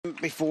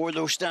before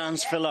those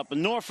stands fill up.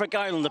 And Norfolk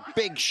Island, a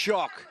big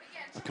shock,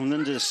 coming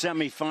into the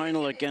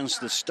semi-final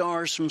against the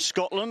Stars from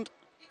Scotland.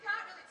 You can't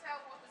really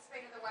tell what the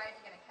speed of the wave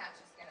you're going to catch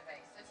is going to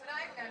be. So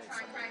today we're going to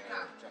try and crank it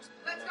up.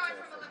 Let's go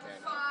from a level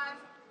 5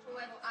 to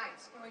a level 8.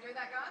 Can we do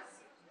that, guys?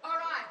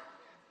 All right.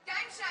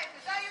 Game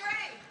shapers, are you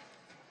ready?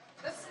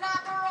 The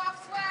sniper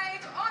rocks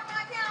wave on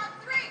my count.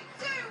 3,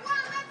 2, 1,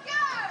 let's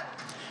go!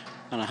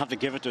 And I have to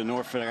give it to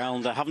Norfolk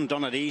Island. They haven't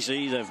done it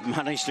easy. They've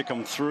managed to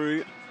come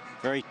through.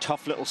 Very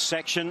tough little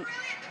section.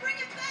 Bring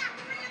it back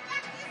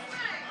this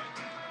way.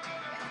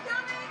 It's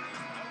coming.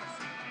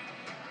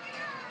 Here we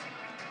go.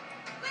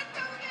 Let's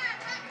go again.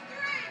 Back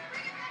 3.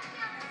 Bring it back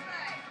down this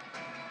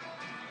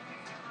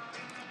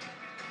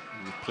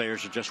way. The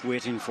players are just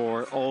waiting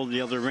for all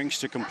the other rinks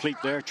to complete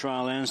their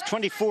trial ends.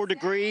 24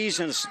 degrees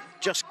and it's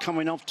just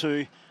coming up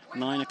to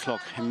 9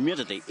 o'clock.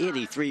 Humidity,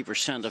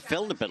 83%. It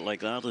felt a bit like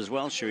that as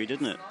well, Shuey,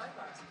 didn't it?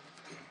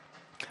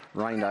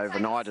 Rained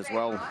overnight as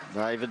well,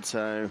 David,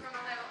 so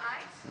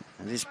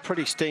it is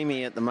pretty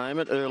steamy at the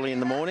moment, early in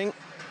the morning,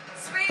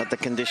 but the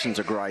conditions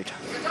are great. So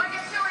don't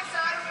get too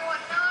excited. We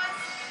want nice,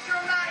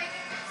 dramatic,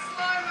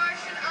 slow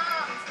motion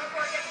arms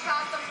before it gets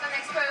passed on to the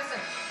next person.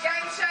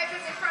 Game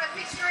shapers in front of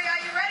pitch 3,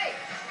 are you ready?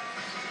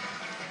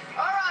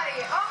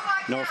 Alrighty, on my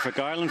count. Norfolk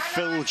Island,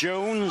 Phil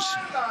Jones,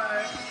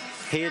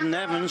 Hadyn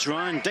Evans,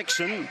 Ryan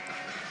Dixon.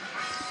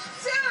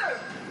 2,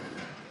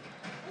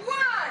 1,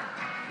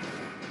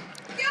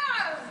 go!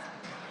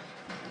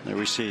 There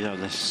we see how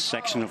this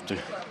section of the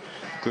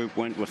group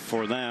went with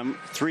for them.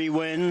 3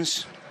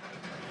 wins.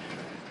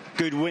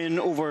 Good win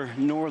over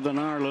Northern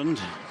Ireland.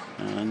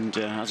 And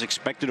as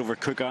expected over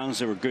Cook Islands,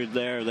 they were good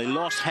there. They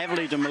lost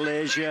heavily to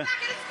Malaysia.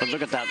 But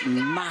look at that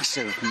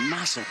massive,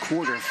 massive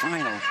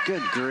quarter-final.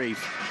 Good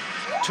grief.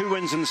 2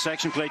 wins in the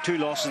section play, 2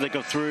 losses. They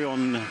got through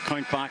on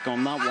count back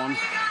on that one.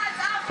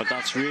 But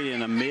that's really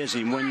an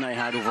amazing win they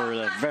had over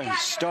the very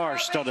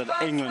star-studded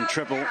England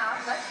triple.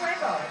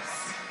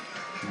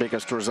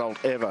 Biggest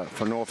result ever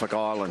for Norfolk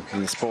Island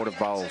in the sport of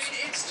bowls.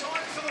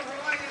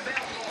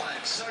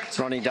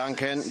 Ronnie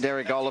Duncan,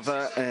 Derek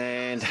Oliver,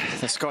 and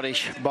the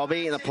Scottish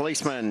Bobby, and the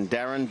policeman,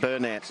 Darren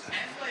Burnett.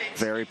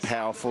 Very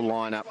powerful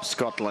lineup,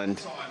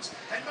 Scotland.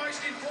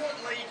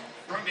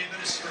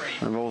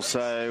 They've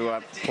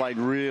also played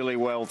really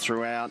well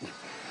throughout.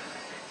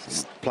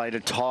 Played a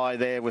tie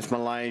there with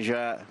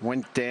Malaysia,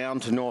 went down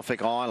to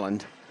Norfolk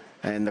Island,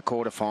 and the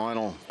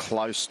quarter-final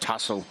close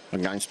tussle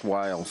against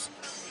Wales.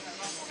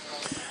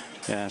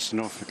 Yes, the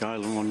Norfolk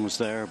Island one was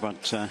there,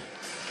 but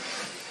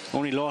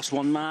only lost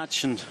 1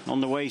 match and on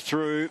the way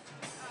through.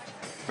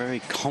 Very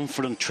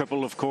confident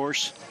triple, of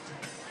course.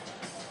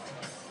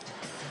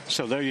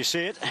 So there you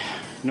see it.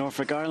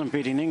 Norfolk Island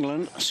beating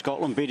England,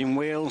 Scotland beating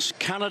Wales,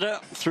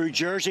 Canada through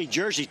Jersey.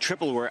 Jersey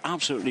triple were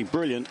absolutely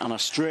brilliant, and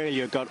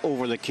Australia got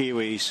over the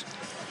Kiwis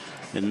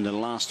in the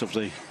last of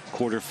the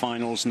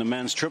quarter-finals in the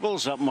men's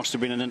triples. That must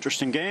have been an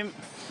interesting game.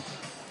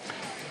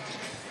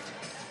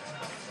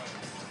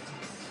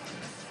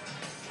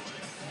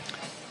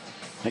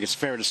 I think it's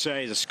fair to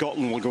say that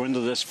Scotland will go into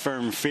this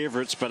firm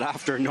favourites, but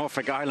after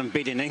Norfolk Island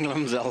beating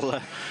England, they'll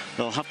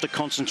have to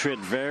concentrate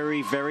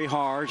very, very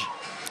hard.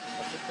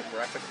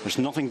 There's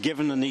nothing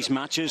given in these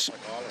matches,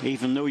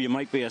 even though you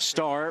might be a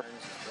star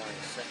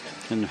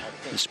in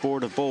the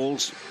sport of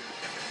bowls.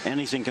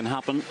 Anything can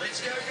happen.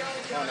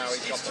 Oh no,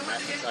 he's got the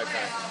match. It's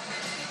okay.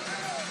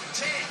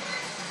 10,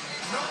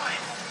 9,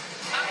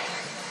 8,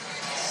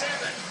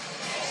 7,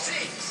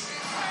 6,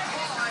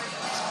 5,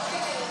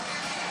 4,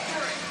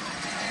 3,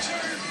 2,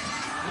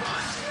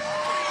 1.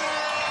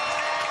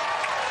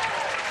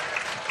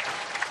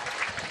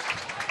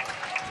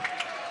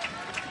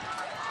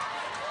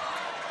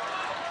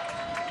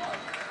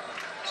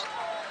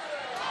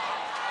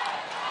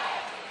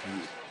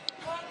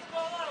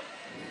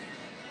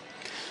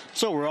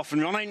 So we're off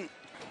and running.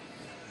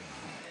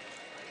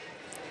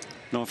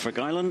 Norfolk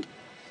Island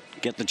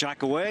get the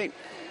jack away.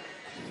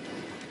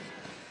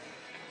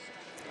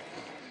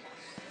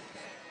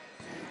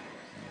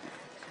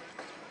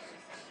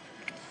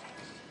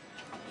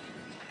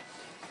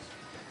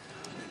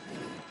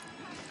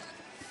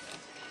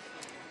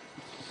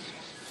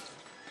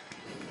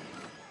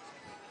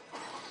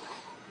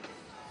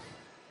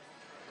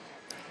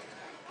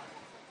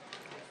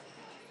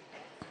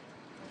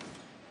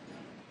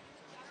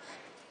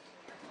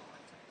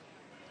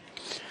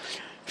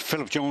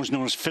 Philip Jones,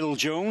 known as Phil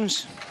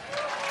Jones.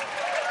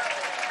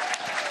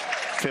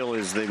 Phil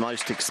is the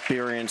most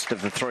experienced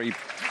of the 3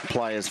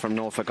 players from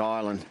Norfolk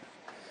Island.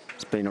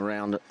 He's been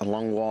around a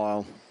long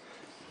while.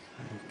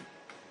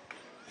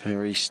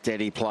 Very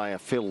steady player,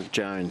 Phil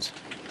Jones.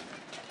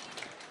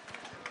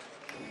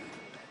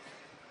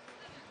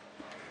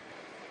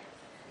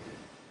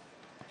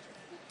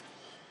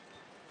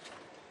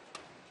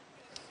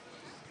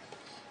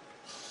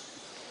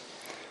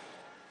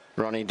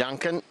 Ronnie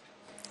Duncan,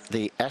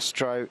 the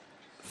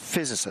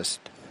astrophysicist.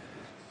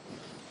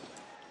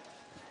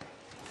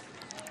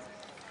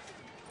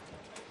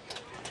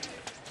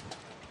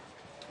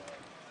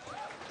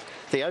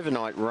 The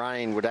overnight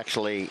rain would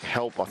actually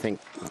help, I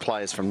think,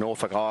 players from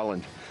Norfolk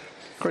Island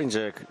Greens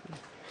are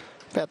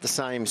about the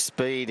same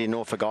speed in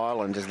Norfolk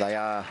Island as they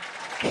are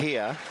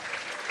here.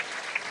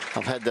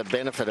 I've had the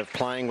benefit of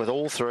playing with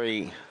all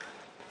three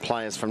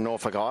players from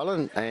Norfolk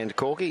Island, and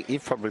Corky,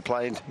 you've probably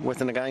played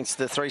with and against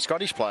the three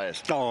Scottish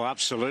players. Oh,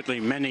 absolutely,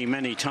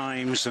 many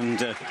times,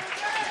 and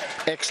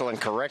excellent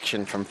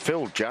correction from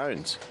Phil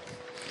Jones.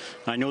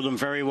 I know them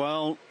very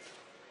well,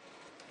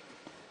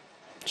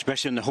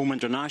 especially in the home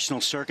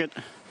international circuit.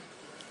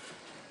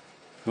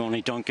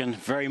 Ronnie Duncan,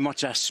 very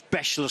much a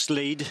specialist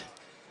lead.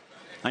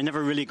 I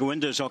never really go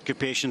into his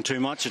occupation too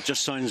much. It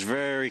just sounds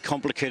very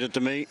complicated to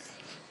me.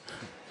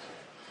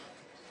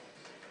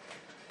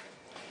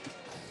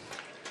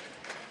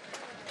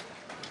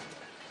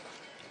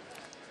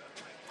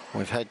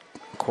 We've had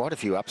quite a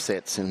few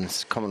upsets in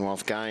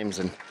Commonwealth Games,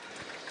 and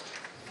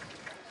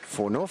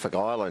for Norfolk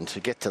Island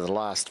to get to the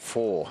last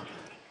four,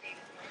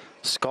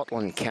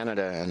 Scotland,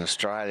 Canada and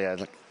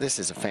Australia, this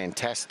is a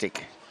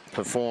fantastic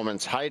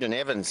performance. Hadyn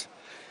Evans,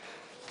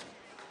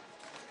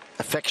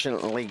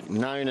 affectionately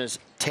known as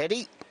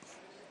Teddy.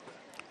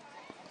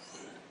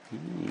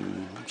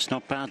 It's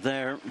not bad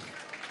there.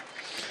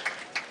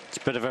 It's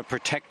a bit of a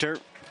protector.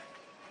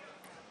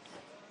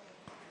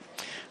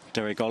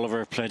 Derek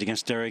Oliver played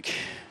against Derek.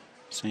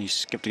 So he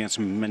skipped against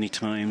him many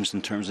times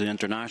in terms of the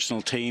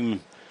international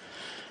team.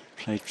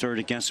 Played third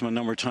against him a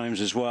number of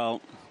times as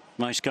well.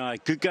 Nice guy.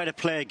 Good guy to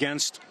play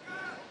against.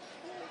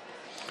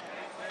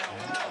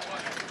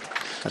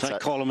 I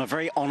call him a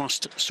very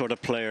honest sort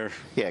of player.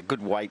 Yeah,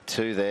 good weight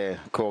too there.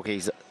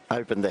 Corky's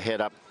opened the head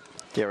up,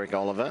 Derek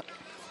Oliver.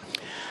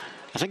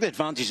 I think the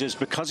advantage is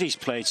because he's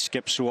played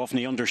skip so often,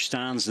 he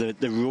understands the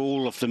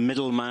role of the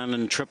middleman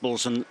in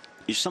triples. And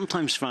you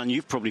sometimes find,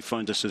 you've probably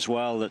found this as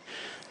well, that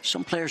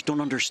some players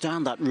don't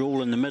understand that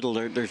role in the middle.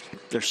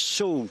 They're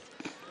so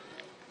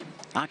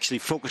actually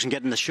focused on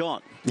getting the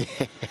shot. You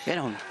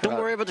know, don't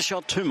worry about the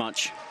shot too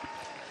much.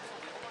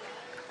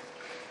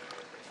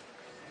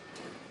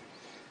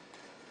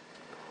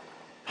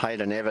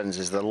 Hadyn Evans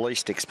is the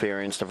least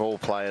experienced of all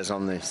players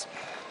on this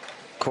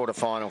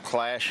quarterfinal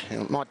clash.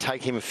 It might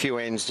take him a few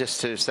ends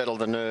just to settle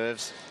the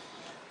nerves.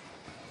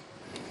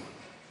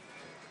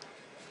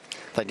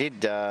 They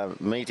did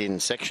meet in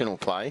sectional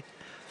play,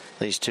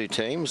 these two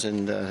teams,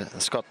 and the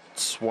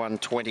Scots won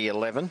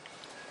 20-11.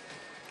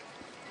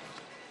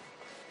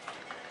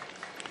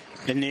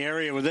 In the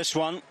area with this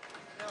one.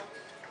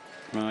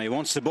 He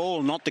wants the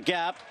ball, not the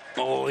gap.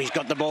 Oh, he's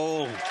got the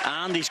ball,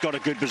 and he's got a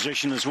good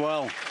position as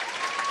well.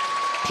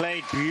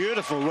 Played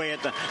beautiful weight.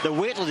 The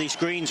weight of these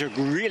greens are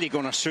really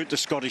going to suit the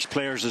Scottish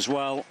players as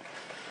well.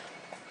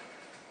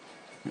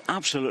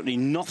 Absolutely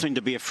nothing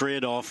to be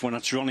afraid of when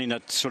it's running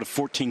at sort of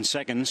 14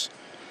 seconds.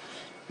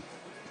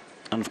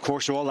 And of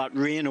course, all that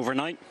rain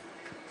overnight.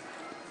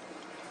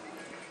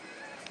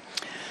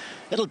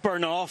 It'll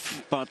burn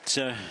off, but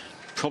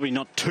probably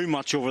not too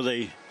much over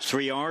the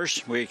 3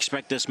 hours. We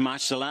expect this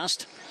match to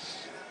last.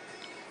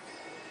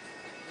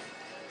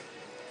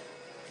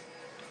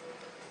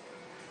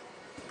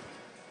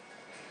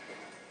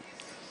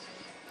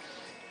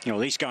 You know,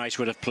 these guys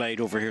would have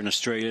played over here in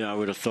Australia, I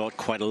would have thought,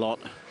 quite a lot.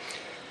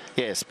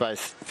 Yes, both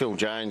Phil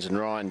Jones and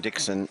Ryan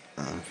Dixon.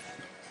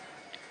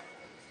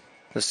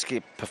 The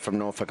skip from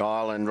Norfolk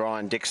Island,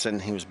 Ryan Dixon,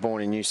 he was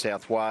born in New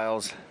South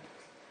Wales.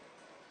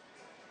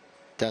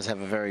 Does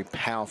have a very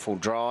powerful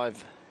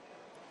drive.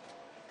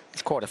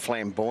 He's quite a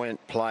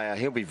flamboyant player.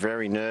 He'll be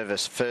very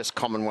nervous. First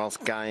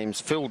Commonwealth Games.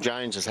 Phil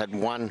Jones has had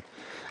one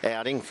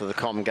outing for the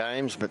Com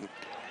Games, but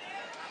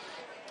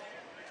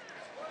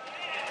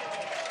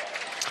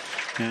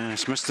yeah,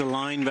 it's missed the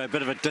line by a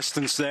bit of a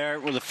distance there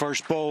with the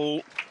first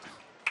bowl.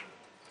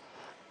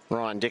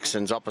 Ryan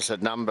Dixon's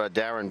opposite number,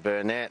 Darren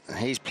Burnett,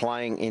 he's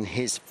playing in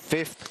his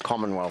 5th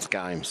Commonwealth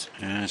Games.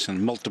 Yes,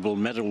 and multiple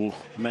medal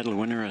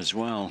winner as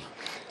well.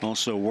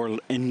 Also World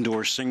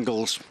Indoor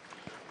Singles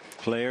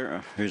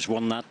player who's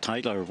won that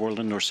title, or World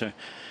Indoor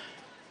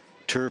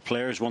Tour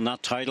player who's won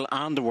that title,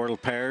 and the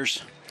World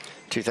Pairs.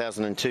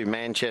 2002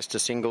 Manchester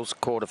Singles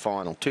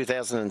quarterfinal.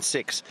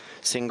 2006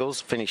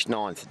 Singles finished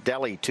 9th.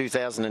 Delhi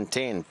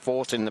 2010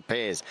 4th in the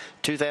pairs.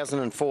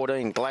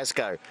 2014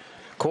 Glasgow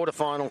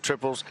quarterfinal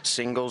triples,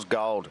 singles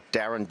gold.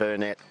 Darren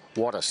Burnett,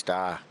 what a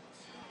star.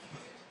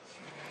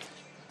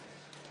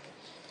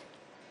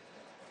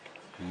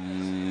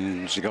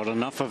 Has he got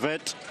enough of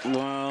it?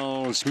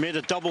 Well, it's made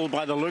a double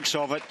by the looks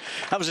of it.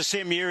 That was the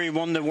same year he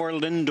won the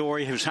World Indoor.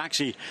 He was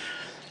actually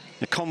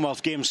the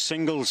Commonwealth Games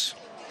singles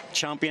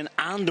champion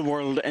and the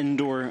World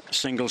Indoor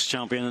Singles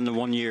champion in the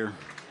 1 year.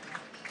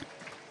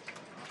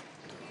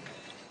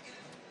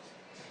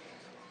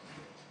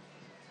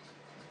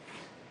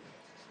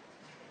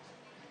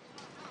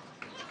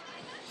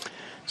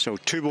 So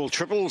 2-ball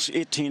triples,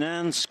 18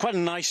 ends. Quite a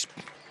nice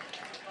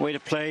way to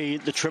play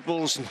the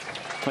triples.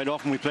 Quite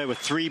often we play with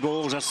 3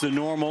 balls, that's the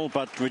normal,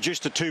 but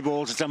reduced to 2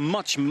 balls, it's a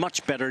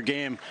much better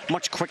game,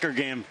 much quicker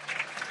game.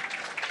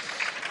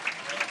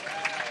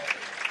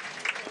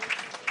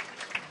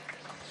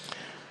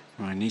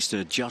 Right, needs to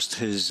adjust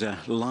his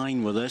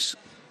line with this.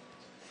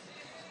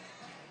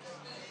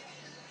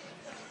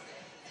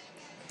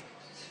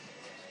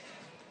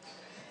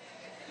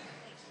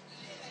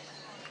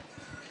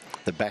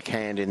 the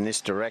backhand in this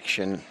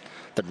direction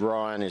that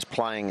Ryan is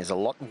playing is a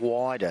lot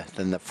wider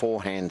than the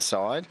forehand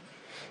side.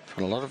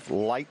 A lot of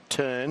late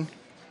turn.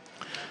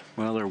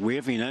 Well, they're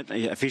waving it.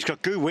 If he's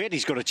got good weight,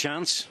 he's got a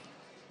chance.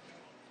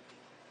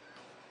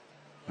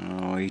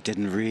 Oh, he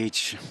didn't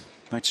reach.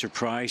 Quite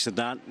surprised at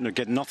that. They're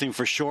getting nothing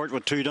for short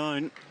with 2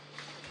 down.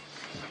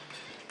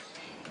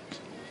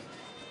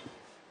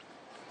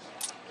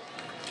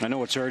 I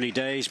know it's early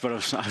days, but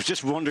I was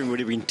just wondering, would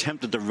he have been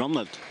tempted to run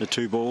it, the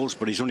 2 bowls,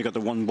 but he's only got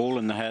the 1 bowl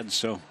in the head,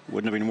 so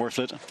wouldn't have been worth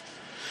it.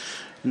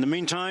 In the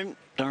meantime,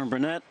 Darren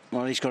Burnett,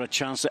 well, he's got a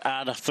chance to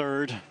add a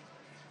 3rd.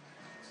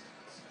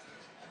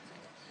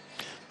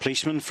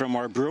 Policeman from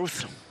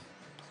Arbroath.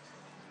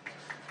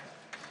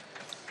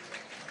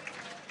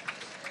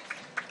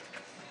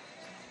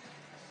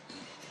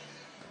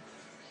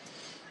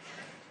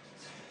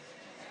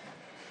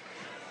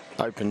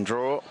 Open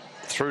draw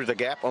through the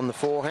gap on the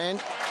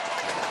forehand.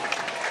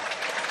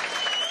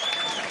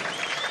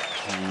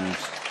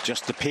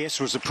 Just the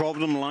pace was the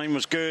problem. Line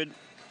was good.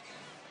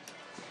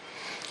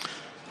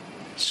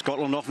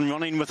 Scotland off and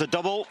running with a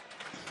double.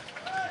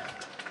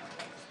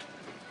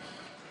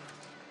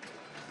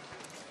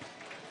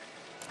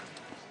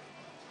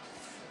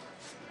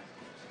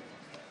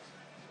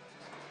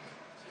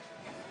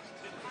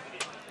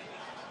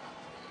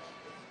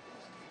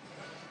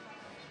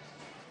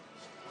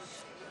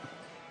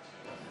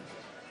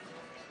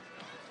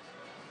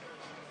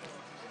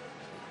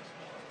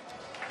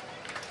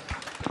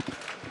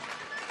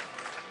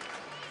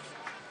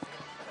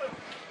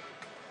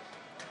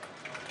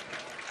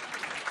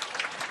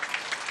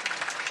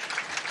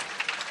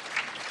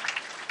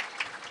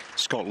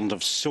 Scotland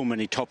have so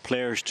many top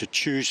players to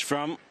choose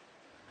from.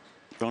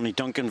 Ronnie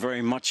Duncan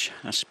very much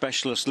a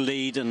specialist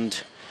lead,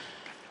 and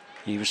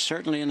he was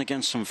certainly in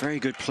against some very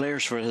good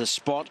players for his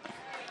spot.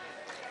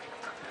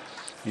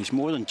 He's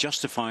more than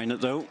justifying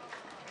it, though.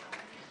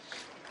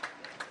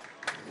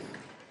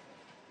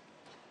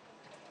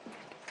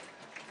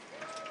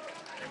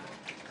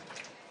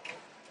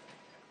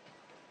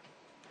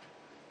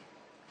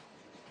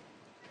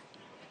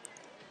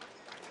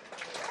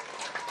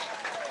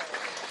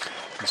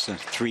 It's a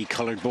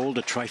 3-coloured ball,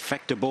 the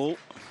trifecta ball.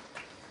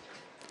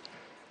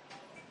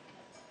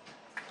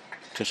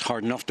 Just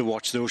hard enough to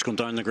watch those going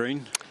down the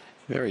green.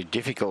 Very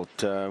difficult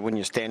when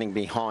you're standing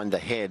behind the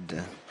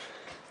head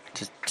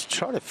to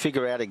try to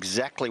figure out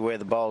exactly where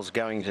the ball's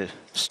going to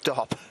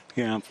stop.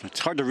 Yeah,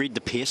 it's hard to read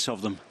the pace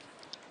of them.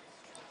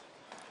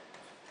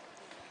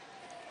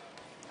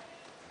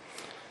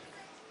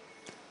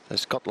 So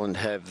Scotland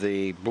have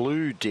the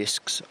blue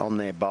discs on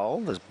their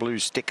bowl. There's blue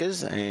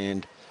stickers,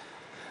 and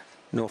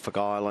Norfolk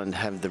Island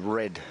have the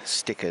red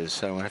stickers,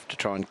 so we'll have to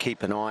try and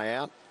keep an eye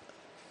out.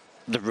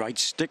 The right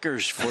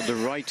stickers for the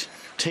right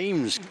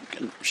teams.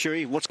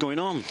 Sherry, what's going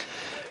on?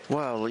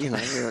 Well, you know,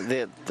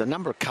 the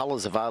number of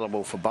colours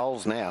available for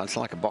bowls now, it's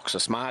like a box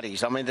of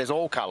Smarties. I mean, there's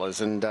all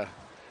colours, and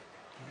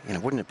you know,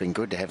 wouldn't it have been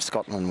good to have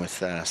Scotland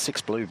with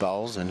 6 blue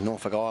bowls and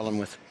Norfolk Island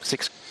with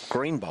 6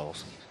 green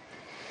bowls?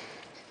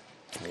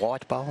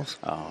 White bowls?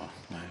 Oh,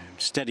 no.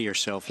 Steady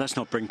yourself. Let's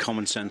not bring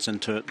common sense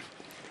into it.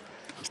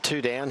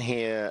 2 down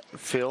here,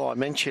 Phil. I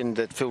mentioned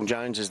that Phil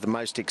Jones is the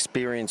most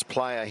experienced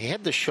player. He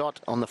had the shot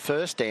on the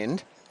first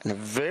end and a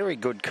very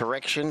good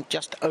correction,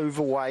 just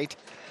overweight.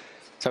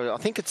 So I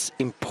think it's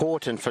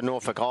important for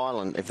Norfolk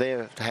Island, if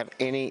they're to have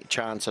any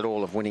chance at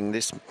all of winning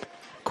this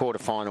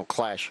quarter-final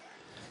clash.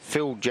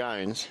 Phil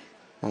Jones,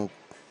 well,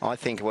 I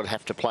think would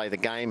have to play the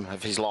game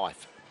of his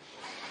life.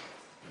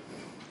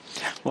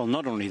 Well,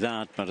 not only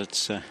that, but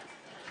it's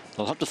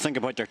they'll have to think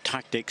about their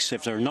tactics.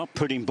 If they're not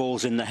putting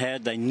balls in the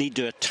head, they need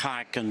to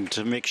attack and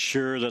to make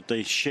sure that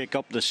they shake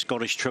up the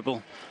Scottish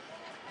triple.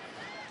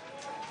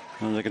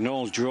 And they can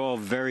all draw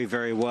very,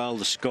 very well,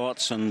 the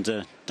Scots, and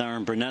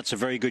Darren Burnett's a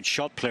very good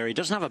shot player. He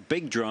doesn't have a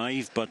big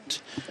drive,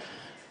 but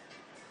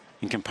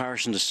in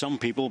comparison to some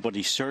people, but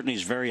he certainly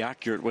is very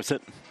accurate with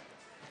it.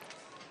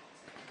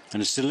 And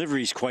his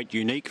delivery is quite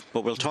unique,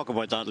 but we'll talk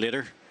about that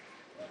later.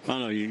 Oh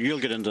no, you'll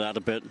get into that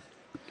a bit.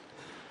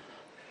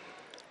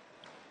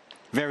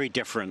 Very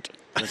different,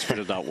 let's put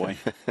it that way.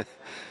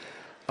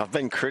 I've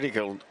been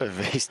critical of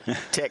his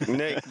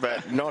technique,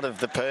 but not of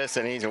the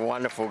person. He's a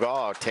wonderful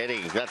guy. Oh,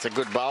 Teddy, that's a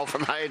good bowl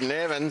from Hadyn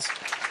Evans.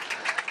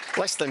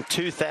 Less than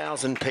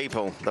 2,000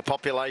 people, the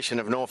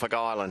population of Norfolk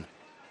Island.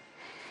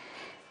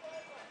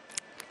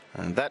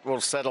 And that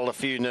will settle a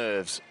few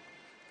nerves.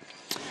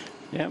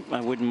 Yeah,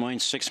 I wouldn't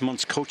mind 6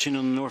 months coaching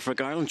on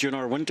Norfolk Island during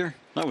our winter.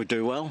 That would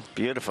do well.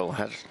 Beautiful.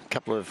 Had a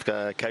couple of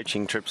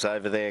coaching trips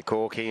over there,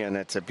 Corky, and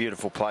it's a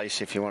beautiful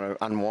place if you want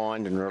to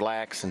unwind and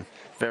relax, and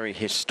very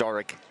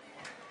historic.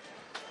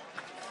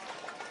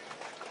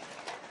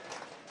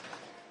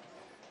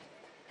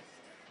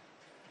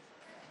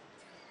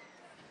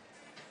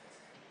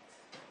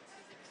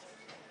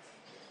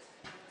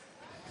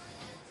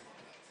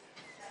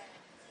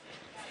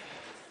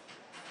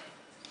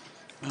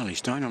 Well,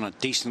 he's down on a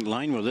decent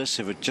line with this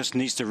if it just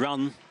needs to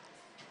run.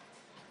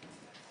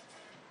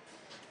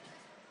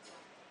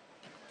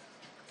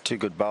 2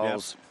 good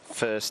bowls, yep.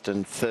 First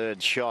and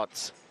third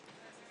shots.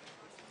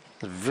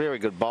 Very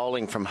good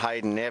bowling from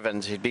Hadyn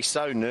Evans. He'd be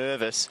so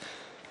nervous.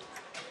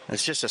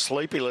 It's just a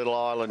sleepy little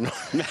island,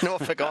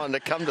 Norfolk Island, to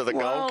come to the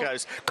Gold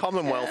Coast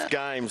Commonwealth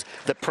Games.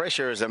 The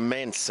pressure is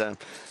immense.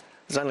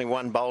 There's only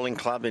one bowling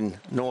club in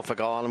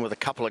Norfolk Island with a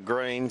couple of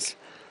greens.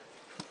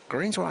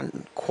 Greens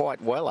won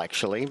quite well,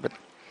 actually, but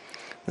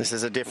this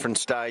is a different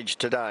stage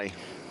today.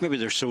 Maybe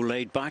they're so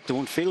laid back they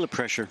won't feel the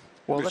pressure.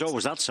 Well, there's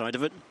always that side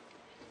of it.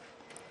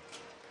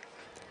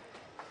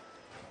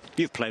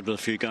 You've played with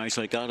a few guys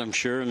like that, I'm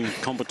sure, in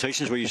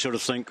competitions where you sort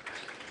of think,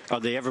 are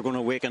they ever going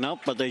to waken up?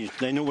 But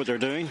they know what they're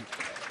doing.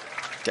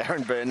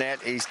 Darren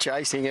Burnett, he's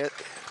chasing it.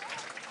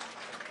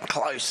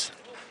 Close.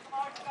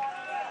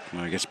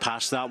 Well, he gets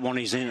past that one,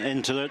 he's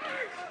into it.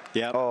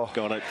 Yeah,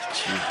 got it.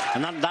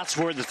 And that's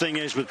where the thing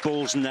is with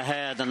bowls in the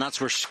head, and that's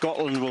where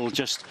Scotland will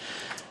just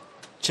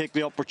take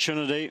the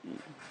opportunity,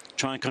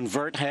 try and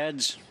convert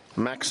heads.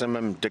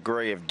 Maximum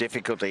degree of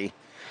difficulty.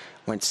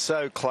 Went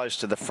so close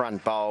to the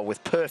front bowl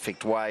with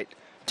perfect weight.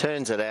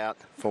 Turns it out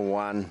for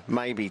one,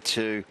 maybe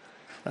two.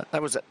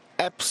 That was an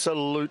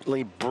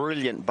absolutely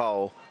brilliant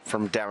bowl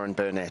from Darren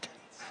Burnett.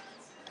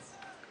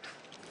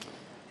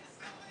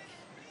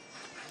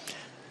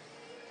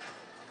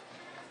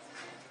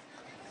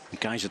 The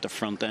guys at the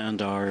front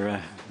end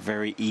are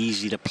very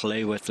easy to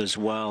play with as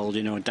well.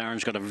 You know,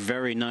 Darren's got a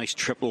very nice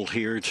triple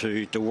here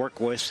to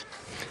work with.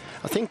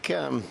 I think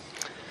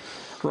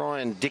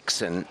Ryan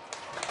Dixon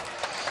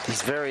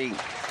is very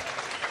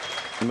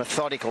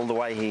methodical the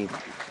way he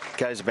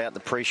goes about the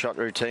pre-shot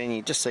routine.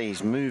 You just see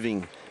he's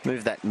move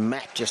that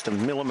mat just a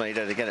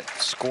millimetre to get it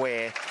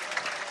square.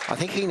 I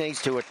think he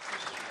needs to,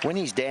 when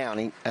he's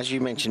down, as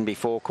you mentioned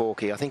before,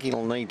 Corky, I think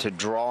he'll need to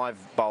drive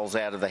bowls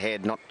out of the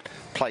head, not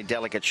play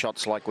delicate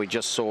shots like we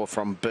just saw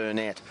from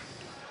Burnett.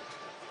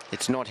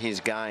 It's not his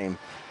game.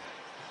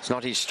 It's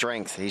not his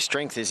strength. His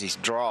strength is his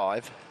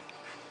drive.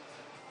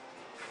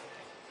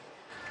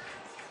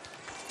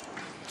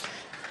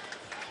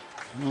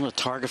 Well, the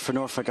target for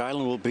Norfolk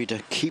Island will be to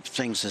keep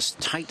things as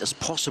tight as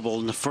possible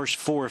in the first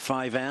 4 or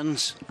 5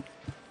 ends.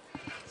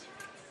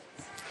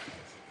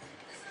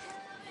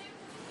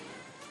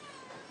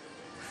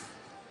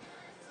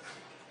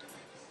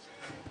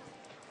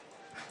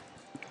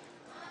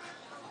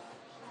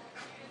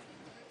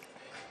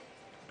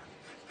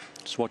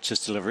 Just watch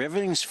this delivery.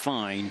 Everything's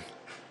fine.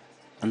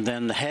 And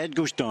then the head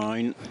goes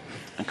down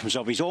and comes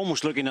up. He's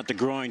almost looking at the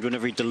ground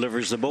whenever he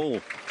delivers the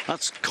ball.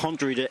 That's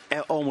contrary to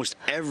almost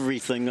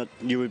everything that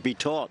you would be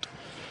taught.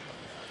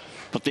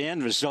 But the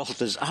end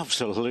result is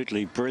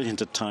absolutely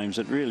brilliant at times.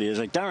 It really is.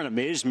 Like, Darren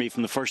amazed me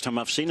from the first time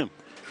I've seen him.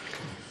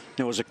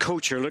 You know, as a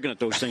coach, you're looking at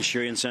those things,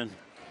 Sherry, and saying,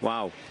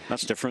 wow,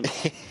 that's different.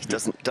 He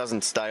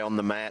doesn't stay on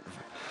the mat.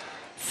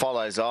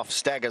 Follows off,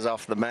 staggers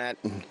off the mat.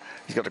 And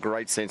he's got a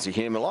great sense of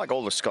humour, like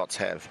all the Scots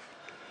have.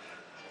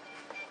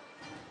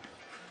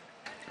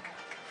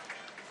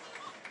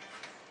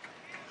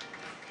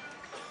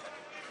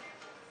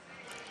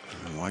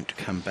 Won't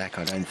come back,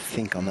 I don't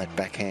think, on that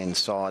backhand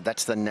side.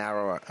 That's the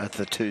narrower of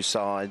the two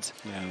sides.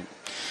 Yeah,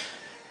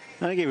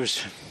 I think he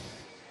was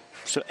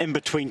so in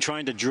between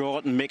trying to draw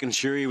it and making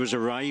sure he was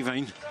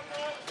arriving.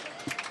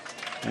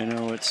 You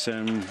know, it's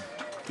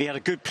he had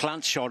a good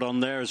plant shot on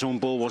there. His own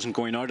ball wasn't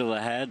going out of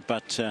the head,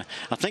 but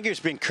I think he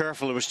was being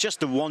careful. It was just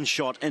the one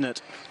shot in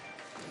it.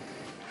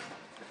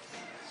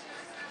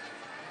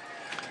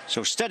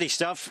 So steady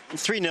stuff.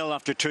 3-0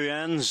 after 2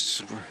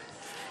 ends.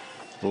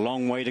 A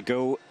long way to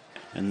go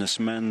in this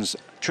men's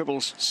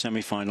triples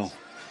semi-final.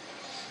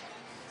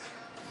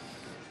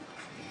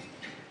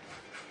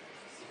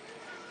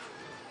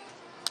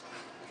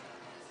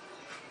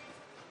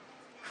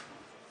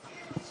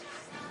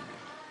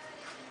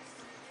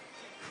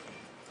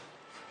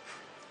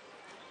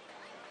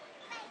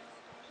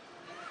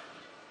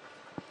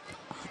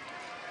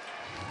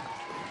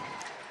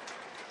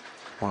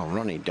 Well,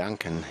 Ronnie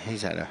Duncan,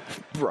 he's had a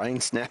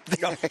brain snap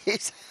there.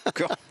 He's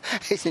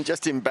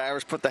just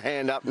embarrassed, put the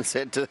hand up and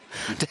said to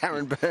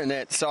Darren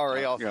Burnett,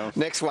 sorry,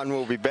 next one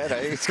will be better.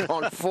 He's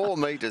gone 4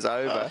 metres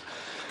over.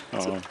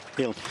 Oh,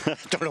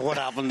 don't know what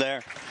happened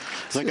there.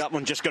 I think that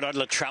one just got out of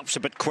the traps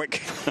a bit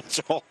quick. That's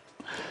all.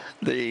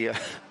 The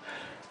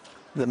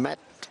mat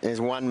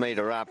is 1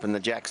 metre up and the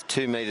jack's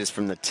 2 metres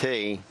from the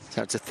tee.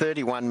 So it's a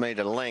 31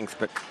 metre length,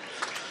 but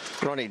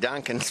Ronnie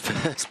Duncan's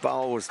first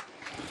bowl was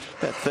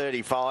about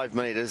 35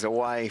 metres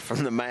away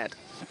from the mat.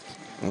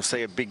 We'll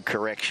see a big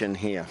correction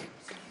here.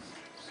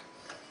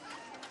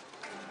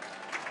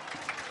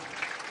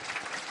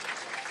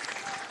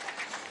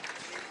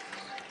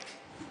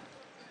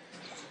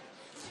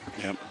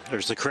 Yep,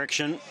 there's the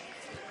correction.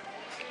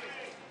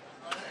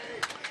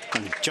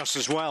 And just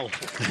as well.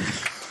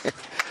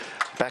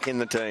 Back in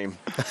the team.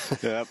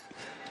 Yep.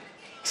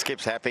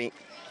 Skip's happy.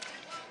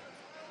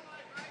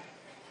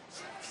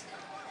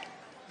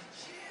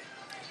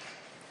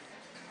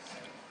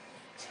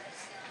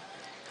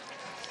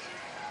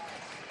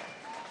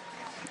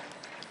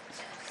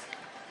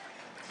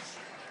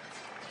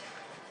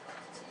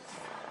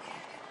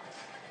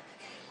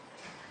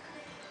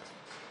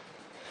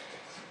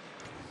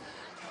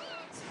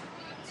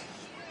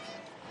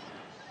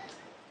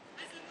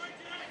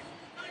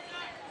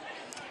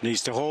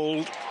 Needs to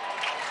hold.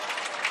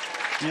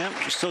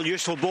 Yeah, still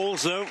useful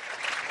balls though.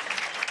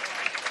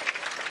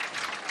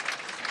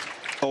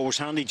 Always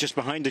handy just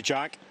behind the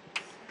jack.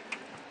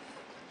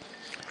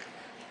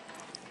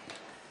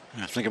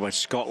 I think about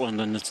Scotland,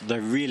 and they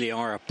really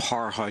are a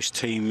powerhouse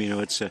team. You know,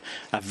 it's a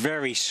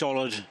very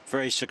solid,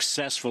 very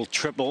successful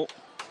triple.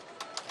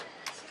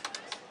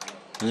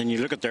 And then you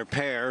look at their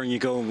pair and you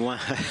go, wow,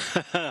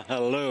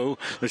 hello,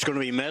 there's going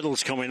to be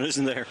medals coming,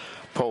 isn't there?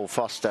 Paul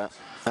Foster,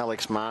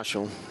 Alex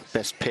Marshall,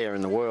 best pair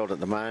in the world at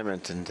the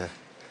moment, and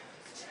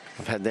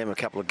I've had them a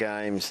couple of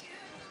games,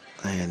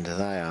 and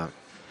they are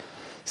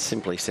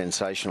simply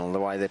sensational the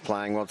way they're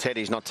playing. Well,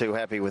 Teddy's not too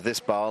happy with this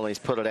bowl. He's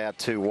put it out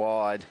too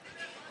wide.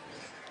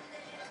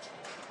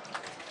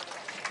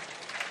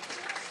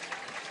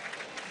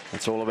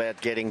 It's all about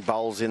getting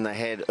bowls in the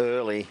head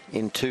early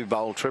in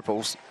 2-bowl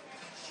triples.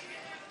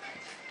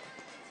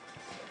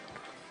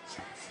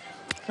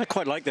 I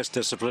quite like this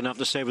discipline, I have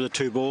to say, with the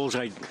 2 balls.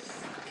 I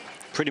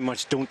pretty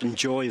much don't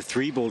enjoy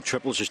 3-ball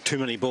triples. There's too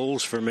many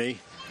balls for me.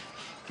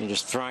 You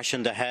just thrash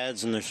into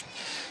heads, and there's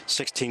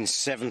 16,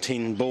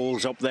 17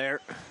 balls up there.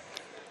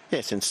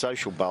 Yes, in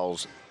social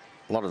bowls,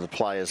 a lot of the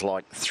players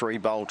like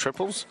 3-bowl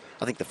triples.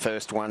 I think the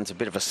first one's a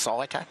bit of a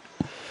sighter.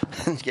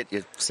 You get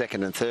your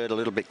second and third a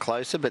little bit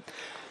closer, but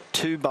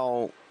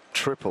 2-bowl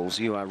triples,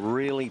 you are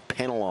really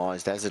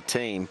penalised as a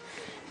team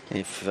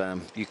if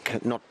you're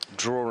not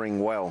drawing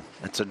well.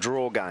 It's a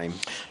draw game.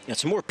 Yeah,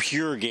 it's a more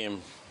pure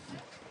game.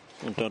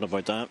 No doubt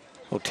about that.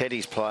 Well,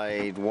 Teddy's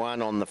played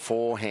one on the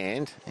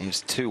forehand.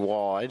 He's too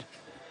wide.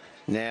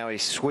 Now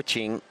he's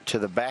switching to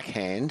the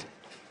backhand.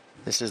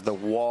 This is the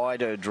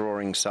wider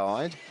drawing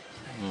side.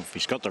 Well, if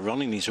he's got the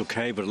running, he's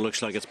okay, but it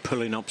looks like it's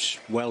pulling up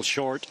well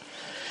short.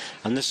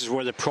 And this is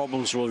where the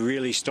problems will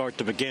really start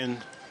to begin.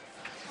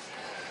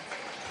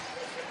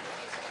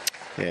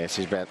 Yes,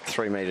 he's about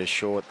 3 metres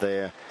short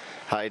there,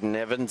 Hadyn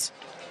Evans.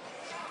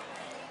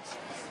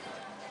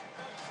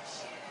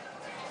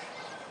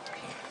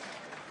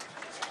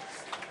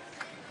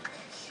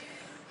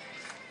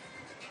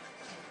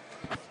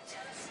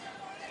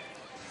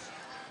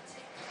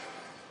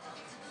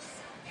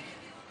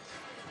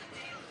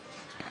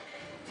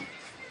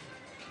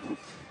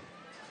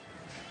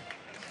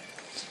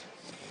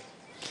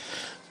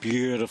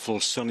 Beautiful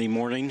sunny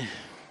morning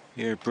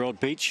here at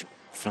Broadbeach.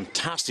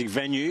 Fantastic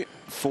venue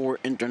for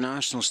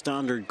international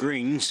standard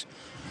greens.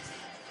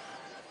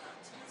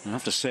 I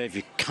have to say, if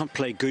you can't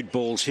play good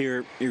balls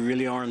here, you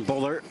really are in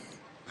bother,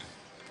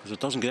 because it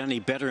doesn't get any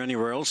better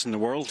anywhere else in the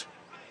world.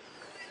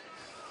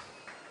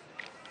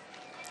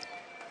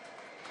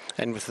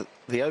 And with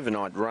the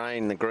overnight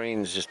rain, the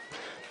green's just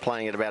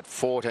playing at about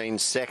 14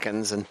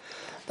 seconds, and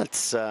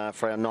that's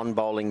for our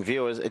non-bowling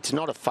viewers. It's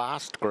not a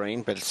fast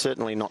green, but it's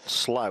certainly not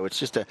slow. It's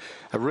just a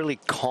really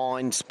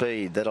kind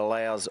speed that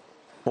allows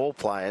all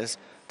players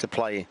to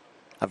play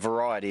a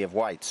variety of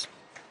weights.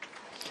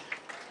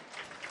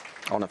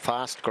 On a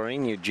fast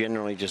green, you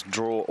generally just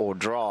draw or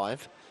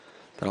drive,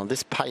 but on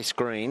this pace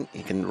green,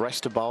 you can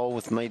rest a bowl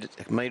with a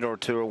metre or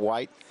two of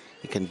weight.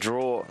 You can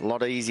draw a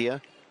lot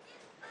easier,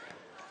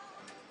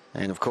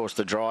 and of course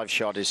the drive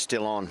shot is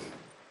still on.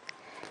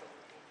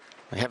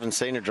 We haven't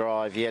seen a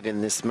drive yet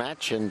in this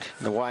match, and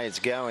the way it's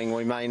going,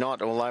 we may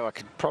not, although I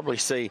could probably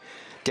see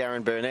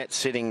Darren Burnett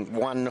sitting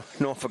one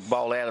Norfolk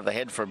bowl out of the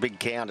head for a big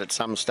count at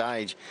some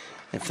stage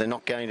if they're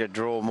not going to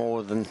draw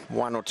more than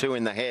 1 or 2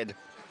 in the head.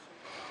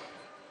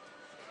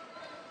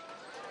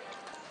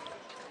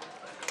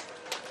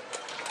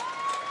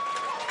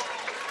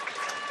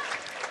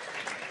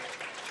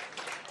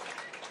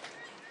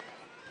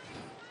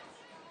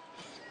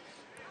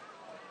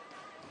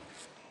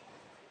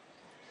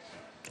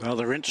 Well,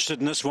 they're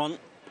interested in this one.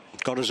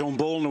 Got his own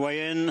ball on the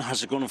way in.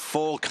 How's it going to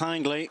fall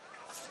kindly?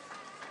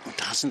 It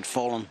hasn't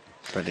fallen.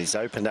 But he's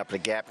opened up the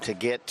gap to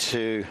get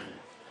to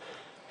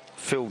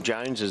Phil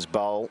Jones's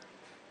bowl,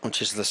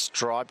 which is the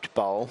striped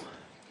bowl.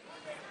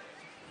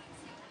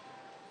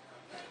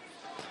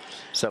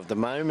 So at the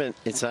moment,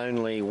 it's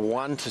only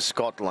 1 to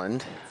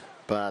Scotland,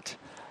 but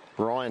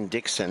Ryan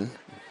Dixon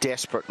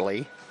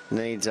desperately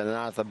needs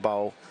another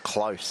bowl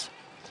close.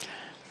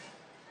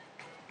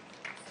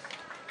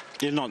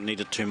 You're not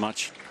needed too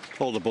much.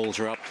 All the balls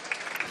are up.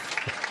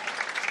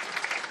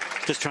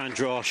 Just try and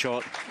draw a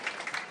shot.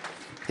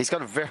 He's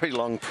got a very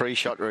long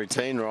pre-shot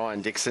routine,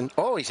 Ryan Dixon.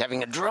 Oh, he's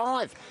having a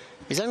drive.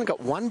 He's only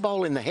got 1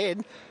 bowl in the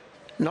head.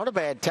 Not a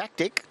bad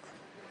tactic.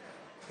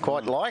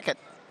 Quite like it.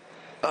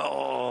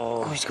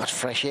 Oh, he's got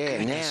fresh air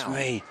now.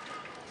 Me.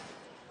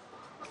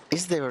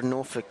 Is there a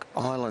Norfolk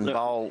Island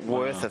bowl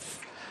worth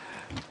of...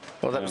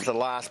 Well, that was the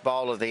last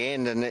bowl at the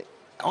end, and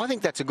I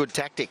think that's a good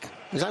tactic.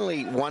 There's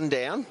only 1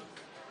 down.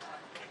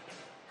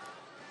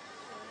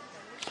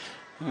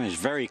 He's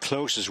very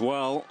close as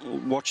well,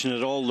 watching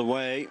it all the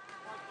way.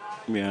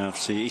 Yeah,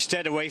 see, he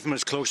stayed away from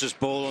his closest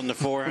ball on the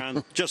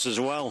forehand just as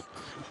well.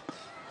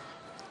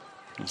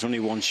 It's only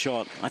 1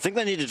 shot. I think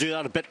they need to do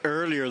that a bit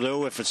earlier,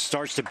 though, if it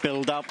starts to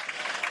build up.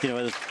 You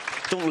know,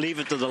 don't leave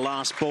it to the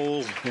last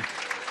ball. You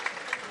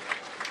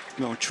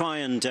know, try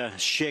and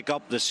shake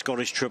up the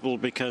Scottish triple,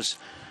 because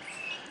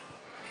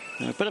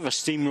A bit of a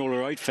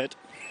steamroller outfit.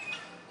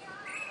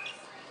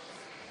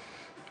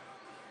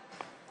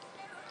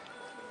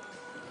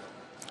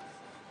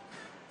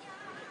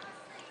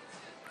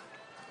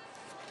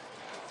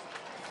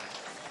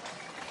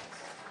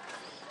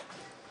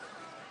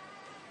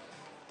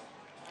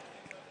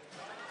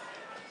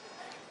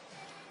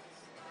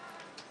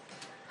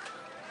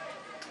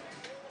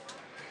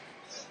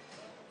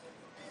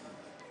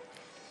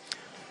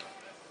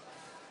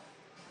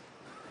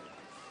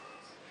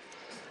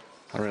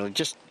 I really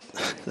just,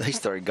 these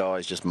three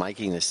guys just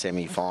making this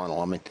semi-final,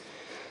 I mean,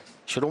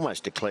 should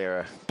almost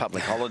declare a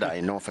public holiday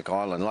in Norfolk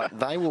Island. Like,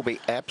 they will be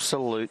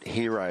absolute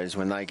heroes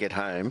when they get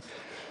home.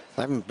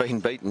 They haven't been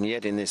beaten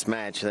yet in this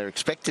match. They're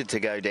expected to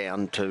go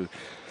down to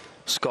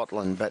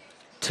Scotland, but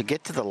to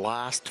get to the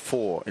last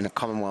 4 in the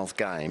Commonwealth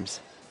Games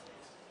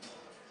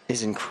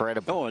is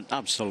incredible. Oh,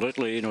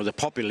 absolutely. You know, the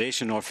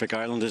population of Norfolk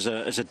Island is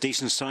a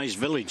decent-sized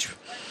village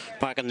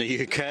back in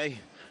the UK.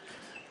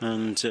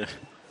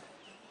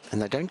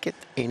 And they don't get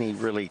any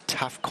really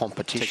tough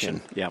competition.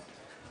 Yep.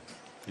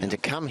 And to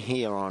come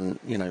here on,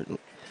 you know,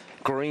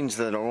 greens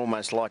that are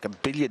almost like a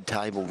billiard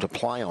table to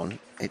play on,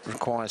 it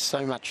requires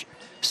so much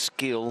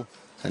skill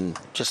and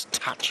just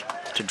touch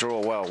to draw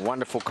well.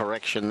 Wonderful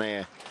correction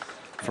there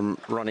from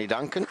Ronnie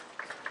Duncan.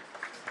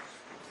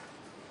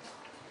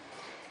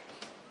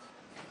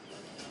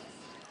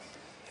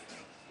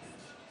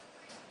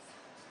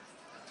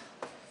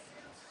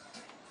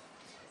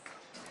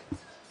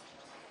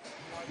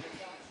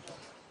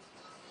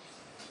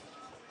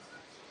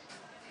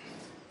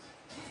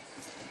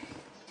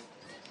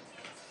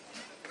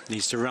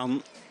 Needs to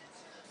run.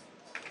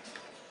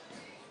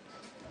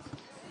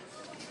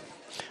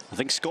 I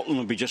think Scotland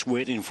will be just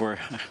waiting for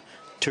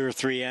 2 or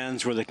 3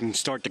 ends where they can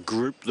start to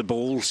group the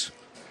bowls.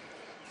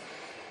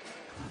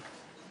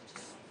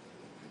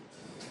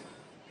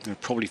 They're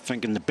probably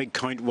thinking the big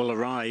count will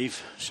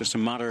arrive. It's just a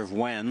matter of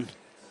when.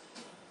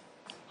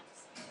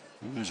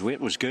 His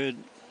weight was good.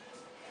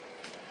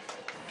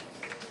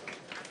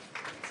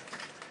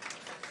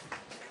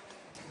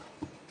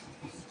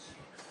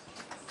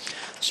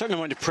 Certain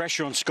amount of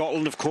pressure on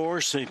Scotland, of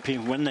course.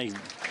 When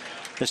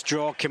this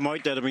draw came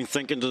out, they'd have been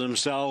thinking to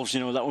themselves, you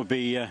know, that would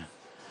be a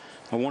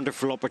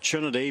wonderful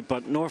opportunity.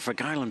 But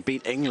Norfolk Island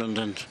beat England,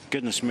 and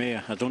goodness me,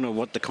 I don't know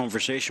what the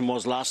conversation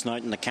was last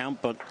night in the camp,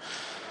 but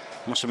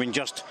it must have been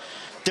just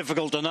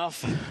difficult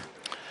enough.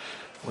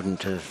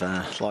 Wouldn't have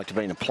liked to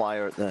have been a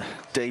player at the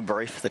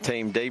debrief, the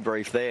team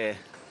debrief there.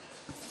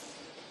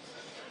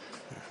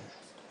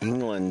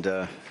 England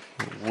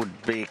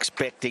would be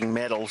expecting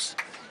medals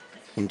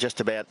in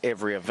just about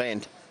every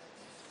event.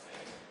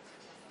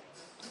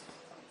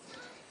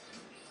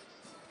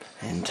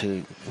 And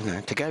to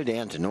go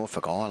down to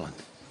Norfolk Island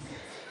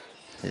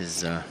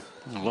is,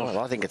 well,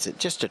 I think it's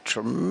just a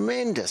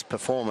tremendous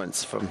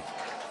performance for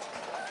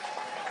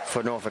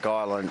Norfolk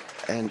Island.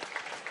 And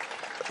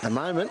at the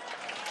moment,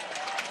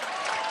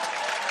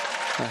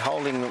 they're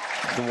holding the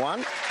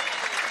one.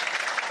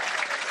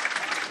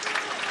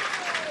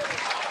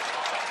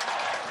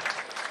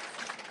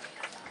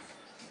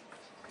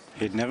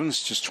 Hadyn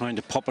Evans just trying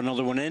to pop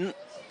another one in.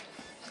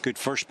 Good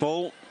first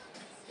ball.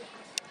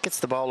 Gets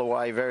the bowl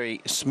away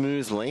very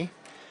smoothly.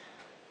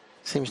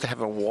 Seems to have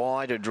a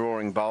wider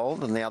drawing bowl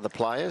than the other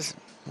players.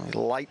 A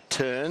late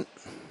turn.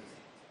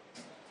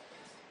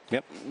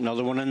 Yep,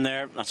 another one in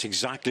there. That's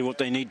exactly what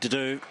they need to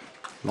do.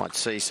 Might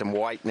see some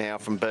weight now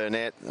from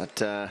Burnett.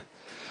 That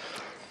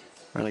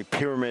really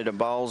pyramid of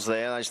bowls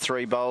there. Those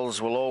 3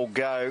 bowls will all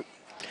go.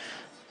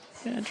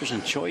 Yeah,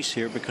 interesting choice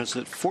here, because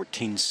at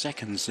 14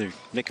 seconds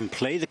they can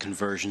play the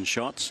conversion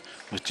shots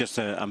with just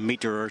a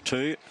metre or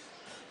 2.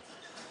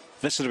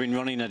 This would have been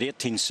running at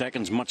 18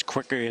 seconds much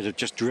quicker. It'd have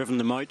just driven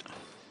them out.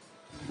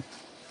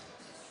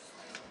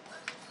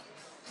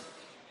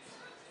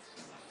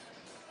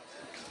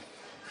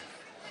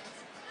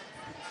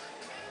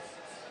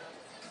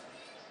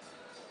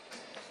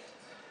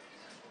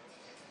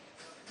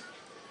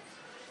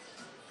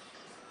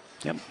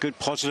 Yep, good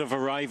positive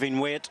arriving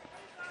weight.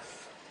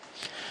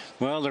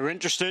 Well, they're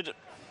interested.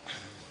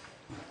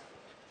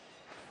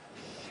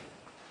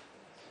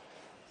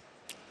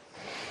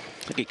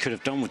 I think he could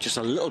have done with just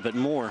a little bit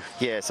more.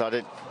 Yes,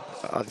 I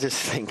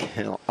just think,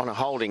 you know, on a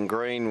holding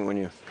green, when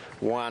you're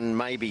 1,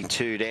 maybe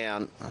 2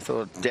 down, I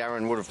thought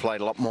Darren would have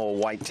played a lot more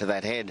weight to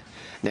that head.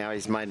 Now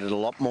he's made it a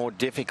lot more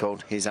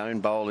difficult. His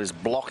own bowl is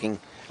blocking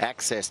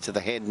access to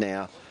the head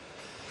now.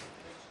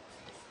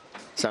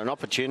 So an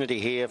opportunity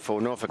here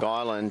for Norfolk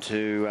Island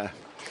to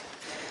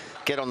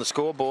get on the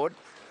scoreboard.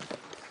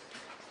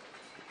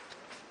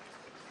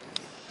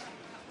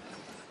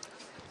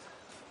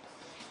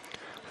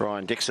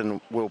 Ryan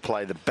Dixon will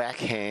play the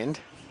backhand.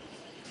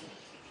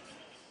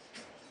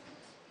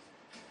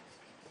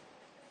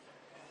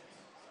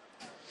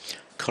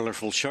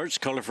 Colourful shirts,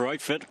 colourful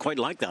outfit. Quite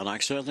like that,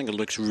 actually. I think it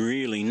looks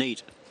really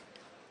neat.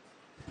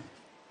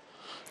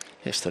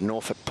 Yes, the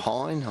Norfolk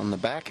pine on the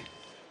back.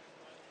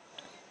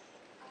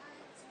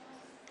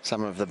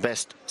 Some of the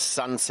best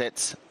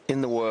sunsets in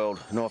the world,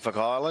 Norfolk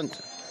Island.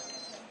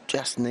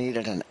 Just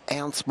needed an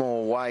ounce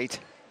more weight.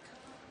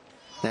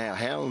 Now,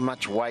 how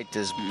much weight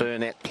does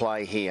Burnett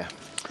play here?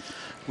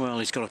 Well,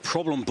 he's got a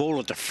problem ball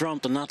at the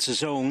front, and that's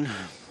his own.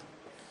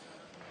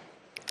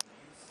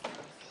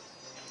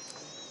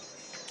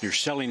 You're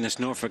selling this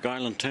Norfolk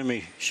Island to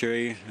me,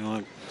 Sherry.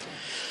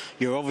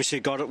 You obviously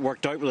got it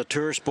worked out with a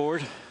tourist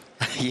board.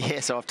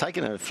 Yes, I've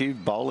taken a few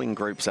bowling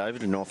groups over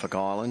to Norfolk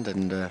Island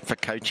and for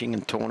coaching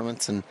and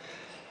tournaments, and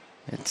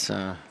it's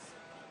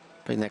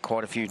been there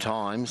quite a few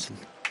times.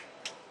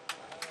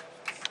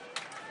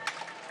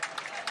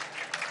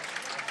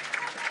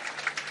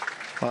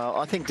 Well,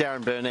 I think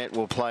Darren Burnett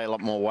will play a lot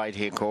more weight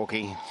here,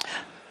 Corky.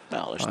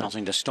 Well, there's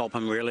nothing to stop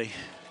him, really.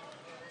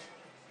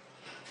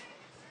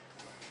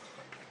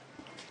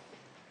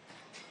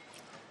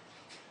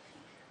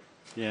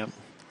 Yeah.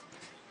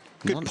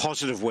 Good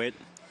positive weight.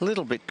 A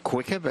little bit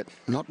quicker, but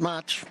not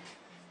much.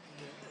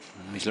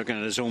 He's looking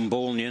at his own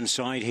ball on the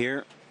inside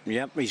here.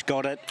 Yep, he's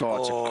got it. Oh,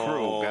 it's a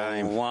cruel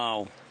game.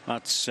 Wow.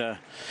 That's...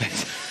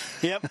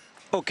 yep.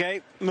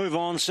 Okay, move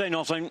on. Say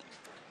nothing.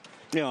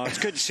 You know, it's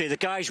good to see the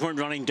guys weren't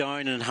running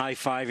down and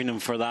high-fiving him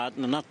for that,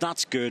 and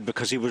that's good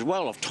because he was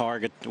well off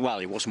target. Well,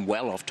 he wasn't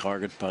well off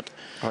target, but...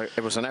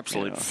 It was an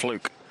absolute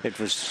fluke. It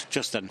was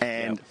just an...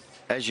 And...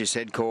 As you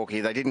said, Corky,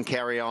 they didn't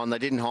carry on, they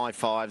didn't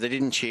high-five, they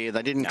didn't cheer,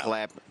 they didn't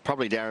clap.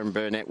 Probably Darren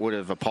Burnett would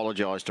have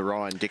apologised to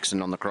Ryan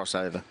Dixon on the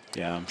crossover.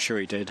 Yeah, I'm sure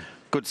he did.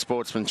 Good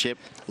sportsmanship.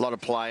 A lot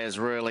of players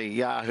really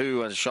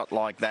yahoo a shot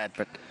like that,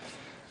 but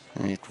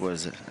it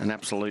was an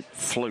absolute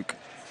fluke.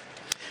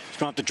 He's going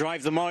to have to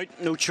drive them out,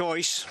 no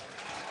choice.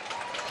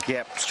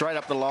 Yep, straight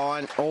up the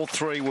line, all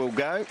three will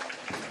go.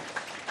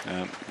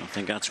 I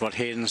think that's what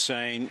Hadyn's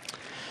saying.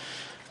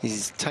 He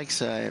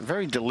takes a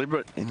very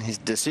deliberate in his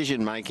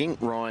decision-making,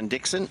 Ryan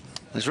Dixon.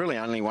 There's really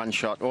only one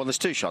shot, or there's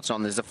two shots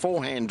on. There's a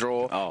forehand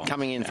draw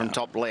coming in from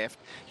top left.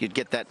 You'd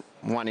get that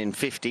one in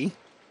 50.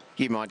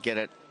 You might get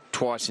it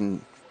twice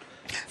in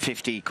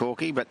 50,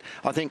 Corky, but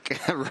I think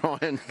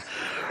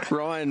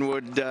Ryan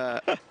would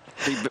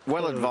be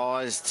well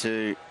advised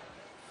to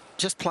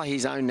just play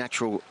his own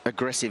natural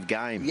aggressive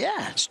game.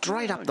 Yeah.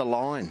 Straight up the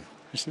line.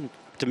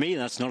 To me,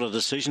 that's not a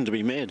decision to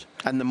be made.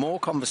 And the more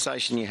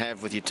conversation you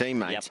have with your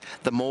teammates,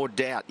 the more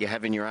doubt you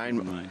have in your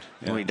own mind.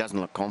 Well, he doesn't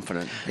look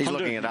confident. He's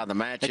looking at other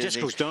matches. It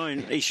just goes down.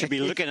 He should be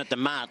looking at the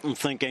mat and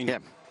thinking,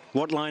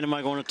 what line am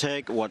I going to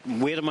take? What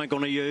weight am I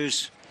going to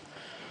use?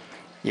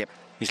 Yep.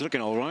 He's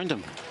looking all around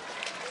him.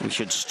 He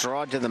should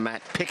stride to the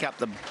mat, pick up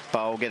the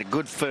bowl, get a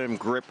good firm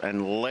grip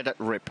and let it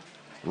rip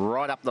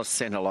right up the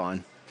centre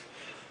line.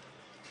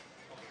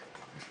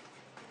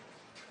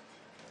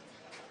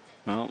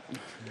 Well,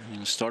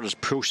 he'll start his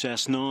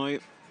process now.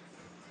 Should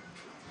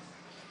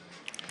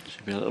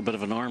be a little bit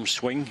of an arm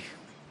swing.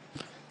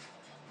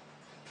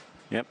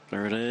 Yep,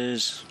 there it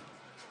is.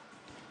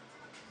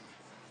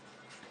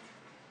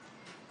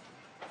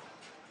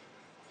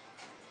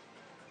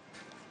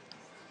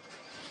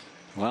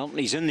 Well,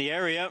 he's in the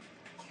area.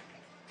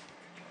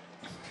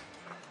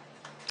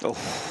 Oh,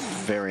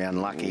 very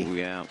unlucky. Ooh,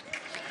 yeah.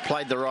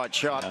 Played the right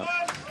shot.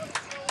 Yeah.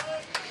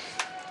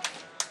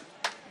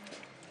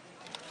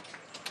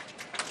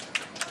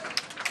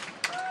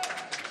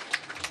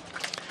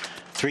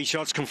 Three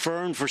shots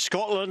confirmed for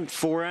Scotland,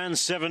 4 and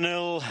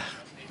 7-0,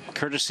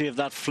 courtesy of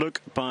that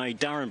fluke by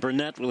Darren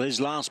Burnett with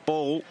his last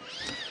ball.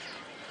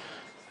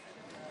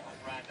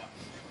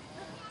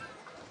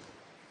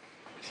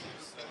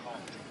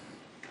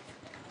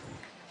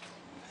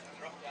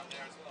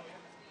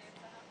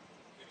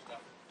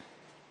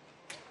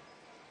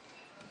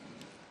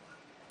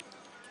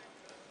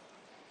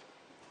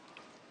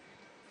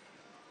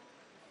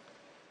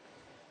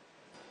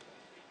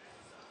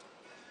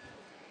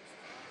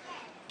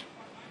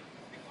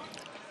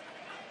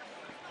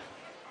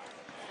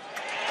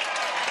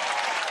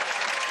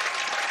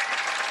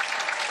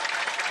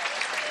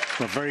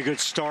 A very good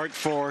start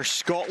for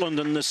Scotland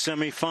in the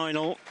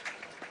semi-final.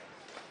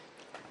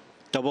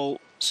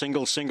 Double,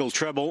 single, single,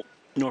 treble.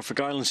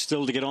 Norfolk Island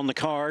still to get on the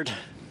card.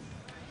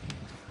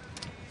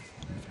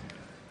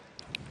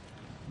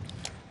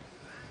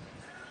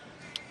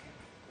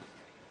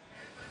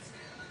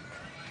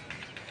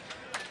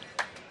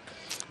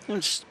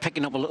 I'm just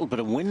picking up a little bit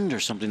of wind or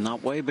something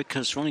that way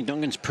because Ronnie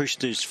Duncan's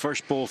pushed his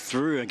first ball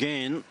through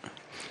again.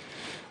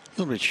 A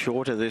little bit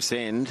shorter this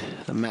end.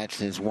 The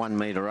match is 1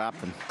 metre up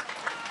and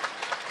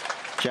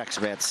Jack's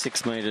about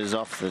 6 metres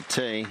off the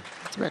tee.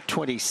 It's about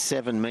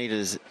 27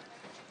 metres.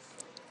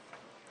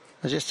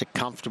 It's just a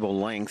comfortable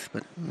length,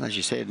 but as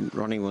you said,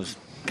 Ronnie was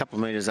a couple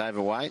of metres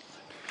overweight.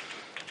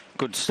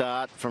 Good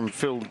start from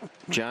Phil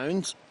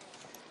Jones.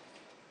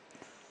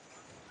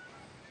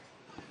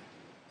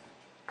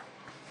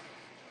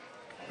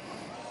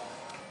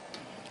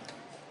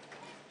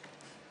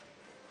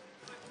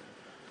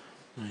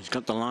 He's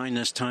got the line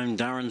this time.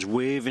 Darren's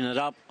waving it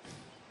up.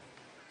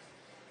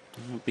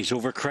 He's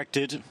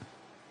overcorrected.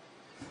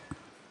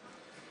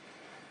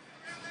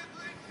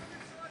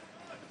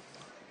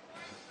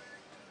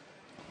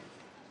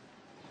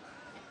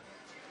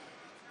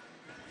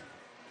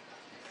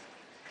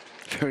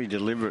 Very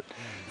deliberate.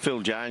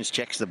 Phil Jones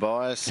checks the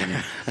bias and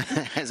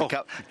has a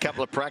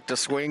couple of practice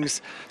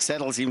swings,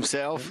 settles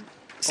himself.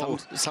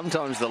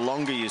 Sometimes the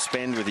longer you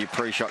spend with your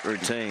pre-shot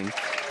routine,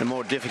 the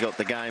more difficult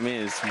the game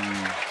is.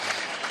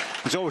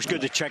 It's always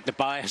good to check the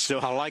bias, so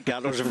I like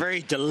that. It was a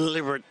very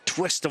deliberate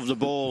twist of the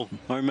ball.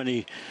 How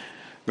many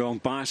wrong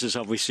biases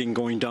have we seen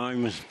going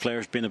down with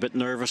players being a bit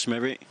nervous,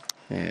 maybe?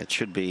 Yeah, it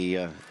should be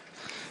a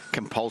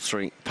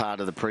compulsory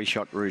part of the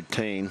pre-shot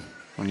routine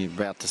when you're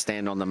about to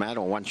stand on the mat,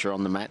 or once you're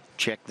on the mat,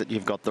 check that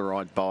you've got the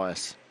right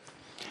bias.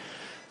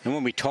 And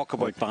when we talk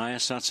about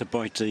bias, that's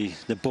about the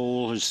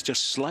ball is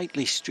just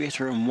slightly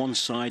straighter on one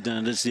side than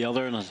it is the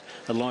other, and it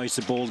allows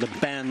the ball to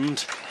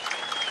bend.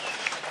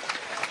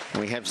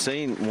 We have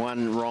seen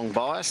one wrong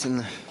bias in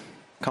the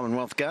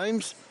Commonwealth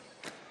Games.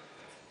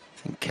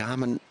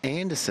 Carmen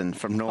Anderson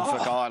from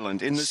Norfolk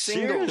Island in the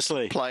singles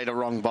played a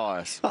wrong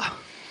bias.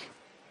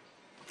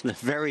 The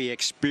very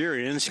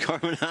experienced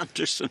Carmen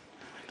Anderson.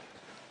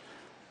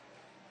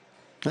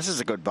 This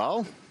is a good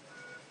bowl.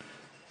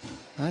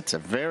 That's a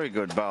very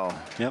good bowl.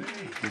 Yep,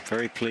 I'm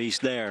very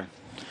pleased there.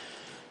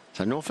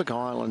 So Norfolk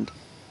Island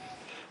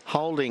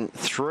holding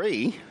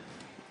 3.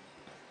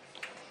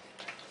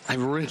 They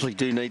really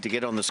do need to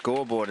get on the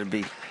scoreboard. It'd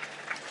be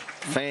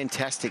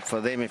fantastic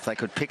for them if they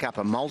could pick up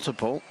a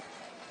multiple.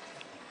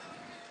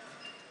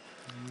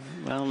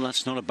 Well,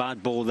 that's not a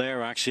bad ball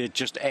there, actually. It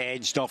just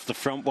edged off the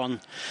front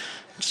one.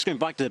 Just going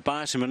back to the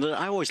bias a minute,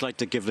 I always like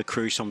to give the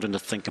crew something to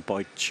think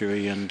about,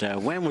 Chewy.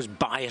 And when was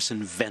bias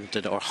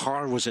invented, or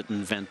how was it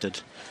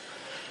invented?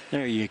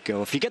 There you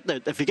go. If you get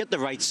the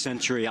right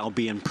century, I'll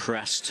be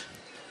impressed.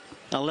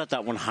 I'll let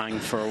that one hang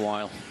for a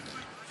while.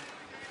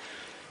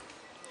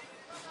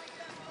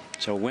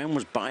 So when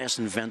was bias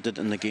invented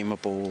in the game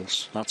of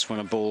bowls? That's when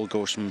a bowl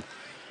goes from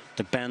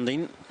the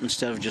bending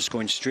instead of just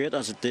going straight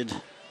as it did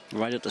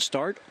right at the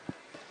start.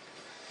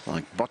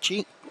 Like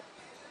bocce.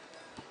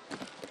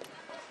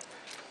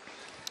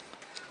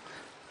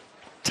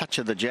 Touch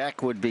of the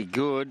jack would be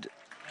good.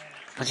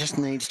 He just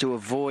needs to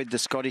avoid the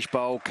Scottish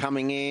bowl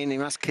coming in. He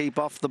must keep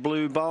off the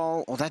blue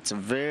bowl. Oh, that's a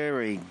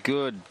very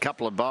good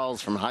couple of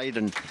bowls from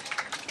Hadyn.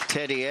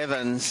 Teddy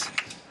Evans.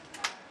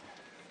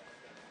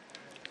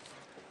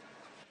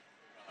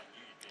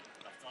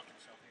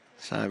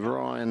 So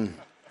Ryan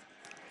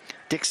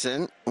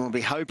Dixon will be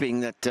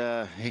hoping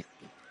that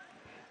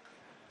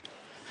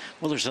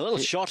well, there's a little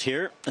shot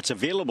here that's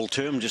available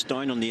to him just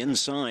down on the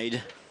inside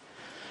if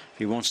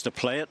he wants to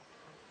play it.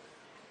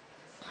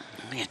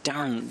 Yeah,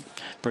 Darren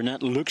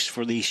Burnett looks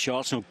for these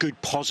shots. No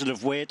good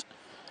positive weight.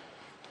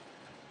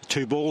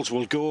 2 balls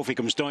will go if he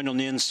comes down on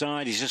the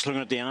inside. He's just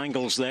looking at the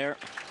angles there.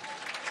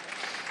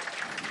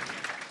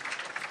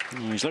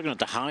 He's looking at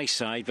the high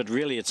side, but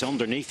really it's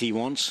underneath he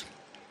wants.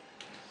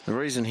 The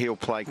reason he'll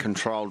play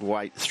controlled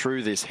weight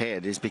through this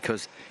head is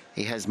because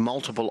he has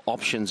multiple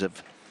options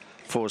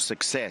for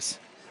success.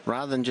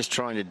 Rather than just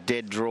trying to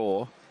dead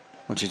draw,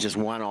 which is just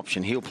one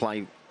option, he'll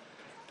play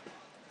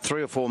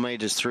 3 or 4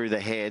 metres through the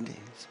head.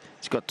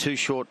 He's got 2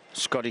 short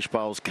Scottish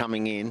bowls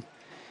coming in.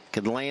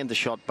 Can land the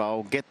shot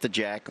bowl, get the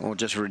jack, or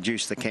just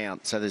reduce the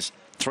count. So there's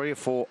 3 or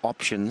 4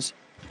 options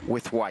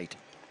with weight.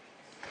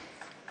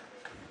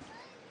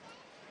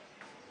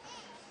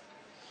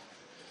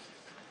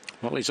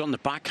 Well, he's on the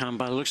backhand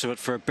by the looks of it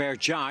for a bare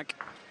jack.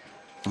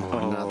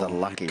 Oh, another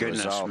lucky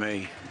goodness result.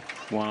 Me.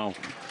 Wow.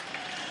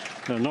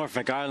 The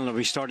Norfolk Island will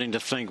be starting to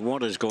think,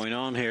 what is going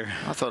on here?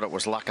 I thought it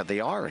was luck of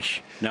the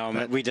Irish.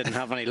 No, we didn't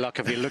have any luck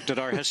if you looked at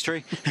our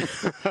history.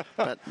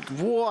 But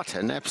what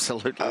an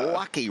absolute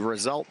lucky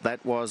result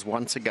that was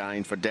once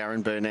again for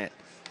Darren Burnett.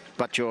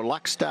 But your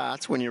luck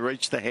starts when you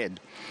reach the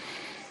head.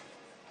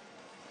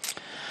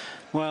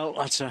 Well,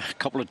 that's a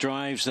couple of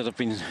drives that have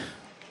been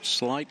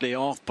slightly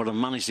off, but have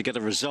managed to get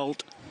a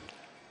result.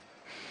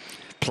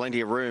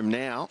 Plenty of room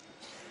now.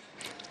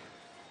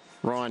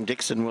 Ryan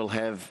Dixon will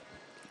have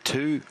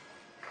 2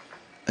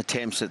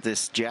 attempts at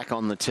this jack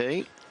on the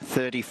tee,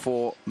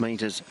 34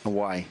 metres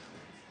away.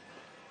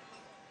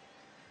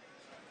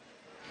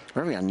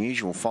 Very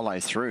unusual follow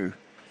through.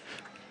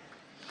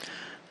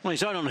 Well,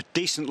 he's out on a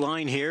decent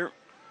line here.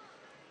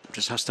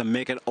 Just has to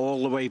make it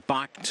all the way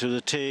back to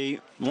the tee.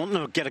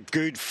 Wanting to get a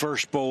good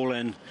first bowl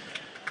in.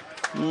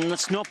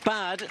 That's not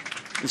bad.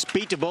 It's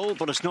beatable,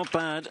 but it's not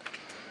bad.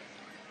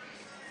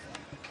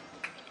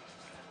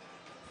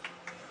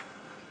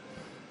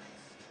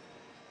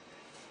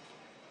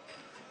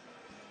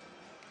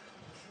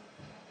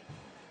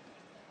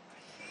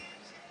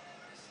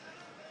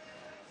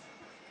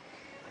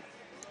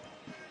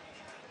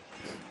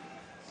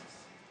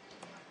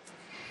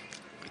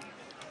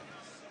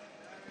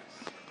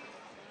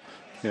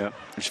 Yeah,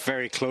 it's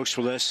very close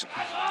with this.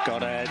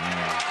 Got a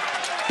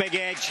big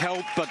edge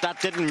help, but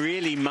that didn't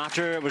really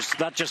matter.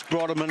 That just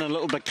brought him in a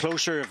little bit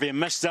closer. If he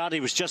missed that, he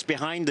was just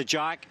behind the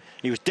jack.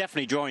 He was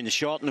definitely drawing the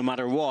shot no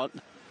matter what.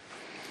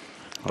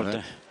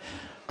 But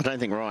I don't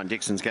think Ryan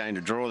Dixon's going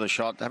to draw the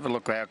shot. Have a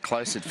look how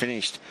close it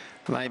finished.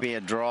 Maybe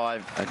a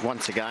drive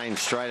once again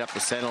straight up the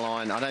centre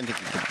line. I don't think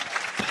he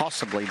could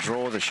possibly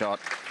draw the shot.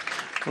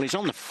 Well, he's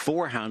on the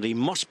forehand. He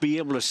must be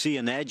able to see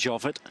an edge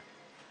of it.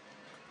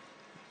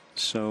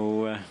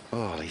 So,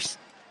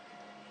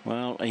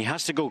 well, he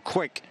has to go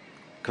quick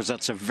because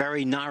that's a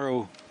very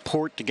narrow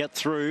port to get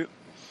through.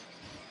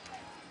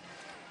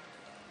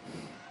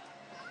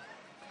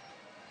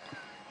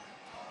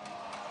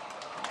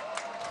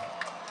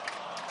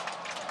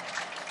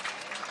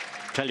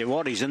 Tell you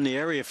what, he's in the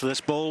area for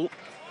this ball.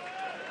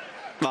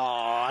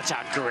 Oh, that's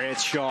a great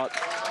shot.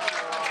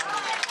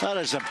 That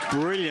is a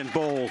brilliant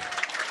ball.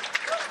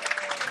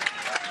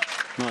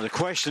 Now the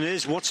question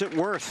is, what's it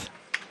worth?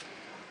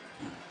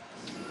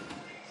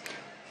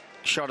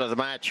 Shot of the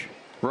match.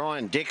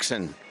 Ryan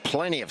Dixon,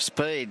 plenty of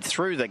speed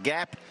through the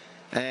gap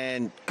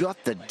and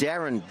got the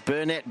Darren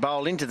Burnett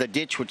bowl into the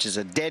ditch, which is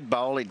a dead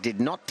bowl. It did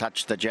not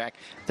touch the jack.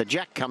 The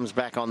jack comes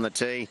back on the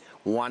tee,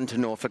 1 to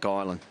Norfolk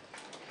Island.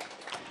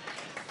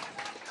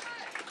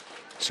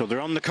 So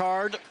they're on the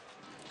card.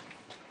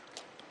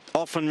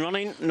 Off and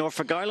running,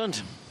 Norfolk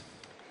Island.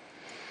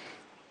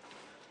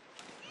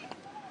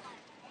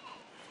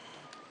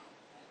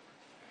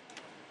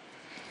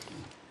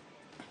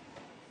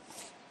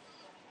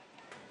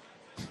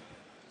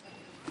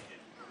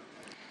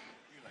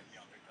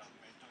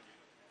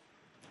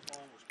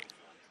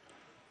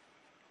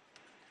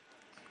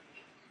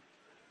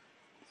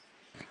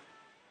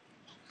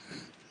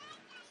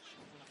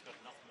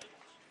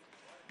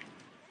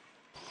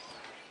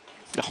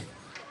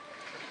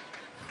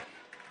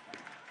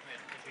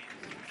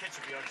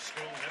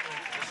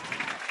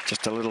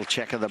 Just a little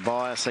check of the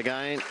bias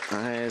again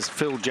as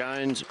Phil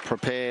Jones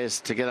prepares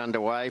to get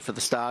underway for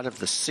the start of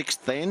the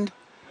 6th end.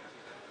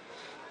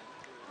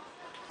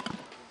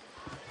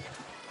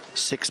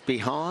 6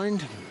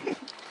 behind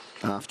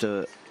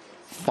after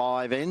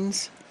 5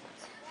 ends.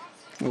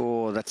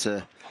 Oh, that's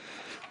a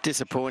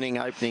disappointing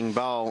opening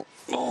bowl.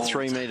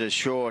 3 metres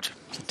short.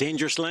 It's a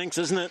dangerous length,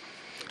 isn't it?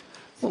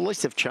 Well, at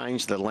least they've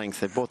changed the length.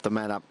 They brought the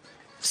mat up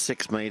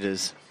 6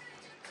 metres.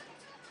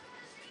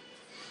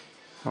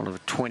 Out of a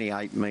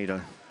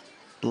 28-metre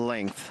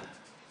length.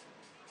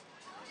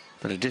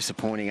 But a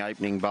disappointing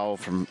opening bowl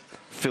from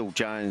Phil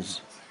Jones.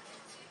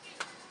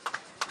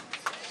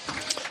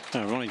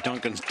 Ronnie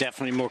Duncan's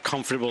definitely more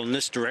comfortable in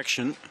this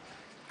direction.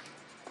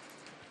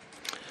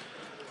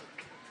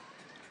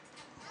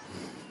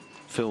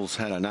 Phil's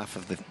had enough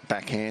of the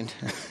backhand.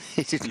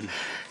 He's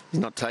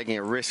not taking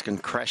a risk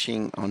and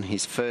crashing on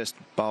his first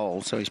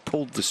bowl, so he's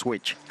pulled the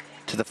switch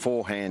to the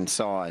forehand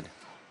side.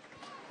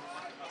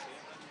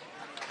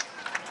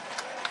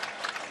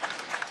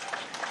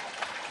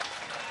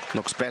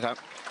 Looks better.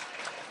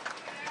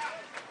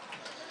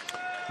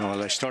 Oh,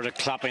 they started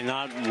clapping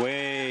that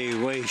way,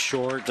 way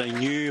short. They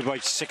knew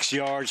about 6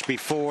 yards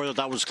before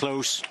that was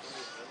close.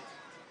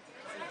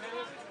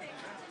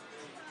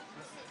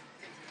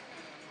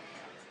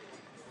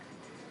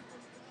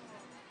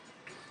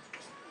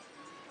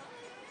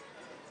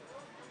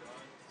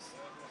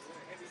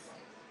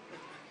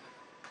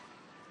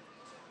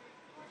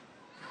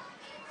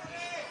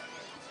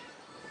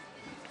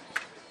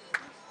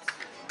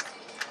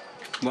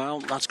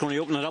 Well, that's going to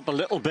open it up a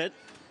little bit.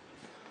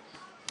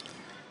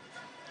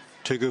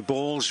 2 good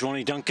balls,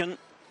 Ronnie Duncan.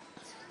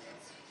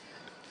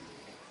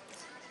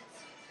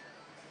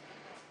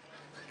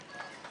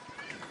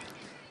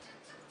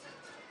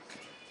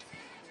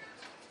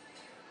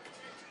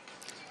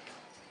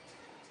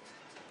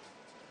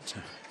 It's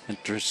an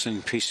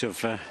interesting piece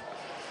of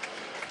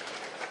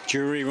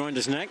jewelry around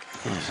his neck.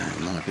 It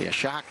might be a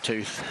shark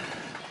tooth.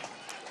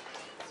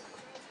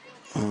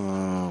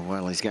 Oh,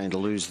 well, he's going to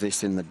lose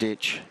this in the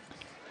ditch.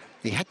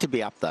 He had to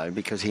be up, though,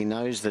 because he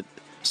knows that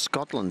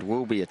Scotland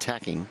will be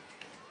attacking.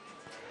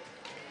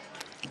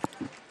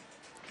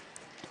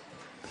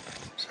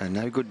 So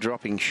no good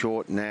dropping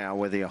short now,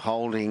 whether you're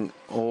holding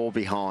or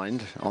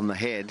behind on the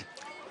head.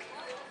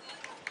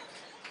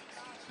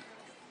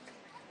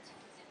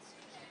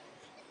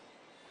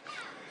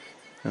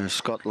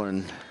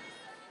 Scotland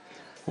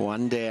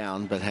 1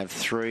 down, but have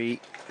 3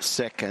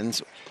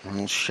 seconds. A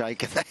little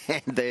shake of the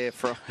hand there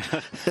from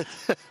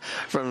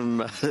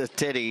from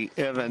Teddy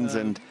Evans.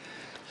 And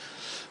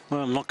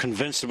well, I'm not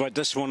convinced about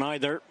this one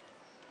either.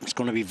 It's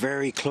going to be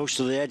very close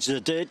to the edge of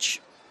the ditch.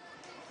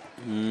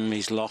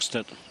 He's lost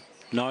it.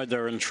 Now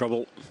they're in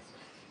trouble.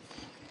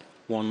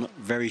 1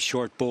 very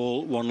short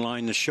ball, 1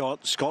 line the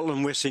shot.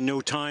 Scotland wasting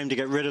no time to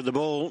get rid of the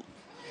ball.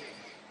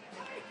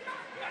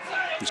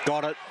 He's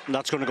got it.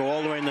 That's going to go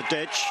all the way in the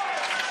ditch.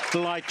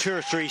 Still like 2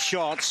 or 3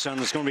 shots,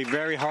 and it's going to be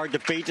very hard to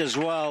beat as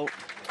well.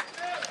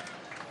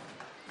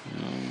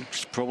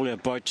 It's probably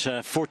about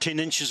 14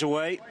 inches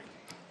away.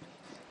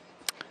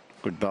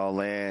 Good bowl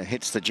there.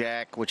 Hits the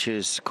jack, which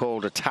is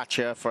called a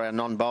toucher for our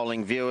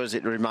non-bowling viewers.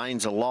 It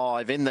remains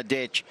alive in the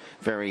ditch.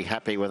 Very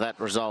happy with that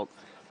result,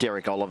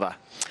 Derek Oliver.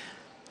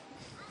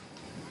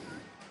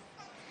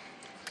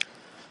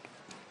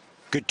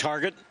 Good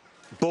target.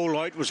 Bowl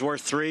out was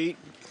worth 3.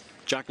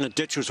 Jack in the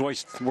ditch was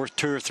worth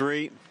 2 or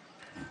 3.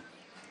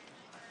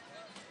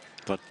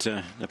 But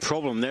the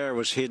problem there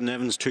was Hadyn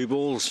Evans' 2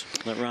 balls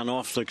that ran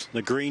off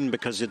the green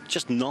because they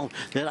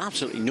had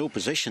absolutely no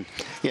position.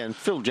 Yeah, and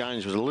Phil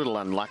Jones was a little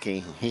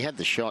unlucky. He had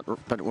the shot,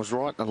 but it was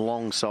right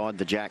alongside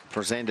the jack,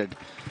 presented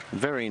a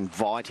very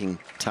inviting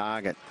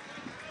target.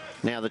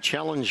 Now, the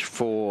challenge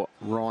for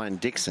Ryan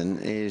Dixon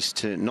is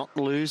to not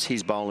lose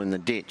his bowl in the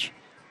ditch,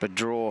 but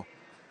draw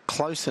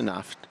close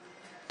enough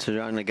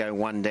to only go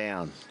 1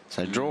 down.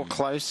 So draw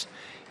close.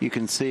 You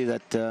can see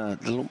that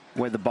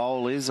where the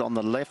bowl is on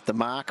the left, the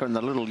marker, and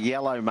the little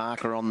yellow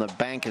marker on the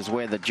bank is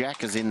where the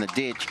jack is in the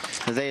ditch.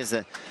 So there's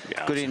a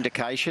good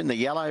indication. The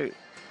yellow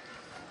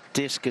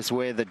disc is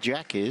where the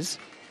jack is.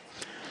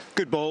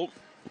 Good ball.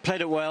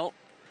 Played it well.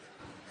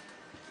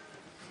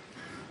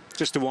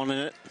 Just the one in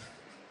it.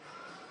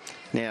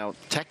 Now,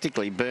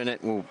 tactically,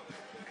 Burnett will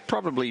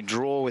probably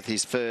draw with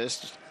his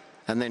first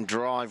and then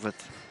drive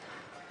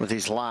with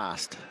his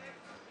last.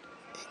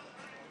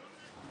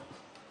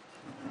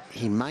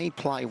 He may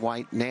play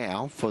weight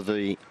now for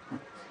the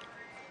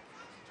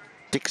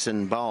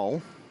Dixon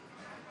bowl,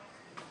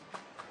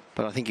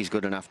 but I think he's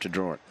good enough to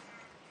draw it.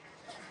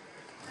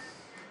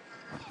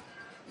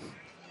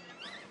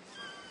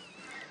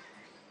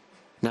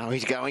 No,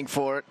 he's going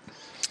for it.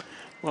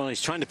 Well,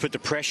 he's trying to put the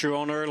pressure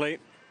on early.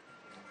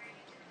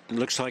 It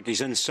looks like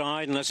he's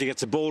inside unless he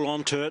gets the ball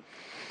onto it.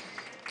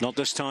 Not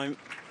this time.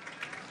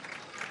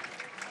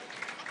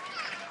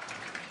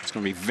 It's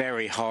going to be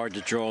very hard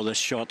to draw this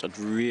shot. It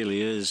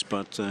really is,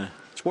 but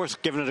it's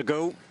worth giving it a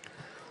go.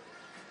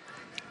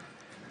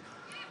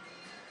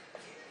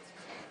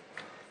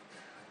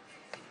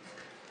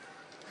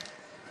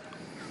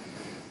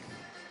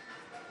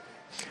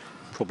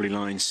 Probably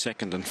lying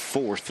 2nd and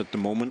 4th at the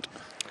moment.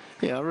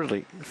 Yeah, I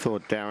really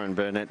thought Darren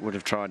Burnett would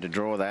have tried to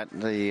draw that.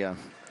 The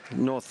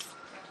Norfolk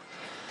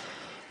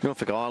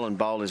Island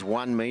bowl is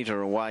 1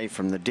 metre away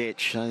from the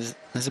ditch.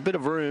 There's a bit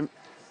of room.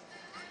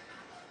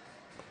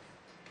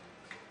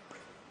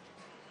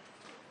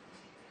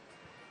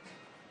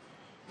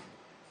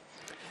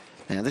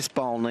 Now this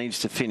bowl needs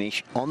to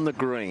finish on the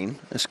green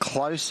as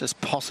close as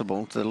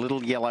possible to the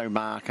little yellow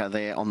marker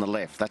there on the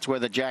left. That's where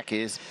the jack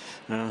is.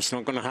 No, it's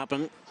not going to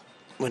happen.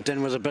 Went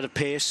in with a bit of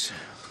pace.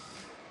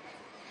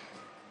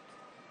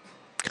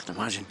 Can't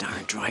imagine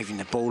Darren driving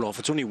the ball off.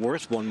 It's only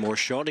worth 1 more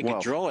shot. He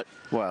could draw it.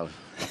 Well,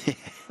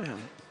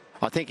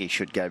 I think he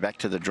should go back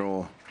to the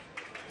draw.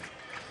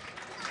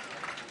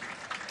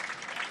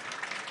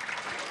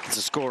 It's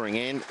a scoring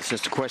end. It's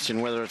just a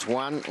question whether it's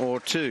 1 or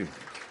 2.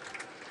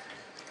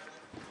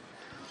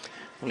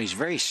 Well, he's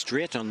very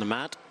straight on the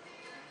mat.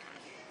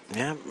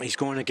 Yeah, he's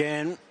going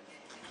again.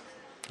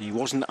 He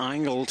wasn't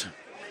angled.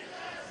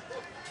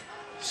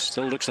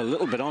 Still looks a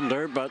little bit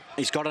under, but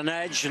he's got an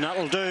edge, and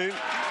that'll do.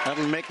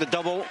 That'll make the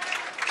double.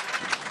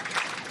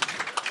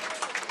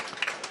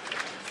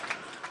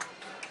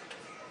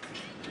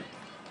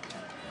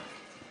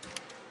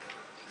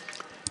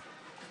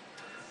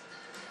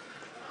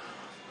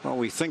 Well,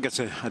 we think it's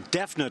a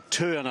definite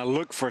 2 and a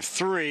look for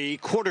 3.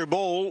 Quarter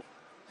bowl.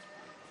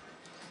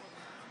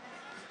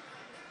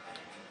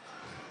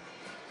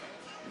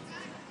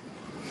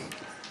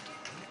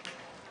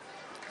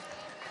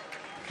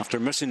 After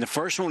missing the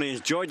first one, he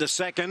enjoyed the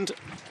second.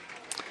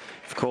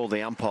 I've called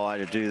the umpire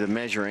to do the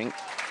measuring.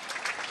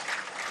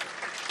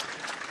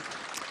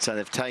 So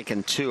they've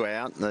taken 2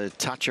 out, the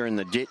toucher in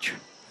the ditch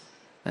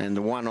and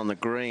the 1 on the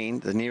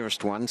green, the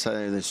nearest one.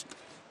 So there's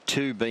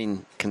 2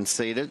 being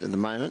conceded at the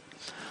moment.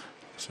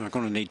 So we're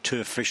going to need 2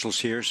 officials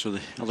here. So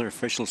the other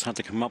officials had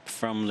to come up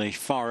from the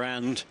far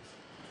end.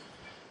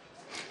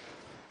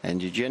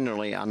 And you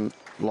generally,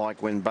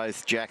 unlike when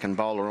both jack and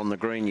bowl are on the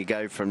green, you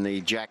go from the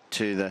jack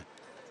to the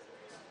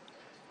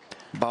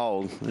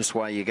bowl. This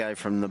way you go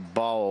from the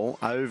bowl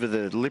over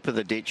the lip of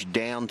the ditch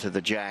down to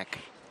the jack.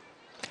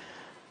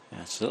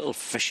 Yeah, it's a little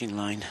fishing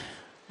line.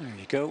 There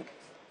you go.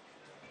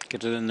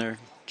 Get it in there,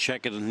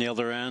 check it on the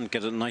other end,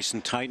 get it nice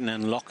and tight, and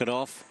then lock it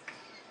off.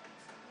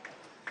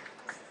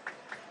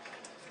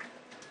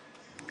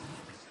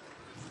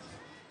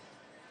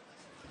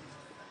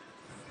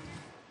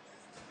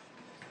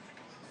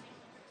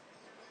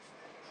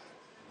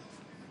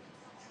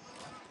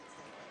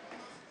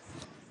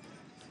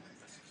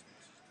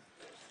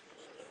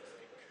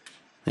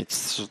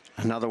 It's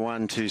another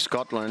one to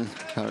Scotland.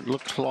 It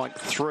looks like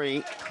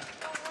 3.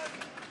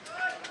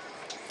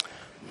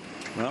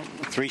 Well,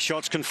 3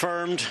 shots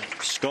confirmed.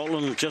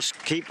 Scotland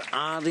just keep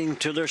adding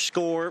to their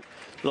score.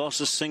 Lost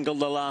a single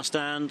the last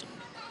end.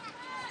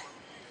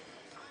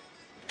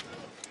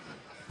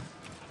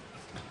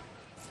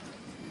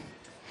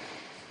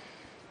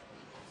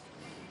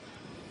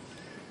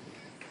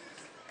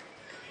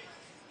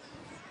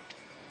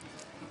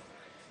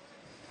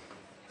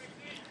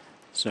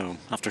 So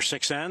after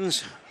 6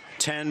 ends,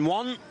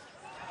 10-1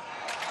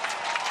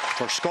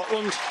 for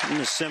Scotland in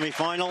the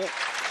semi-final.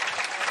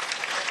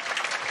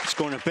 It's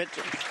going a bit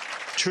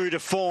true to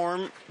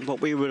form, what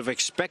we would have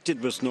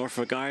expected with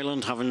Norfolk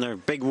Island having their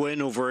big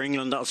win over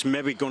England. That's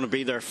maybe going to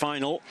be their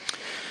final.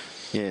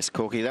 Yes,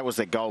 Corky, that was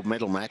their gold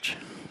medal match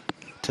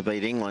to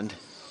beat England.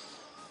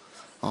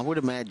 I would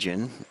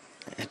imagine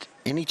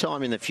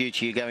anytime in the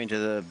future you go into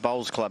the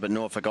Bowls Club at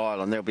Norfolk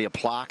Island, there'll be a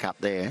plaque up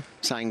there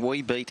saying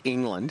we beat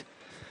England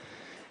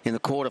in the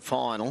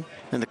quarter-final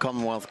in the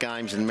Commonwealth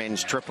Games in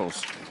men's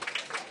triples.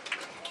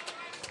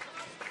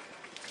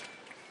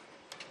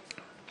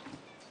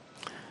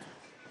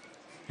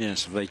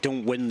 Yes, if they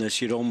don't win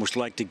this, you'd almost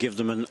like to give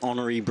them an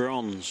honorary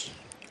bronze.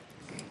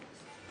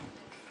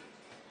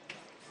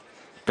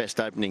 Best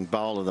opening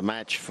bowl of the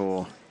match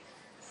for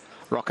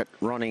Rocket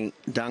Ronnie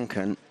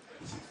Duncan.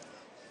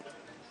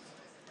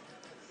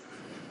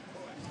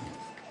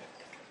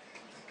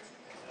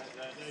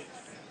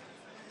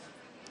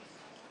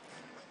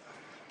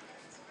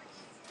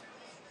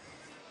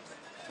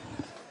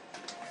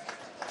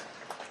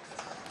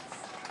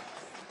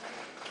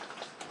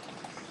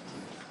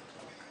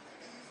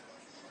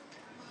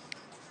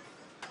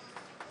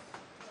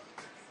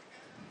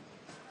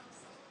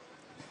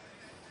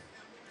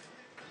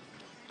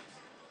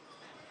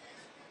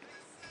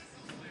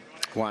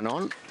 One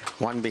on,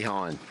 one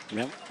behind.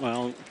 Yep,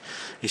 well,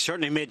 he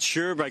certainly made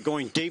sure by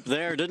going deep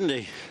there, didn't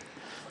he?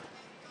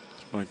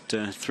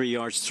 About 3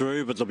 yards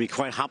through, but they'll be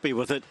quite happy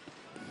with it.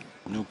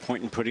 No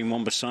point in putting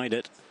one beside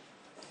it.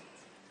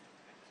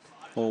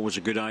 Always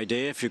a good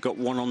idea if you've got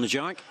one on the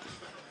jack.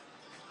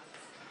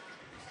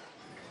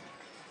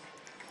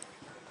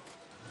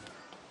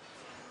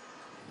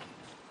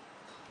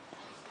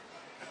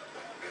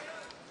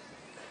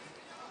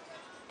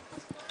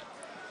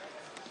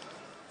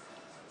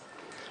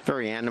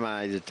 Very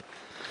animated,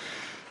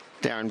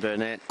 Darren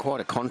Burnett.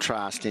 Quite a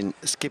contrast in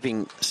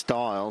skipping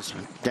styles.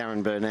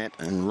 Darren Burnett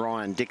and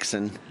Ryan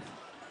Dixon.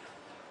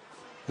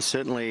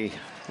 Certainly,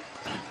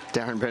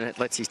 Darren Burnett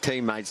lets his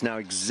teammates know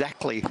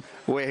exactly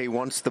where he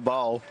wants the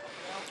bowl.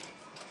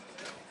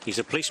 He's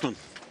a policeman.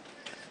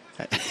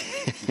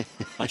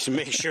 I should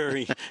make sure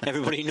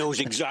everybody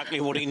knows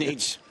exactly what he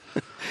needs.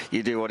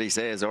 You do what he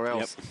says, or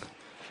else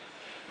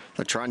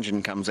the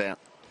truncheon comes out.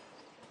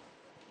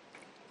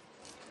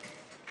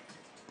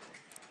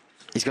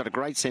 He's got a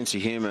great sense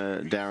of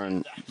humour,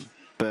 Darren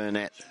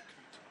Burnett.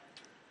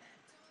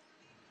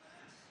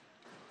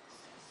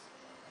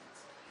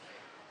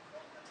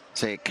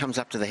 So it comes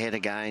up to the head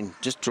again,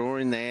 just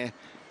drawing there,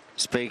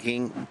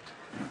 speaking,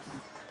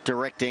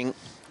 directing.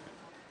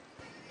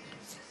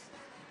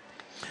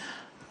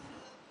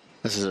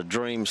 This is a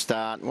dream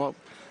start. Well,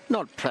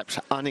 not perhaps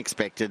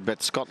unexpected,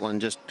 but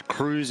Scotland just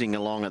cruising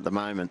along at the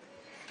moment.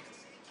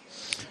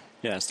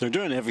 Yes, they're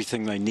doing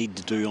everything they need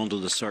to do under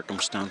the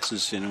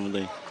circumstances. You know,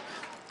 the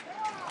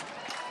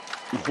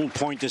whole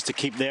point is to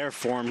keep their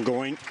form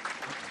going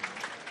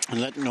and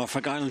let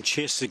Norfolk Island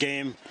chase the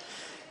game.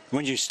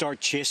 When you start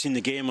chasing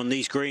the game on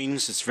these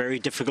greens, it's very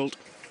difficult.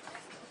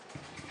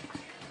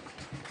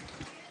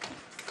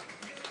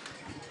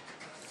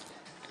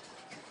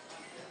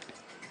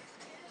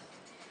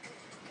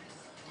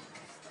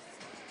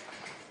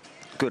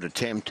 Good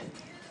attempt.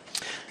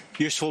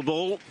 Useful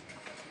ball.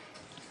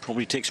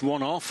 Probably takes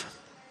one off.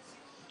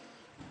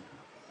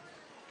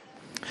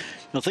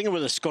 The thing about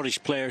the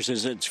Scottish players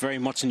is it's very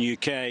much in the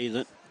UK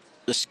that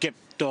the skip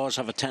does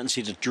have a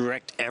tendency to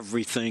direct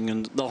everything,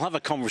 and they'll have a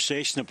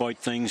conversation about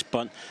things,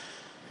 but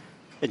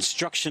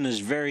instruction is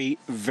very,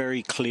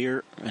 very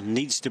clear and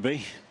needs to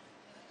be.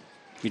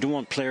 You don't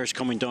want players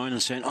coming down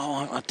and saying,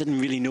 oh, I didn't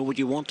really know what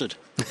you wanted.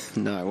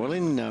 No, well,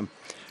 in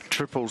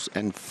triples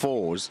and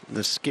fours,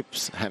 the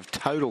skips have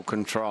total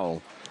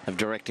control of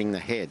directing the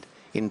head.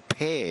 In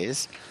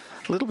pairs,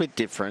 a little bit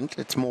different.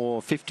 It's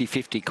more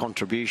 50-50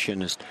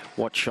 contribution as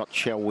what shot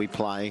shall we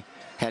play?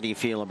 How do you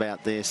feel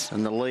about this?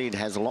 And the lead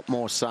has a lot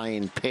more say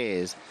in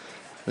pairs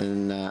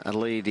than a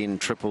lead in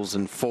triples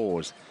and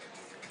fours.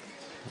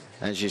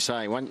 As you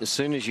say, as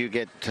soon as you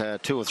get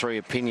 2 or 3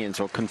 opinions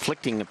or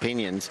conflicting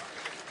opinions,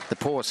 the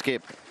poor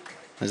skip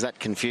is that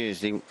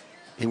confused.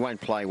 He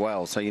won't play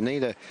well. So you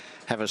need to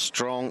have a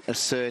strong,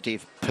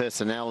 assertive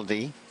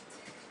personality.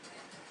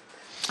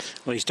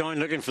 Well, he's down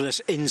looking for this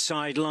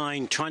inside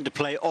line, trying to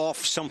play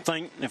off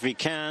something if he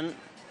can.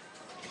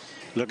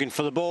 Looking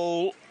for the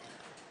ball.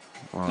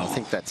 Well, I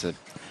think that's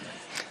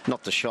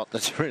not the shot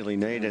that's really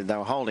needed. They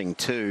were holding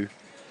 2.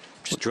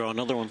 Just draw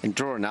another one. And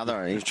draw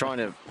another. He's trying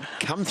to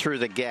come through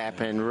the gap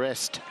and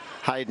rest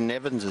Hadyn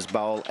Evans's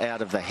bowl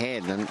out of the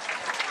head. And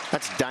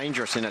that's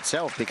dangerous in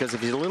itself, because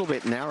if he's a little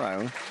bit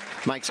narrow,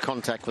 makes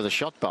contact with a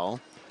shot bowl,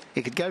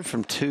 he could go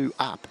from 2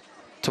 up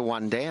to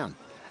 1 down.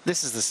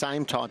 This is the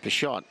same type of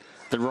shot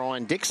that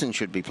Ryan Dixon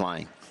should be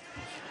playing,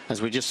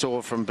 as we just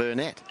saw from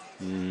Burnett.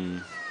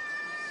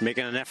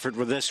 Making an effort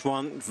with this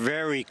one,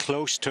 very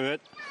close to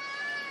it.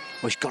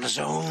 Oh, he's got his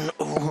own.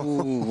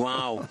 Oh,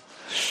 wow.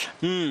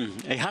 He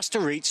has to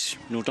reach,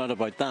 no doubt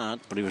about that,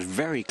 but he was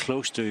very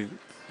close to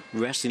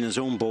resting his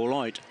own ball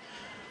out.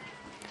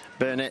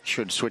 Burnett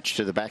should switch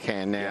to the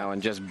backhand now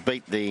and just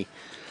beat the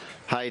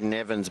Hadyn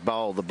Evans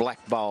bowl, the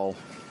black bowl.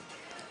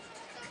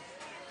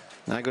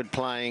 No good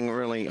playing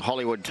really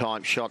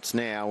Hollywood-type shots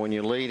now. When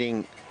you're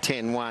leading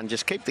 10-1,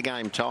 just keep the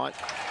game tight.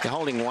 You're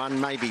holding 1,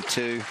 maybe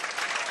 2.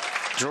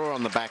 Draw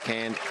on the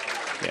backhand.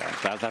 Yeah,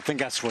 I think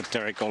that's what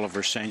Derek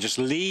Oliver's saying. Just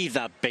leave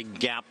that big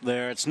gap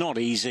there. It's not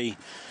easy.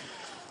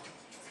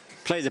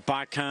 Play the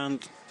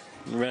backhand,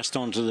 rest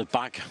onto the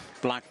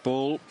black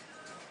ball.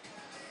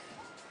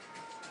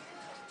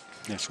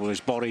 Yes, well, his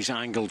body's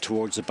angled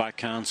towards the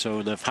backhand,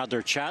 so they've had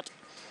their chat.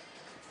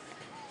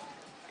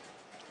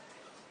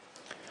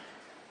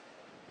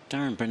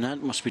 Darren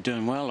Burnett must be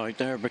doing well out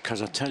there,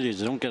 because I tell you,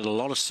 they don't get a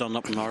lot of sun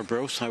up in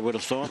Arbroath, I would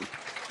have thought.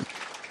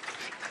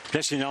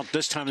 Especially not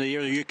this time of the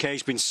year. The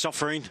UK's been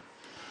suffering.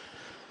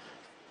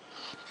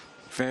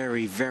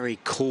 Very, very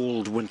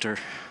cold winter.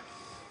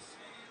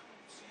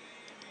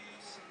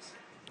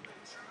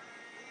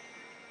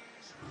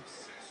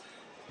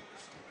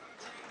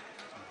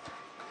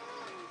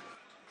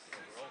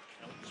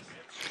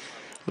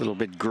 A little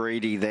bit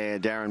greedy there,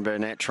 Darren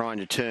Burnett, trying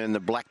to turn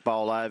the black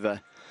bowl over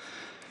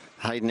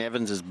Hadyn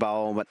Evans's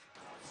bowl, but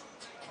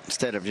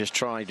instead of just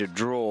trying to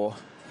draw.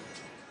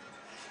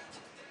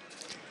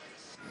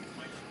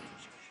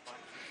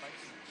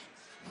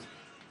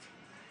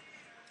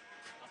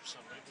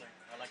 Absolutely.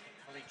 I like the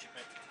college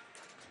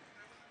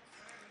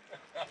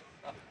bit.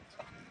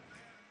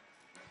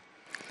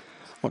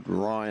 What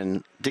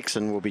Ryan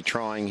Dixon will be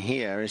trying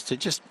here is to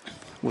just,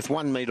 with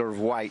 1 metre of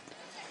weight,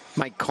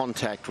 make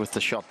contact with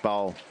the shot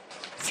bowl,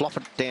 flop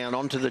it down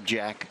onto the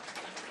jack.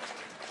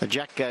 The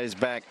jack goes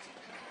back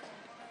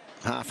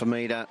half a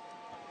metre.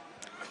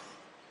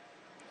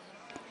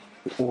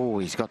 Oh,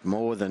 he's got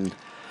more than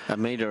a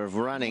metre of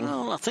running.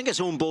 Well, I think his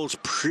own ball's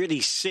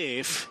pretty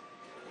safe.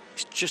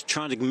 He's just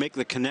trying to make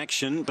the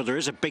connection, but there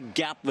is a big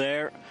gap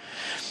there.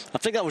 I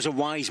think that was a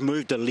wise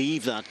move to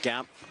leave that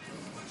gap.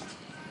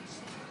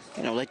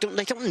 You know, they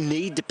don't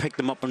need to pick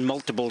them up in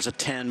multiples at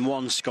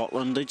 10-1,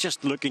 Scotland. They're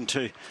just looking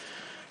to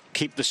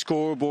keep the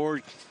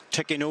scoreboard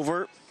ticking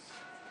over.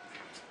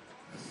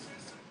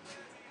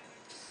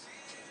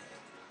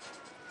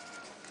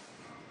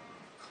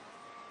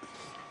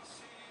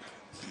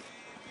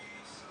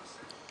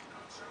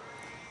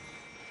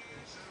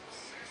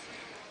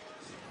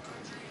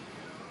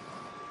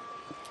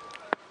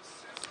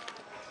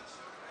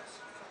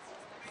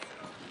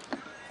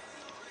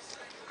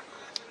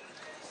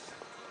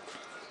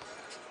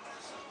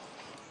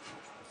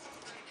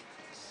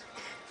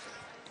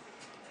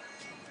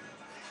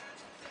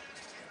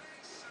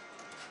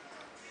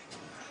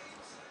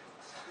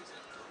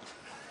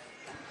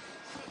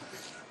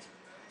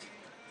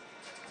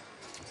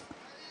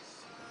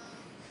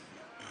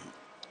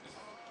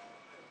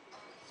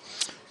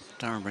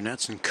 Darren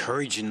Burnett's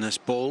encouraging this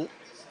ball,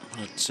 but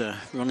it's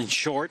running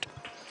short.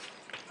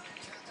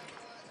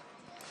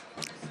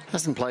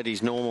 Hasn't played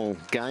his normal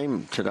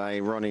game today,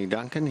 Ronnie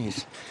Duncan.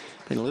 He's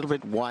been a little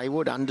bit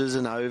wayward, unders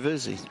and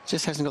overs. He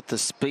just hasn't got the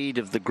speed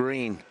of the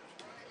green.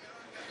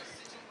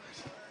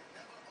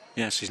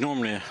 Yes, he's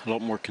normally a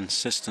lot more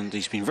consistent.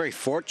 He's been very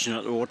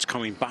fortunate that what's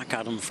coming back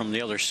at him from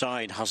the other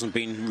side hasn't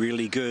been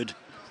really good.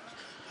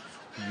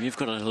 You've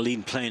got a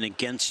lead playing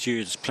against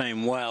you. It's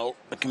playing well.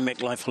 It can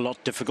make life a lot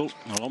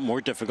more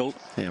difficult.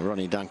 Yeah,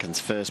 Ronnie Duncan's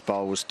first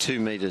bowl was 2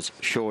 metres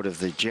short of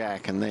the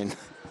jack, and then,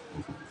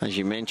 as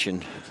you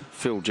mentioned,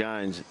 Phil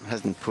Jones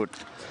hasn't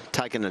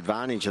taken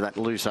advantage of that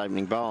loose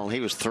opening bowl. He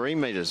was 3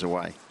 metres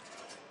away.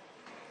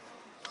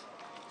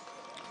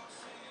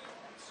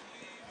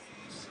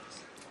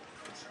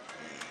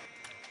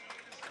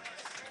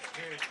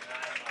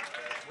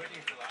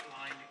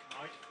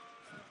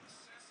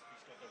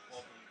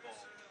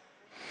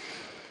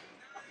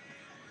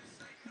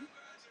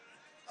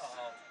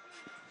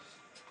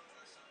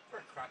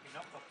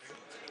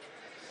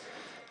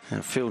 Now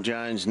Phil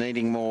Jones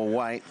needing more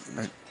weight.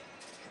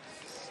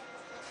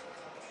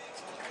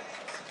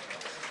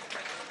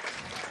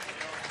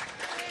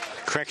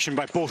 Correction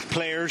by both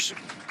players.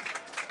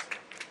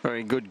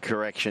 Very good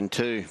correction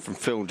too from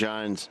Phil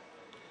Jones.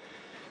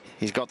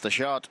 He's got the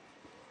shot.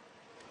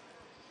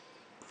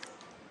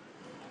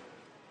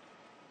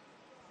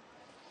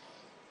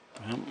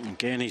 Well,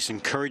 again, he's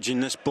encouraging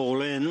this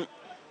ball in.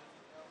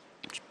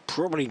 It's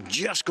probably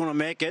just going to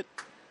make it.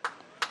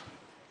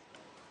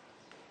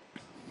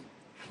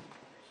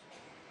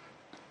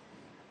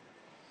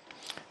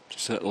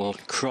 Just a little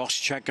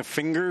cross-check of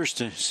fingers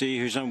to see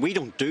who's on. We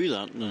don't do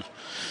that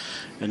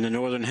in the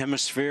Northern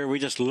Hemisphere. We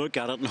just look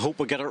at it and hope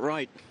we get it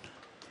right.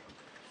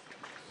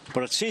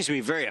 But it seems to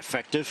be very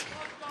effective.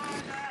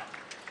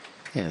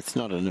 Yeah, it's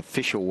not an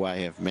official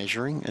way of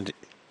measuring, and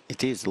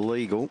it is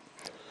legal.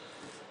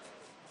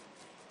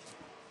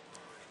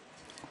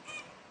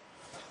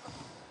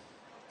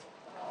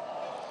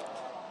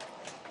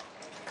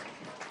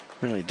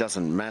 Really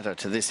doesn't matter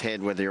to this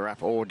head whether you're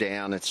up or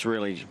down. It's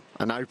really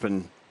an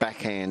open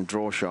backhand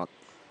draw shot.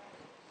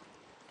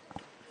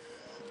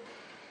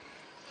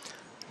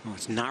 Well,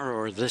 it's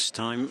narrower this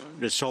time.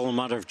 It's all a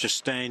matter of just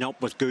staying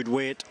up with good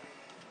weight.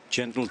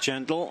 Gentle,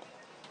 gentle.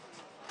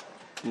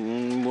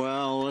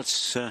 Well,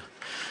 it's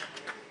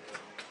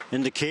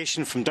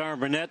indication from Darren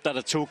Burnett that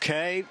it's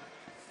okay.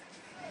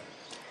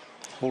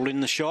 Holding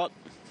the shot.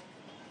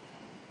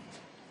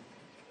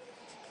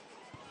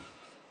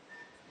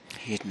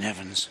 Hadyn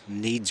Evans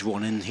needs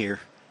one in here.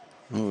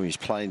 Oh, he's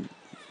played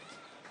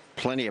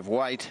plenty of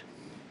weight.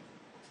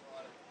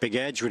 Big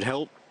edge would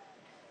help.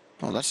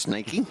 Oh, that's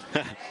sneaky.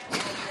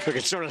 We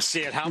can sort of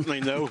see it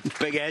happening, though.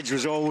 Big edge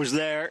was always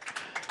there.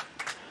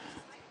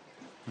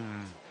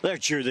 They're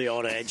due the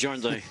odd edge,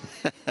 aren't they?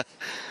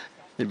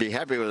 You'd be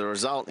happy with the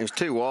result. It was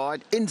too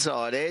wide,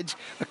 inside edge,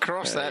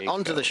 across There that, you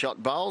onto go. the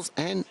shot bowls,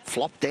 and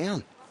flopped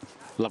down.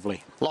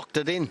 Lovely. Locked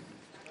it in.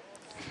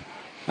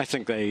 I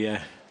think they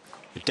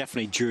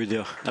definitely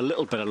drew a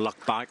little bit of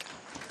luck back.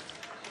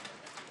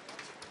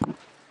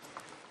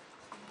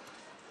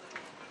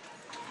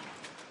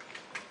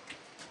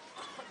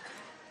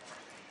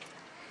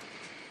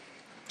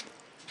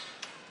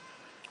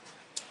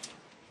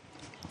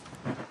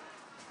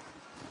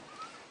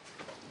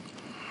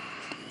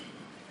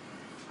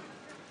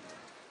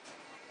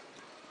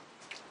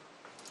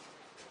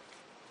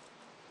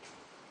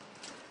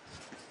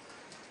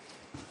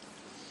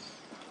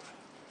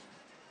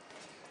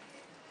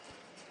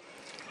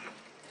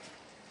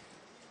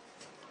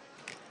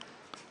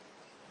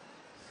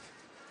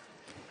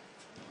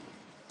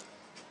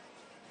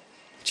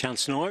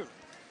 Chance now.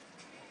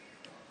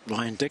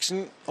 Ryan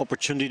Dixon,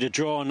 opportunity to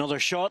draw another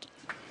shot.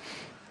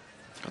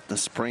 Got the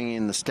spring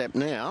in the step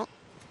now.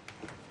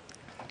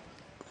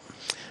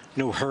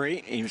 No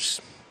hurry,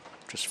 he's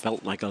just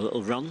felt like a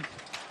little run.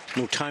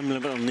 No time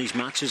limit on these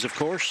matches, of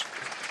course.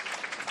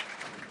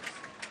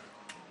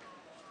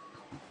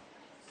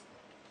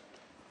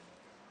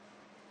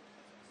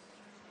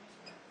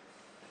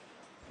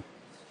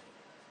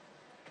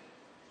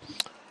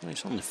 Well,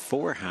 he's on the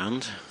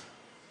forehand.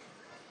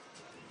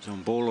 He's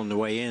on ball on the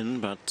way in,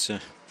 but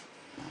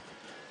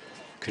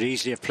could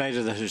easily have played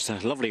it. There's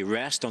a lovely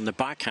rest on the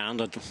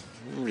backhand. I'm not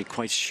really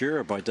quite sure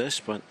about this,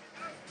 but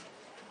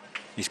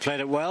he's played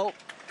it well.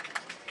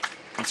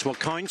 That's what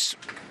counts.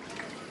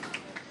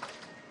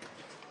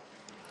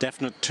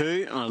 Definite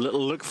 2 and a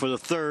little look for the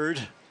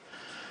 3rd.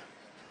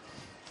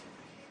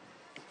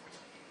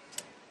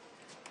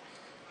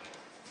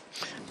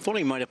 Thought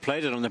he might have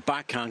played it on the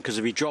backhand, because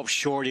if he dropped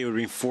short, he would have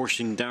been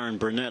forcing Darren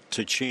Burnett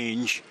to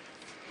change.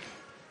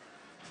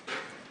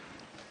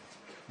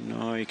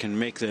 Now he can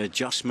make the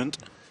adjustment,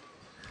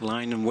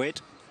 line and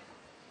weight.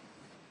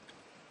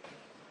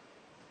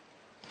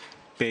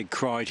 Big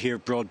crowd here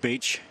at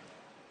Broadbeach.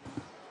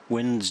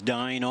 Wind's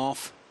dying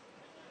off.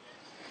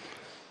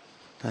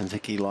 Don't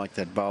think he liked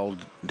that bowl,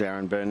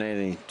 Darren Burnett.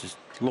 He just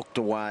looked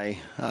away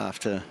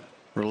after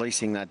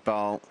releasing that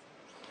bowl.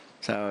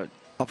 So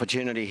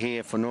opportunity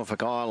here for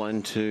Norfolk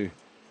Island to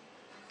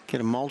get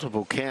a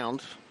multiple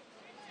count.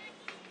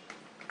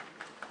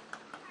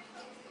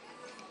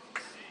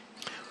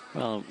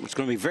 Well, it's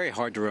going to be very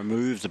hard to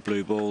remove the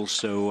blue ball,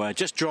 so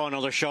just draw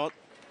another shot.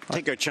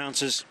 Take our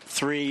chances.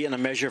 3 and a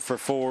measure for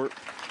 4.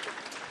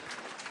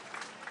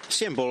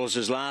 Same ball as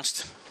his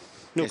last.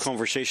 No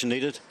conversation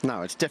needed.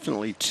 No, it's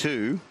definitely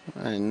 2.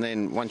 And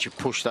then once you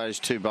push those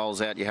 2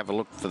 bowls out, you have a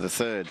look for the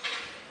 3rd.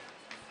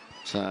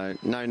 So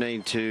no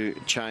need to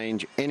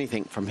change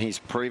anything from his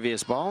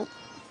previous bowl.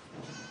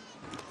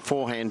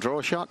 Forehand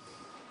draw shot.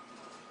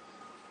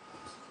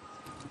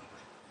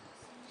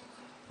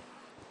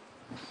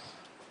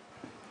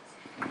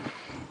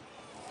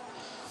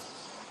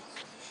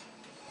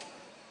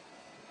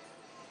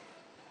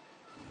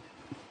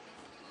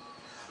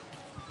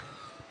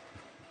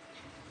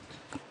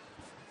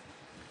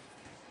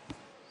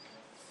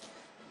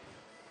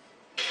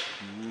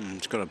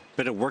 It's got a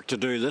bit of work to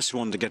do, this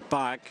one, to get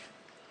back.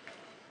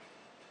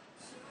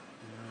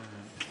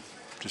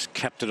 Just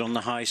kept it on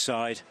the high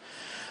side.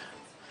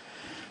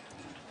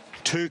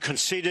 2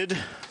 conceded.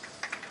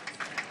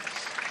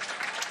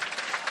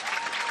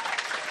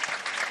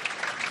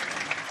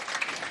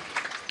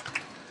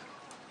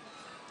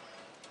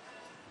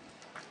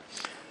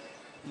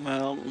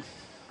 Well,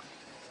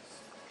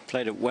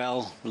 played it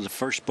well with the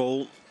first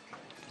ball.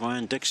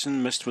 Ryan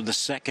Dixon missed with the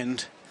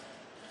second.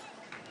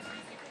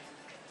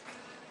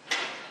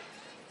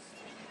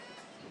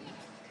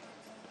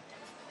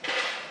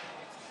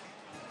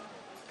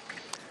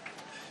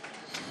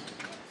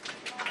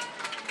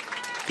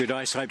 Good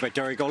eyesight by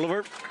Derek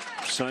Oliver.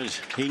 So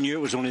he knew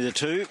it was only the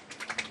 2.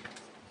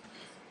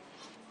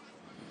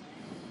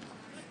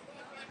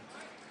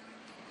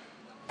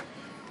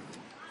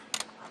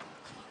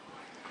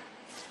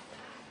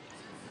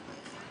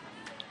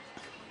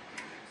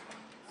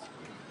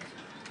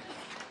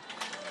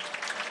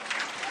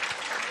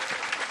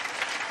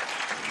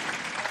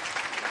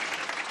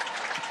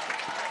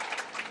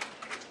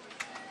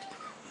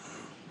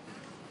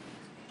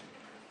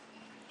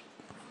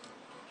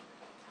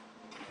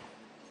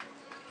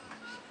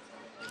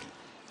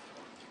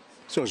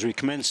 So as we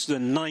commence the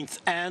 9th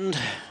end,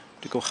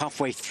 to go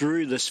halfway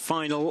through this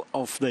final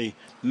of the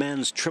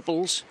men's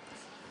triples,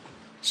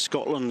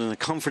 Scotland in a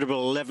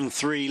comfortable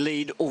 11-3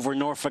 lead over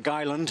Norfolk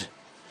Island.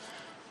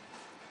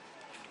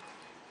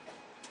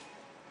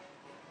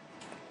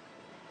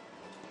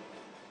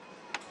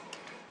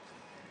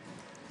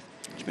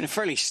 It's been a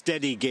fairly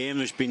steady game.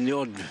 There's been the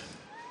odd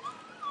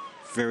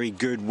very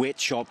good weight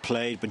shot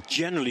played, but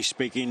generally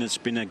speaking, it's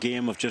been a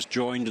game of just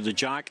drawing to the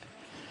jack.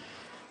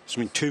 There's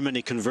been too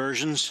many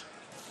conversions.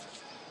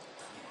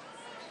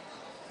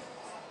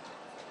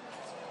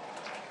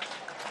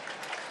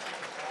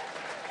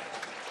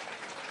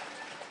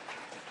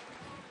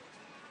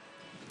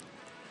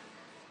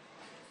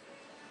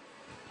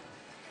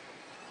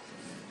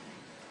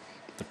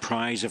 The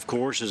prize, of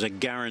course, is a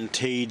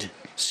guaranteed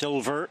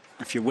silver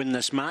if you win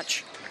this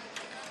match.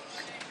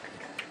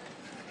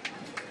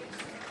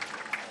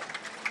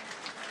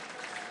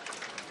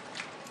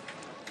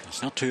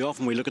 It's not too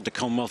often we look at the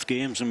Commonwealth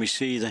Games and we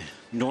see the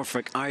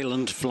Norfolk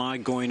Island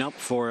flag going up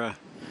for a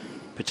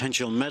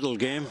potential medal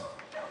game.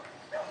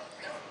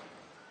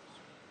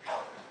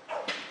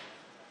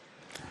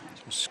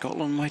 So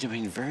Scotland might have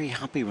been very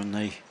happy when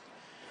they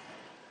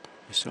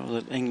saw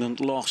that England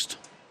lost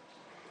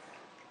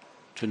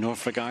to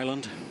Norfolk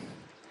Island.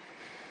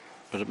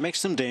 But it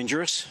makes them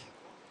dangerous.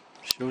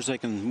 Shows they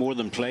can more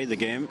than play the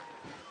game.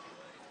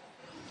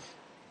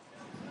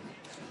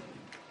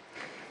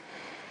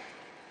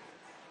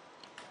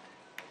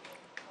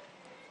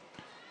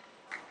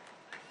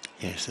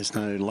 Yes, there's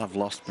no love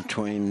lost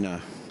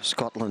between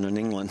Scotland and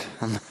England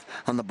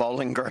on the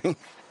bowling green.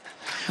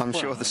 I'm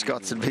sure the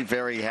Scots would be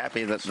very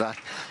happy that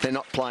they're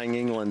not playing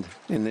England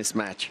in this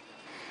match.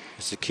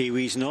 It's the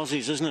Kiwis and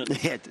Aussies, isn't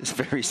it? Yeah, it's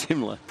very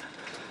similar.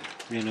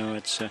 You know,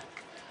 it's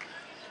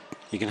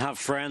you can have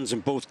friends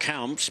in both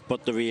camps,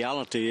 but the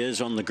reality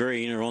is on the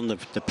green or on the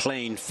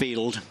playing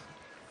field,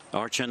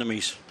 arch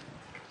enemies.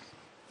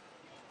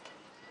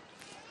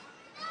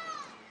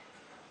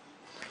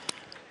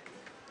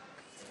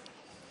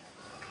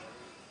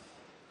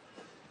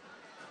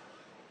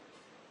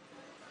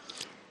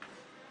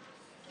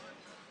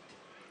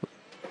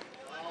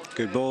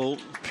 Good ball,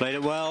 played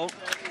it well.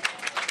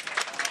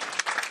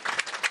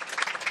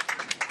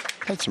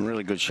 Had some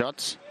really good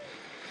shots.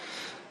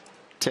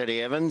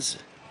 Teddy Evans.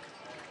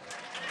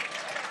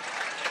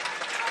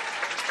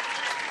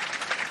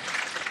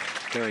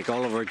 Derek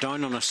Oliver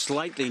down on a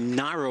slightly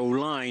narrow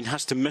line,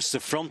 has to miss the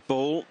front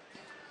ball.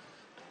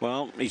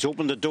 Well, he's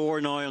opened the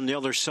door now on the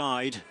other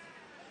side.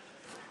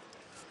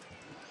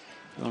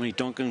 Ronnie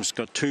Duncan's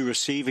got 2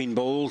 receiving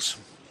bowls.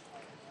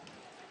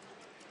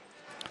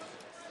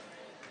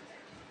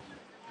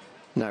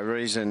 No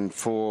reason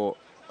for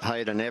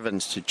Hadyn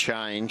Evans to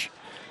change.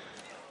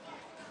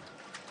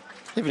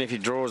 Even if he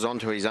draws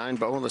onto his own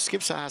bowl, the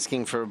skip's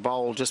asking for a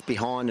bowl just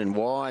behind and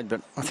wide,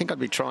 but I think I'd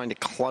be trying to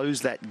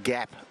close that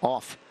gap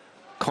off.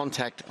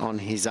 Contact on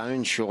his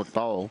own short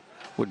bowl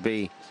would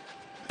be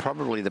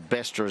probably the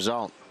best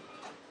result.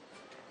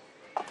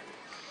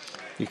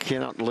 You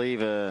cannot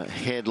leave a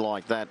head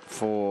like that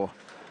for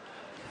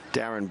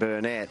Darren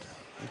Burnett.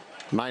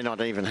 May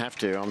not even have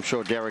to. I'm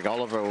sure Derek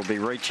Oliver will be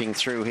reaching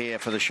through here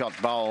for the shot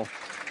bowl.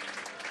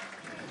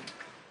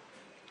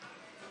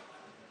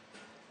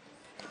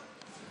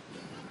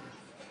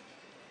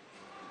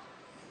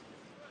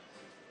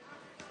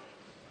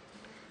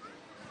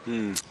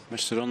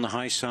 Missed it on the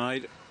high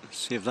side.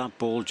 See if that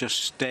ball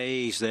just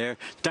stays there.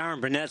 Darren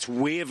Burnett's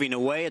waving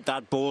away at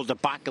that ball at the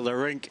back of the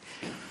rink.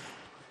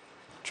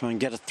 Try and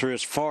get it through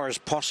as far as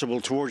possible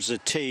towards the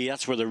tee.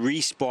 That's where the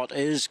respot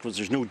is, because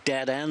there's no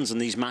dead ends in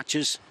these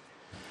matches.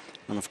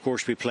 And of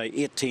course we play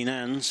 18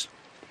 ends.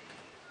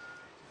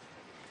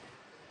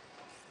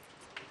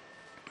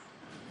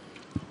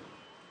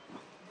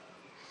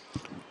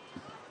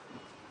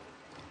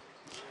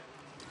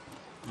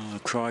 Oh, the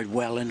crowd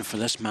well in for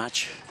this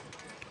match.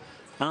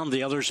 And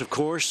the others, of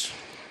course.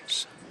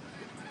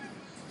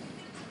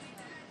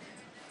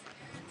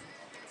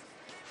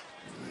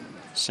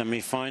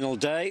 Semi-final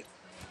day.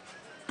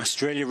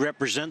 Australia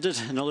represented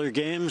in other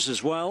games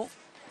as well.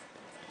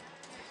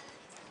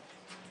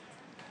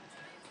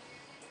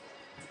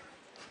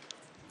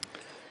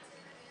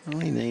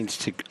 He needs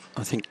to,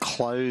 I think,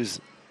 close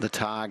the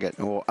target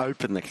or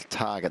open the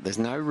target. There's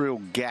no real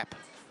gap.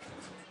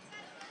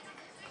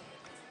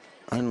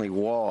 Only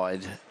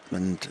wide,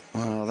 and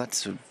well,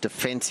 that's a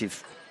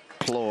defensive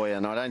ploy,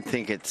 and I don't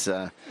think it's.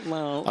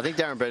 Well, I think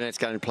Darren Burnett's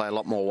going to play a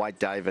lot more weight,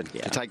 David,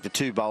 to take the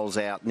 2 bowls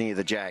out near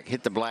the jack,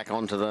 hit the black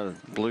onto the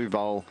blue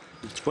bowl.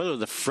 It's whether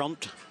the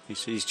front.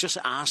 He's just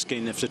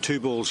asking if the 2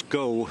 balls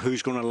go,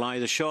 who's going to lie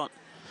the shot.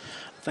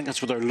 I think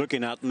that's what they're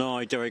looking at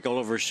now. Derek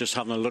Oliver's just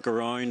having a look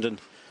around, and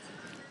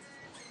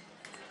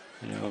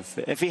you know,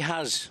 if he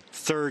has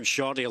 3rd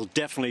shot, he'll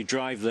definitely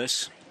drive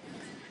this.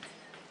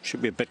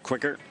 Should be a bit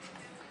quicker.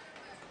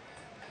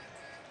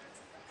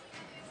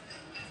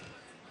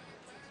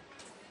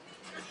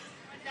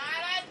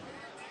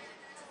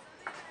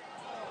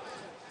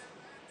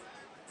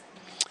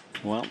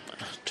 Well,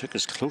 took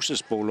his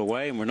closest bowl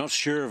away, and we're not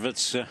sure if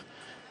it's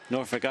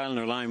Norfolk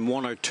Islander line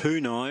 1 or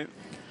 2 now.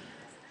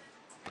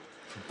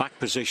 Back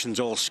position's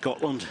all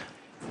Scotland.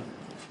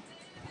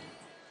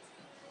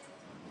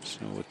 So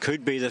it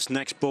could be this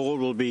next ball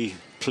will be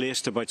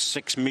placed about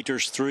 6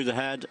 meters through the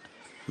head.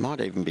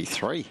 Might even be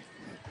 3.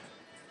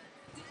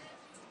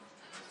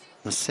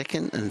 The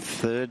 2nd and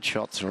 3rd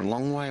shots are a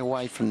long way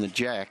away from the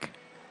jack.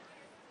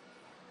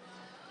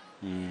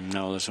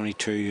 No, there's only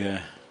two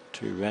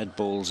red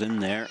balls in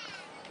there.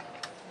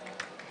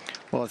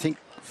 Well, I think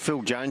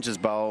Phil Jones's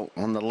bowl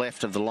on the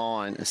left of the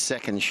line is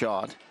 2nd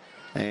shot,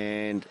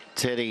 and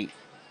Teddy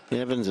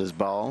Evans's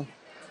bowl,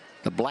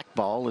 the black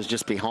bowl, is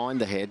just behind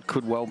the head,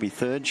 could well be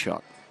 3rd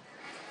shot.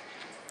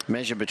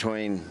 Measure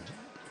between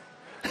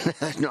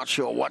not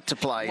sure what to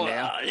play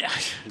now.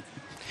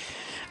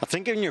 I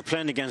think when you're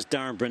playing against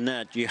Darren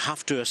Burnett, you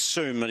have to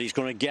assume that he's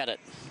going to get it.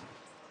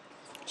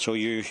 So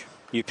you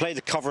play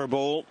the cover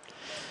ball.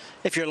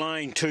 If you're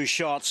lying 2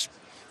 shots,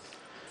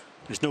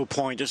 there's no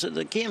point.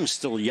 The game's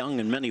still young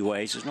in many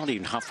ways. It's not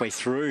even halfway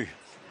through.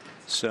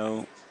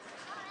 So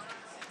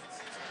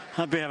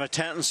I'd have a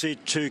tendency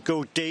to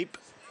go deep.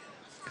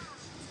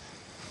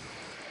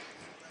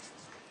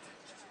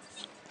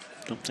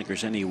 Don't think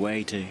there's any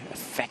way to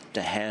affect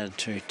the head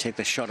to take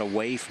the shot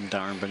away from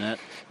Darren Burnett.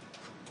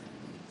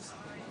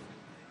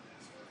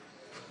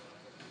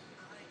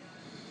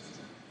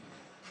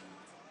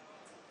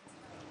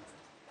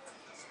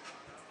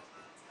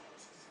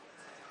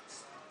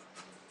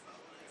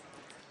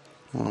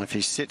 Well, if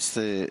he sits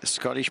the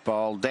Scottish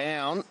bowl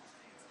down,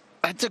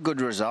 that's a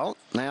good result.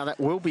 Now that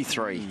will be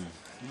 3.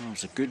 Well,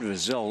 it's a good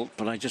result,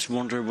 but I just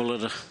wonder,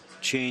 will it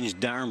change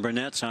Darren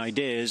Burnett's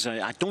ideas?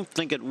 I don't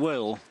think it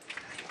will.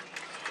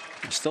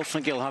 I still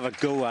think he'll have a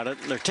go at it.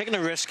 They're taking a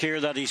risk here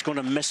that he's going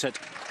to miss it.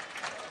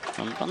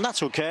 And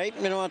that's okay.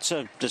 You know, it's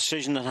a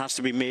decision that has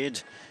to be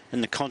made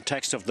in the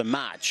context of the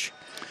match.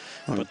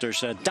 But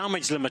there's a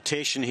damage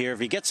limitation here. If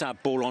he gets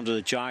that ball onto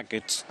the jack,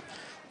 it's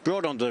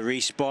brought onto the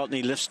respot and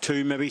he lifts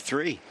 2, maybe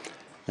 3.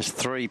 There's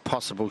 3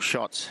 possible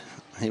shots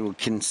he will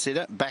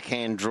consider.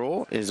 Backhand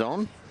draw is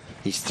on.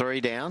 He's 3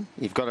 down.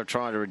 You've got to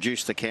try to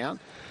reduce the count.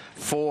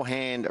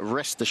 Forehand,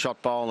 rest the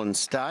shot bowl and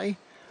stay.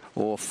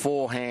 Or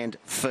forehand,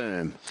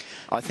 firm.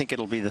 I think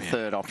it'll be the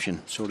third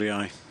option. So do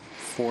I.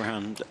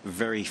 Forehand,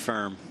 very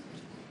firm.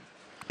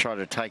 Try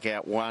to take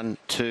out 1,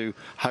 2,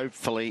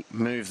 hopefully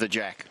move the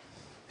jack.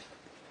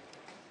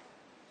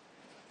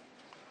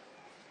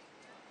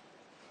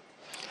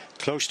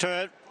 Close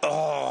to it.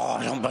 Oh,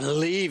 I don't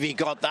believe he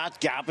got that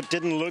gap. It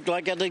didn't look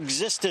like it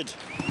existed.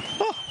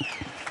 Oh,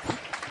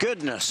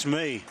 goodness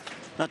me.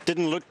 That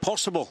didn't look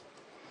possible.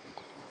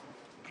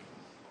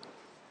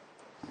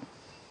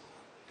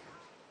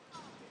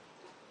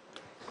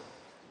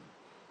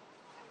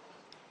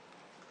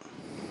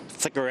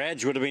 Thicker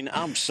edge would have been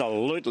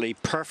absolutely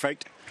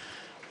perfect.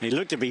 He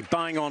looked to be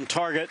bang on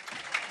target.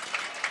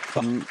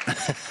 Oh,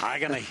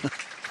 agony.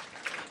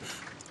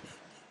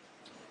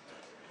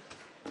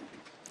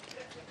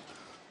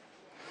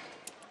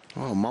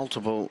 Well,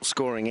 multiple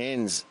scoring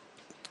ends,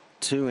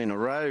 2 in a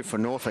row for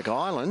Norfolk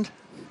Island.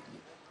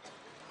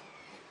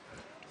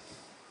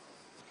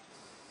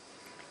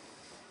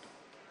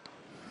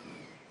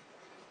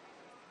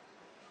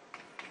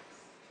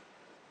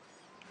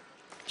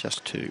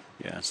 Just 2.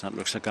 Yes, that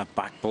looks like that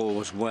back ball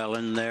was well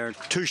in there.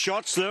 2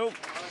 shots though.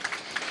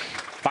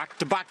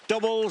 Back-to-back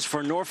doubles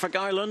for Norfolk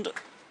Island.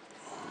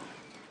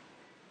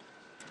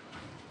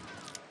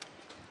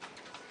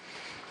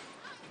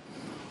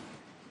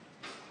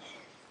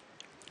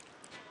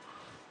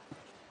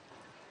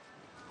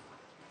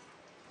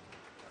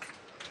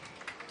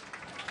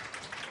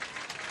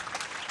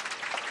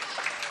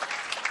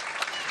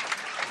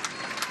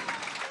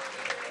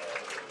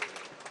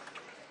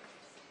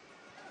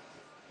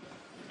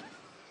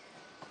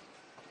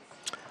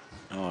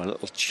 Oh, a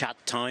little chat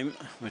time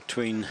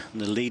between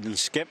the lead and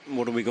skip.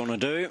 What are we going to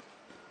do?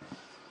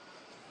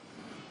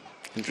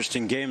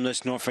 Interesting game,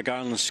 this. Norfolk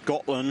Island,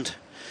 Scotland.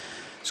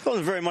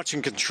 Scotland very much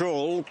in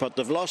control, but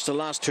they've lost the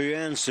last 2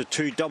 ends to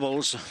 2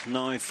 doubles,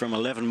 now from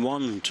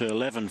 11-1 to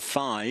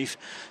 11-5.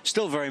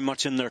 Still very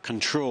much in their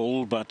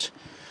control, but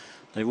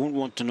they won't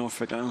want the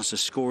Norfolk Islands to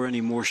score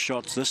any more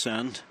shots this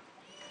end.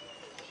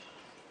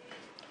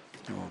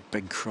 Oh,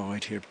 big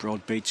crowd here,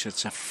 Broadbeach.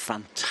 It's a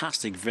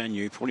fantastic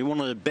venue, probably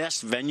one of the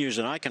best venues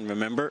that I can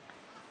remember.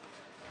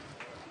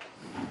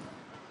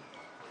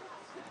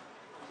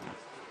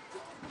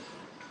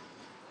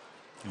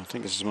 I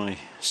think this is my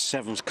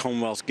 7th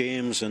Commonwealth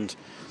Games, and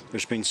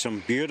there's been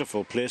some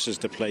beautiful places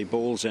to play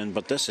bowls in,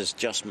 but this is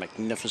just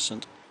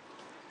magnificent.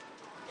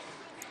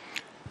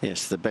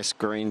 Yes, the best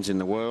greens in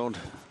the world,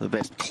 the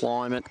best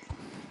climate.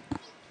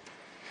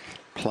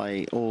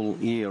 Play all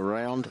year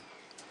round.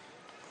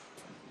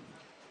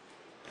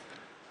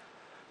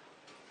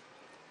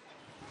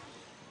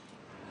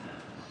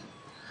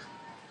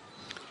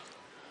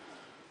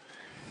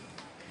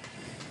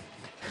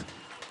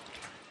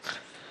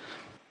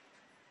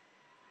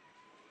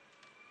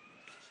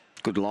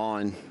 Good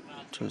line,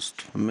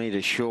 just a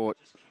metre short.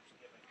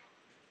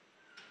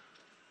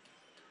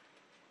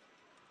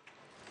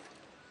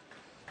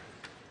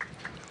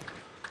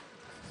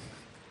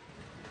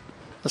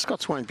 The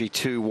Scots won't be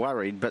too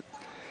worried, but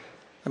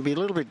they'll be a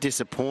little bit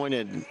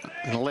disappointed in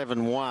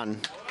 11-1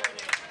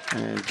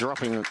 and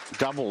dropping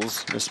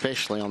doubles,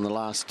 especially on the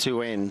last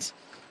 2 ends.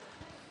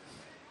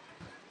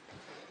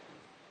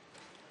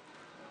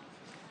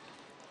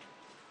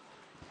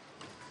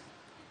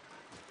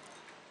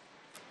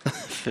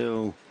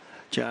 Phil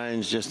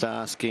Jones just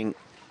asking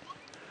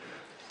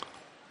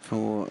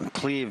for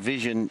clear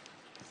vision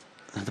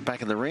at the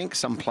back of the rink.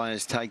 Some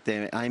players take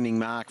their aiming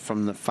mark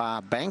from the far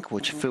bank,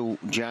 which Phil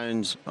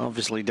Jones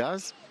obviously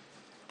does.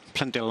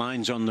 Plenty of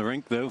lines on the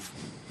rink, though.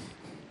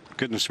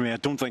 Goodness me, I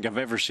don't think I've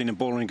ever seen a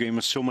bowling green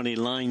with so many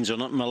lines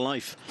on it in my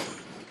life.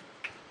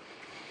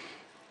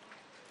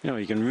 You know,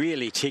 you can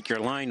really take your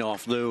line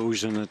off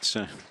those, and it's...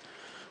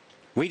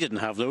 we didn't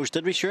have those,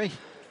 did we, Sherry?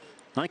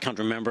 I can't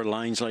remember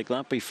lines like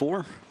that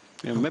before.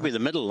 You know, maybe the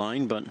middle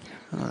line, but...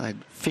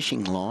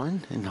 fishing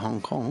line in Hong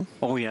Kong.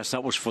 Oh, yes,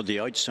 that was for the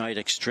outside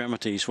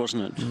extremities,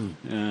 wasn't it?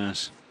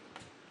 Yes.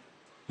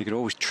 You could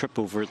always trip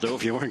over it, though,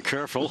 if you weren't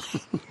careful.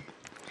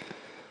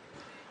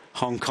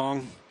 Hong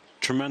Kong,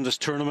 tremendous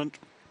tournament.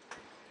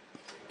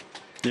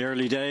 The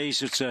early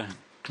days, it's you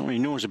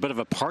know, it's a bit of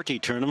a party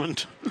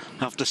tournament,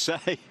 I have to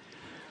say.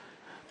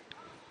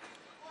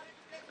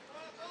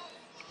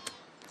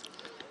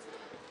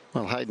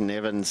 Well, Hadyn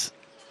Evans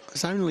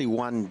is only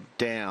one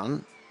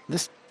down.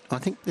 I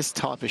think this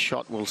type of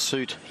shot will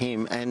suit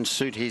him and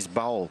suit his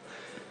bowl.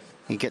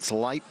 He gets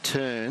late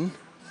turn,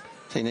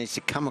 so he needs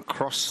to come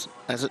across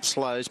as it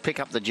slows. Pick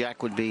up the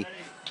jack would be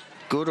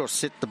good, or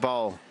sit the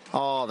bowl.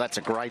 Oh, that's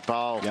a great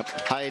bowl. Yep.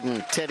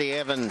 Hadyn, Teddy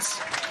Evans.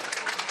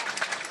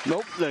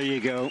 Nope, there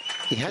you go.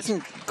 He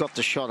hasn't got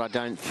the shot, I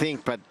don't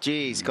think, but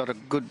gee, he's got a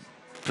good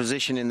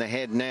position in the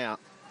head now.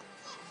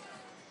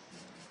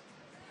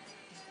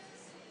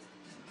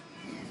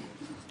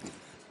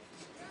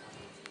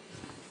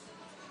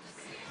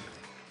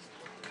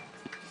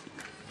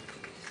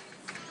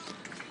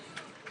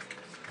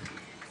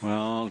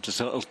 Well,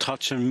 just a little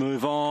touch and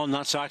move on.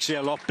 That's actually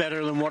a lot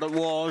better than what it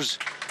was.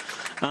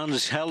 And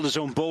has held his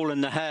own bowl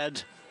in the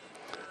head.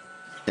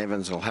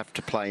 Evans will have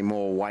to play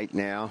more weight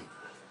now.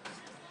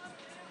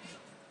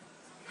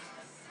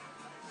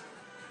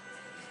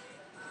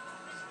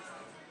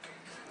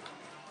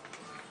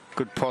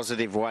 Good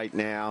positive weight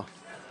now.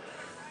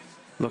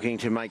 Looking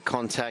to make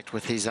contact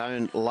with his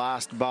own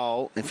last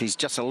bowl. If he's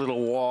just a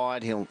little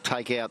wide, he'll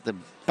take out the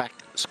back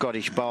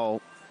Scottish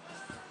bowl.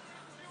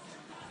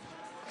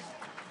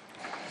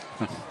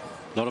 A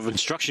lot of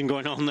instruction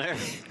going on there.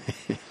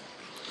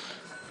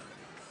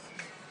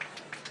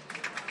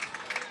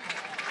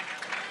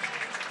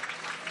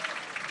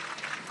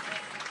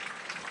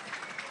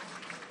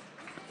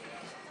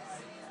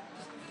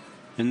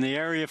 In the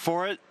area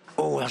for it.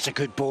 Oh, that's a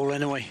good bowl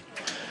anyway.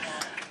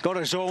 Got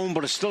his own,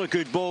 but it's still a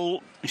good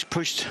bowl. He's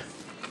pushed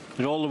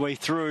it all the way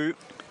through.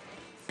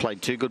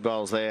 Played two good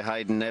bowls there,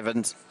 Hadyn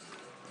Evans.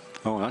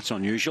 Oh, that's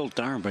unusual.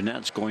 Darren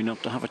Burnett's going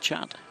up to have a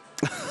chat.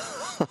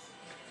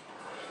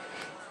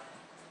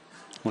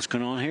 What's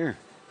going on here?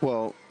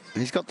 Well,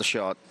 He's got the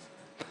shot.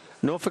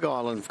 Norfolk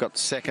Island have got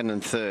second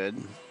and third.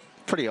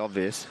 Pretty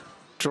obvious.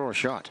 Draw a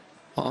shot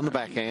on the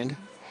backhand.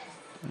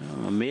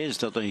 I'm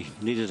amazed that they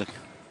needed a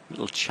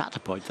little chat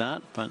about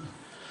that, but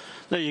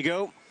there you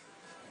go.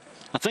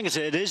 I think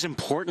it is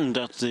important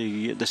that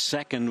the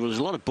second, well, there's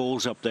a lot of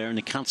bowls up there and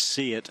they can't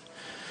see it.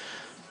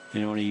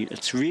 You know,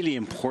 it's really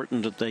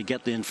important that they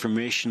get the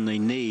information they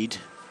need.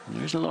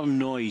 There's a lot of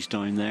noise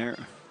down there.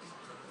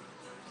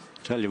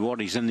 Tell you what,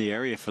 he's in the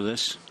area for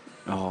this.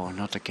 Oh,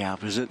 not the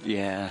gap, is it?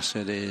 Yes,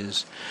 it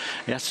is.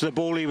 That's the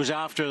bowl he was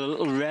after, the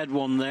little red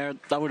one there.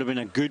 That would have been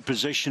a good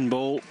position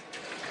bowl.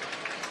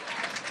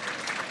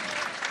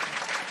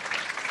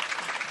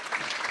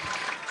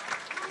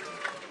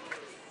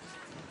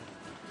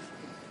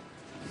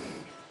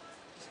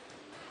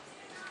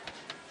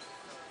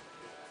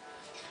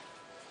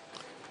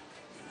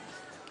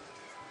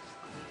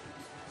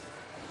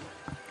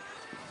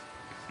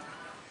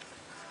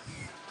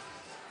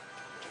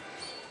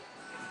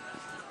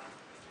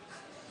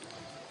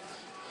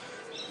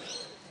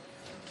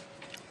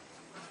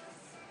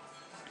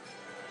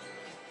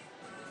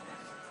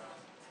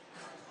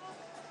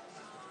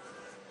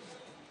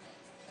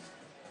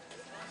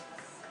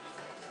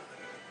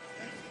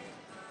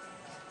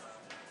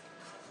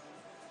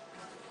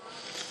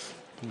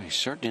 He's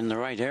certainly in the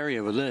right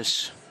area with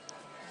this.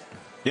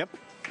 Yep,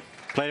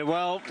 played it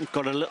well.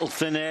 Got a little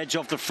thin edge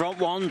off the front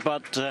one,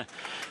 but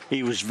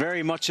he was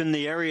very much in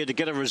the area to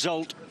get a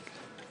result.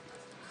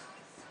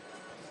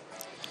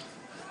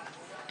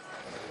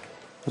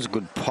 It was a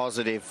good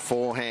positive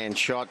forehand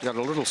shot. Got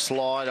a little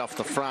slide off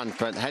the front,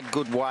 but had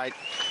good weight.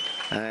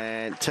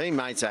 And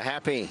teammates are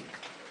happy.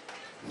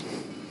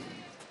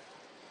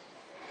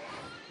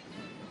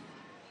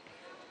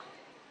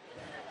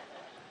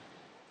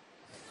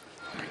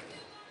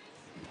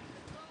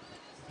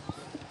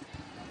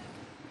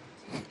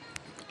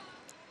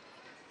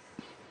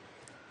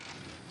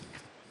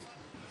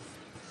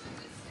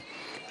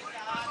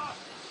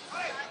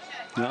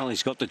 Well,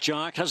 he's got the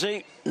jack, has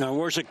he? Now,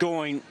 where's it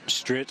going?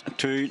 Straight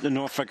to the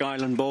Norfolk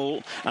Island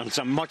bowl, and it's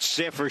a much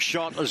safer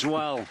shot as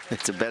well.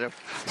 It's a better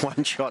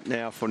one shot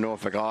now for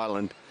Norfolk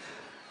Island.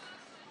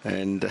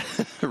 And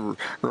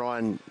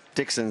Ryan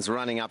Dixon's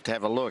running up to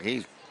have a look.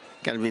 He's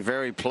going to be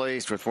very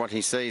pleased with what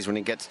he sees when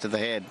he gets to the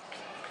head.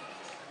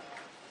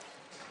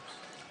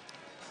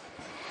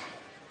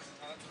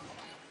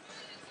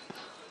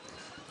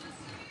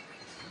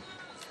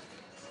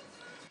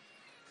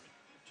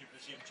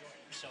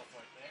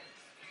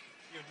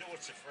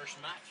 It's the first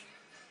match.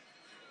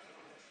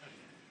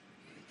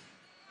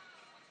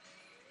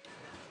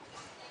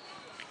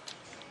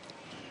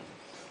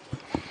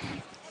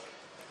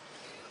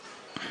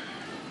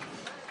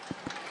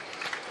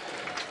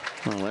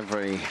 Well,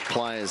 every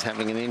player's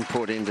having an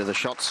input into the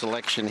shot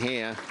selection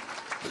here.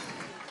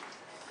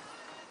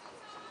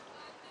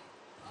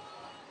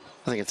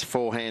 I think it's a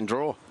forehand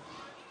draw.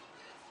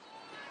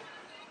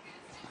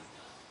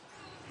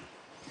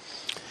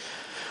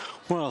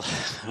 Well,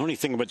 the only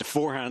thing about the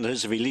forehand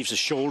is if he leaves the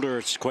shoulder,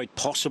 it's quite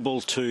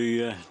possible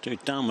to do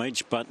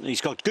damage, but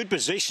he's got good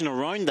position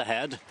around the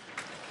head.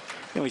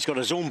 You know, he's got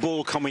his own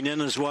ball coming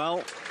in as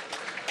well.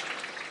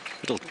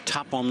 Little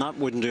tap on that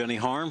wouldn't do any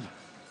harm.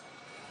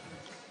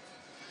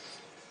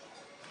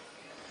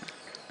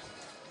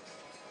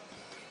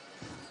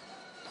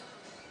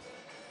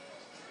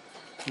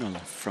 On the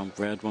front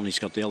red one, he's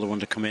got the other one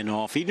to come in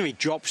off. Even if he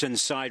drops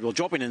inside, well,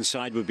 dropping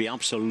inside would be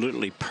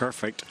absolutely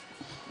perfect.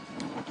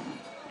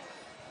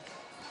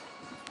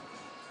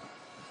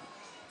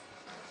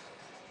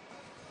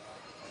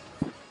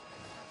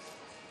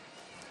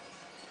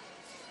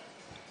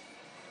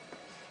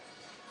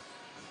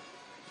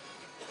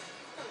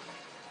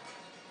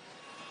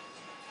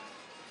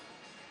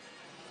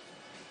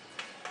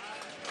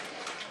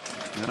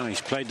 No, he's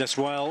played this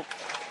well.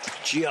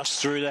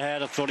 Just through the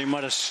head. I thought he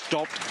might have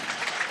stopped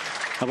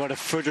about a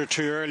foot or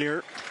two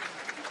earlier.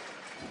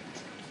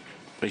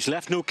 But he's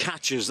left no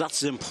catches. That's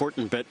the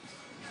important bit.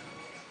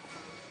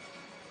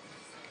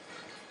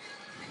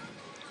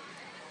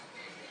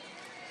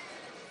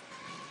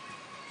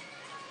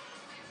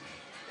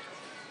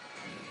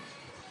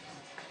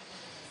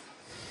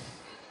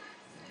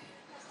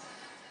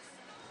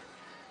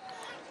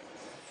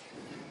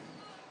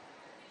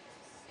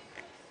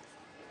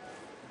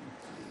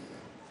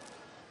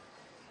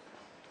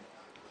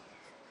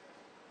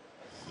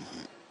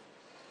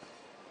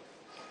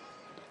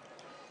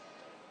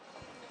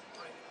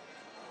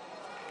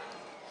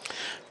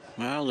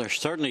 Well, they're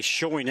certainly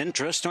showing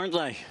interest, aren't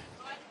they?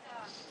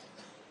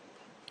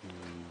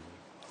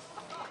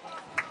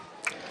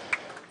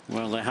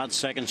 Well, they had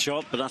second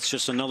shot, but that's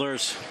just another.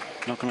 It's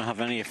not going to have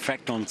any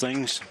effect on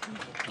things.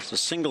 It's a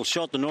single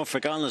shot to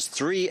Norfolk Island's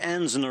 3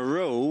 ends in a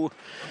row.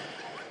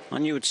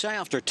 And you would say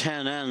after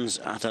 10 ends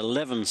at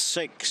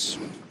 11-6,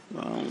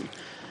 well,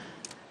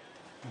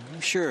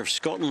 I'm sure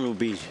Scotland will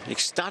be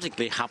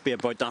ecstatically happy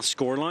about that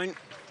scoreline.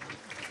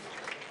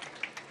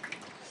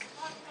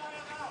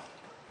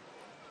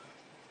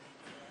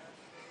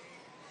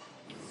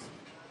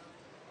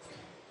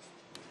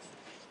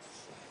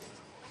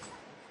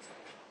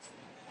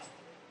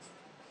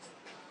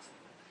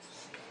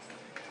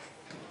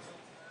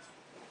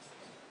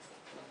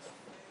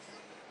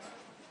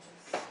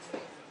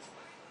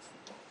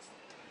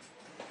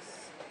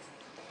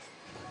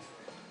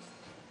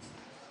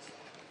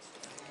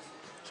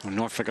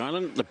 Norfolk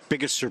Island, the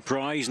biggest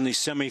surprise in the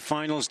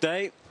semi-finals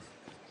day.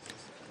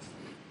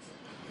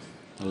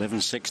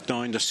 11-6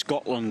 down to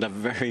Scotland, a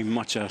very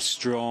much a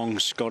strong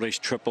Scottish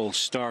triple,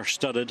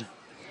 star-studded.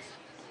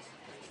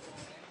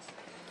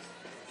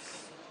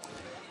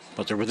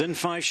 But they're within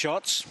 5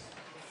 shots.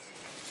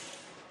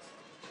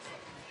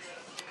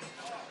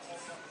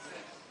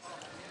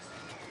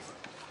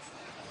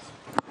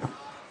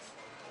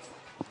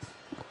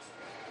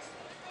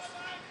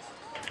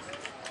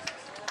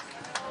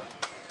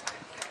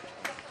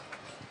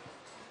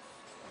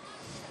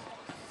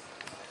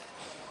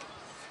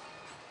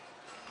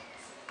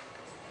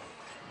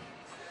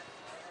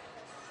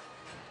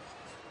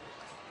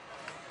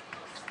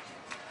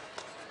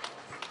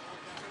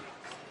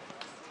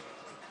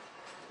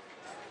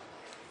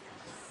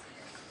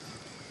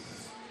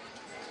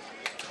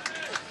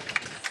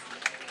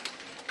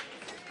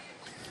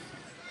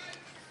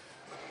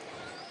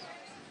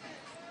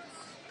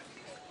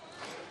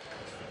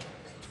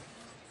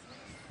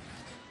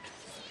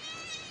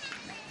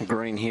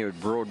 Green here at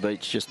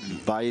Broadbeach just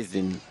bathed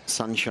in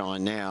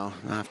sunshine now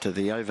after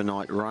the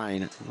overnight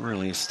rain. It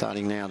really is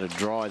starting now to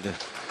dry the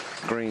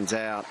greens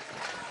out.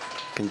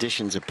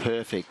 Conditions are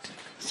perfect.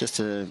 It's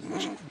just a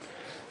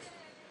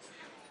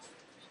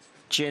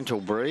gentle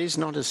breeze,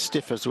 not as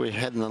stiff as we've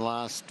had in the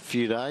last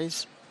few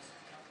days.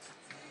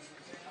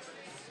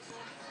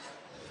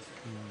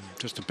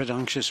 Just a bit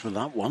anxious with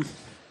that one.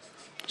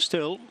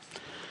 Still,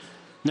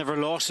 never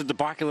lost at the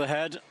back of the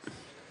head.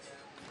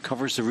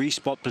 Covers the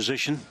respot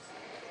position.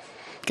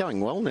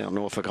 Going well now,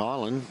 Norfolk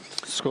Island,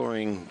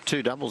 scoring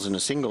 2 doubles and a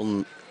single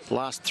in the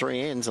last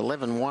 3 ends,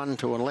 11-1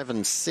 to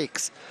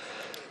 11-6.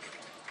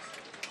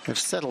 They've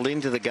settled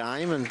into the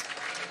game,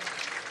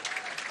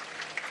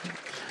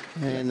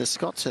 and the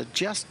Scots are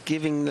just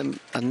giving them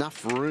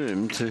enough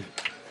room to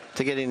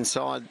get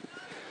inside.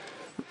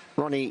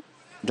 Ronnie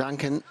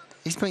Duncan,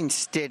 he's been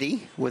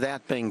steady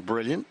without being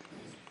brilliant.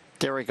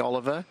 Derek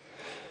Oliver,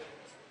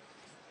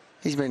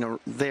 he's been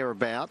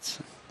thereabouts.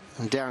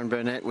 And Darren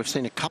Burnett, we've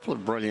seen a couple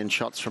of brilliant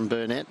shots from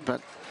Burnett,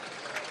 but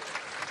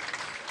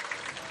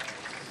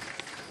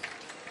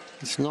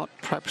it's not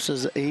perhaps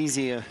as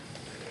easy a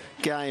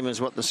game as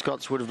what the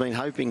Scots would have been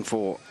hoping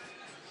for.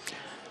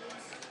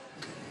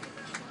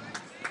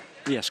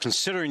 Yes,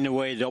 considering the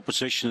way the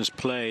opposition has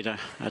played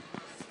at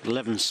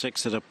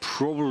 11-6, that I'd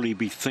probably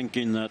be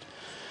thinking that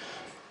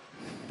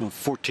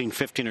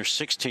 14-15 or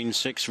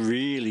 16-6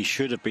 really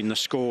should have been the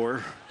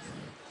score.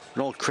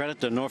 But all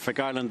credit to Norfolk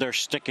Island, they're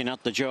sticking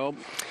at the job.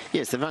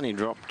 Yes, they've only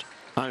dropped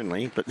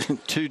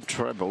but 2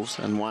 trebles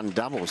and 1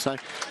 double. So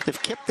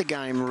they've kept the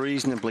game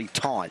reasonably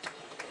tight.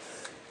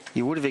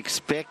 You would have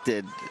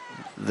expected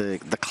the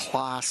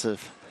class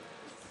of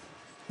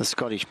the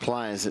Scottish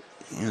players that,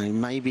 you know,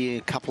 maybe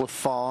a couple of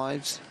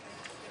 5s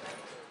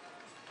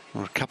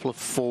or a couple of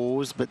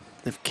 4s, but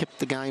they've kept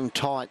the game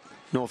tight,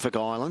 Norfolk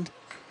Island.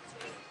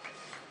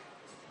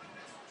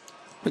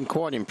 Been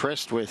quite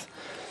impressed with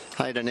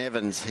Hadyn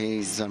Evans.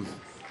 He's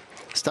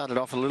started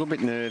off a little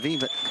bit nervy,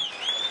 but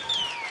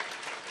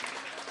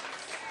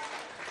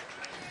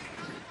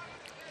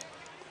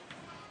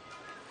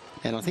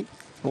and I think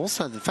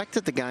also the fact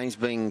that the game's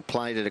being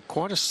played at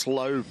quite a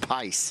slow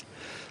pace,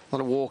 a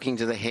lot of walking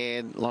to the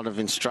head, a lot of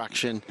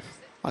instruction.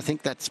 I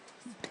think that's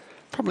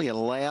probably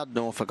allowed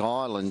Norfolk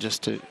Island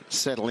just to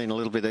settle in a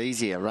little bit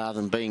easier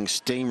rather than being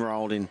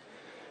steamrolled in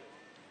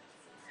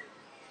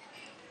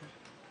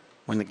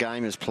when the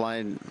game is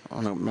played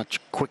on a much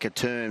quicker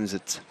terms.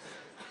 It's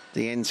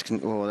the ends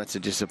can. Oh, that's a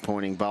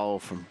disappointing bowl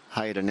from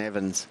Hadyn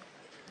Evans.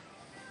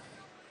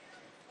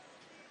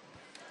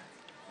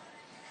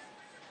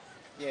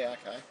 Yeah,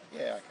 okay.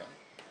 Yeah,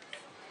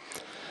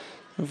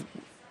 okay.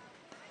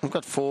 We've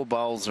got 4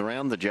 bowls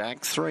around the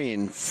jack, 3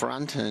 in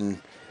front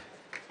and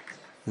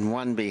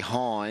 1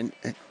 behind.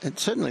 It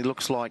certainly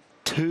looks like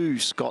 2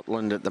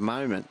 Scotland at the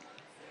moment.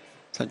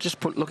 So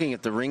just looking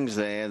at the rings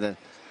there,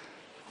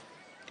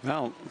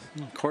 Well,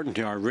 according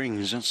to our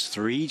rings, that's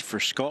 3 for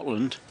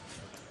Scotland.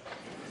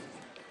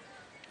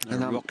 They're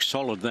rock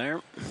solid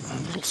there. I'm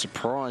a little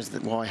surprised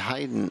that why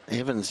Hadyn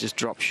Evans just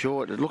dropped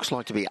short. It looks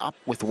like to be up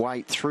with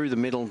weight through the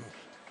middle,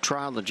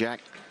 trail the jack,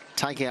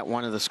 take out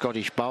one of the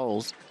Scottish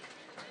bowls.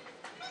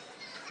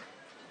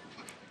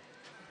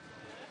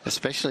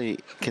 Especially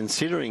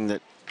considering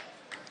that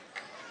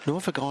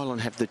Norfolk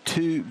Island have the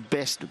 2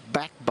 best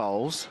back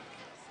bowls.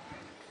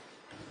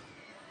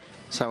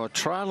 So a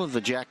trail of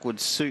the jack would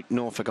suit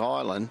Norfolk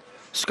Island.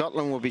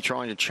 Scotland will be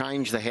trying to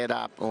change the head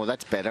up. Oh,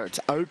 that's better. It's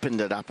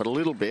opened it up a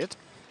little bit.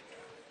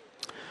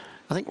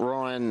 I think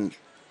Ryan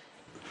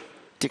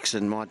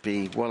Dixon might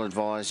be well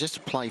advised just to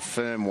play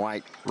firm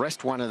weight.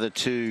 Rest one of the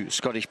 2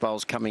 Scottish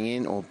bowls coming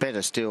in, or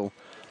better still,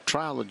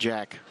 trail the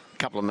jack a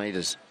couple of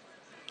metres.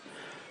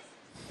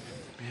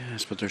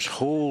 Yes, but there's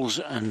holes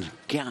and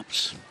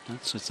gaps.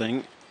 That's the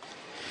thing.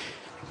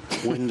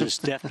 Wind has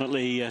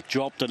definitely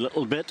dropped a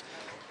little bit.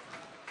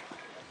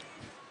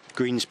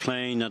 Green's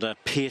playing at a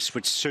pace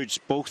which suits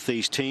both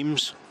these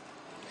teams.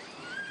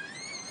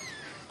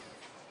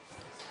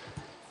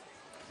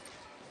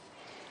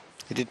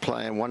 He did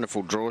play a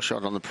wonderful draw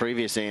shot on the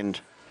previous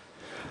end,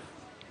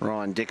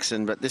 Ryan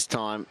Dixon, but this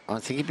time I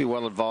think he'd be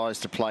well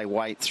advised to play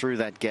weight through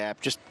that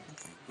gap. Just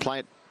play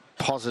it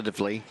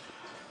positively.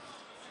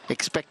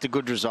 Expect a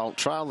good result.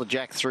 Trail the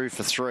jack through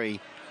for 3.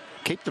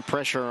 Keep the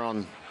pressure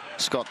on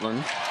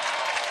Scotland.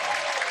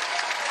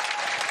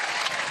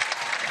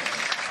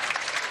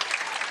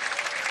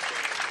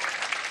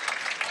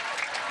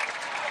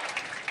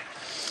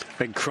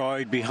 Big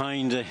crowd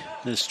behind the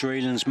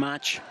Australians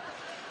match.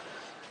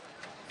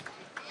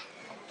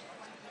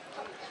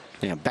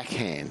 Now,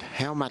 backhand,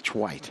 how much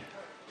weight?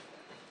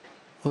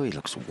 Oh, he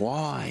looks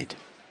wide.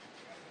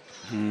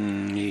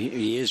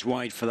 He is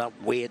wide for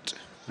that weight.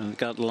 And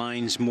that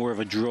line's more of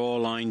a draw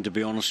line, to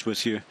be honest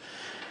with you.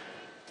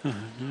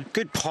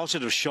 Good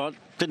positive shot.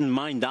 Didn't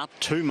mind that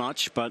too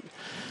much, but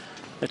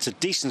it's a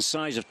decent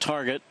size of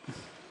target.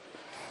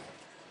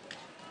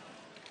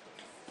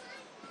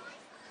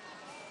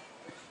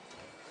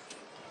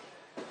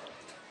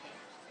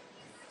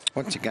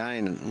 Once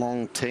again,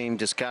 long team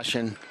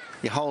discussion.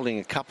 You're holding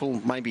a couple,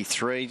 maybe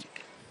 3.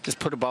 Just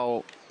put a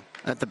bowl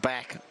at the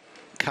back,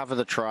 cover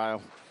the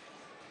trail.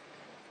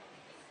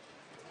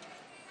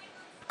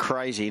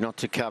 Crazy not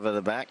to cover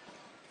the back.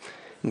 You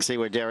can see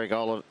where Derek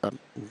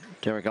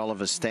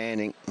Oliver's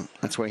standing.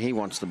 That's where he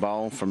wants the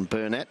bowl from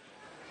Burnett.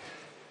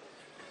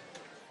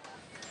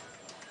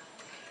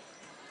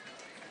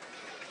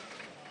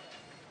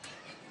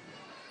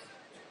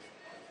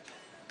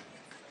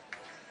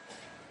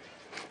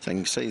 So you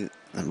can see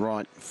the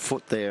right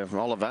foot there of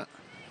Oliver.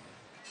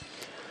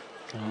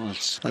 Well,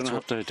 it's going to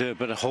have to do a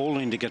bit of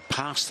holding to get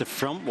past the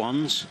front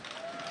ones.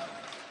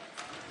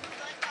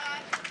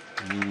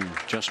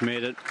 Just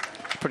made it.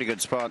 Pretty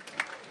good spot.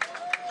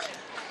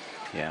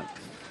 Yeah.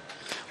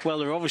 Well,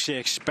 they're obviously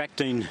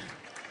expecting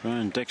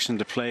Ryan Dixon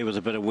to play with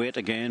a bit of weight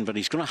again, but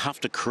he's going to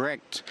have to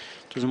correct.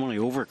 Doesn't want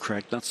to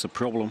overcorrect. That's the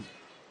problem.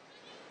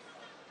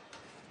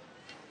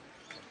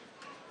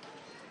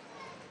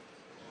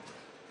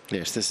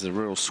 Yes, this is a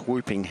real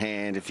swooping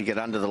hand. If you get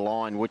under the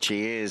line, which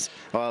he is,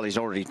 well, he's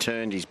already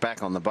turned his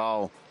back on the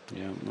bowl.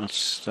 Yeah,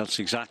 that's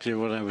exactly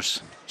what I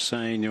was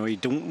saying. You know, you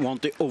don't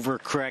want to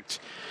overcorrect.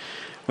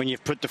 When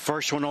you've put the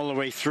first one all the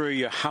way through,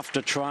 you have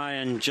to try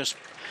and just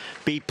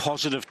be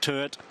positive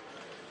to it.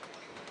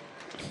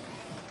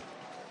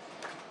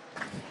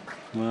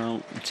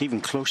 Well, it's even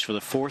close for the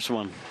 4th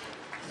one.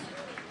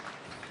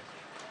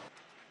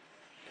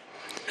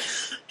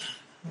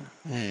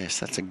 Yes,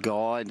 that's a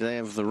guide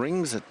there of the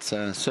rings. It's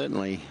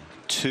certainly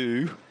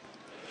 2.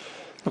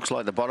 Looks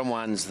like the bottom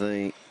one's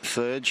the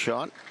 3rd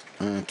shot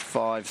at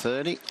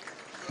 5:30,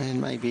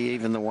 and maybe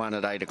even the one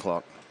at 8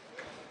 o'clock.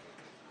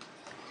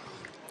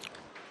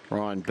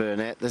 Ryan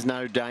Burnett. There's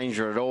no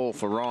danger at all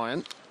for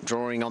Ryan.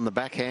 Drawing on the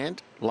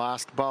backhand.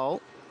 Last bowl.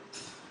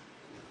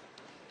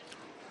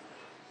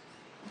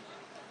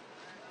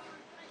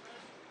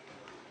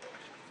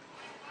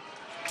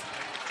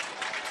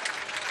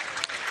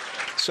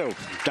 So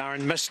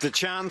Darren missed the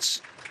chance.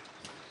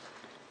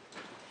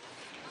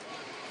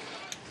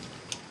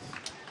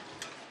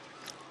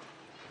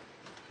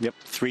 Yep,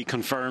 3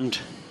 confirmed.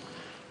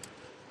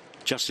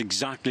 Just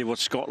exactly what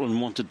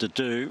Scotland wanted to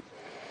do.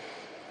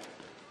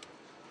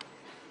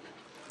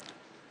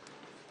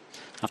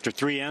 After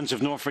 3 ends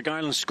of Norfolk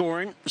Island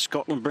scoring,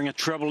 Scotland bring a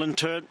treble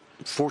into it.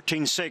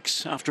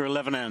 14-6 after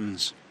 11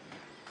 ends.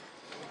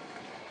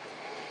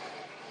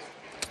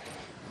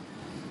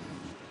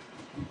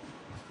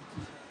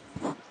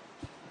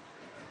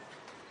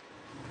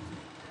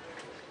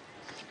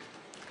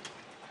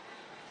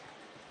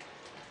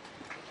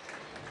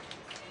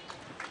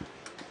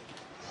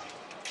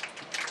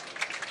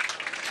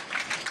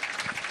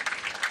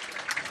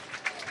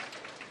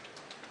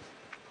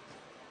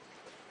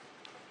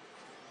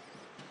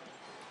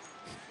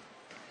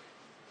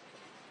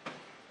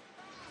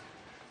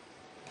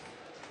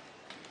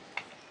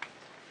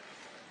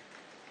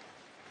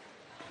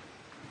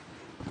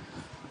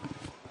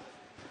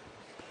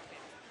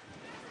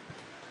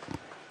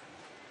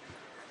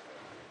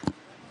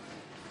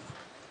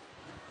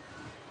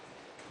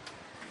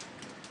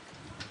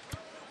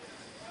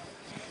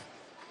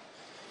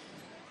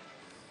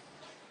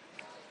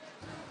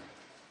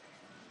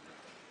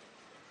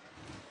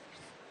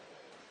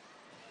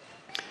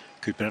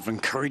 Good bit of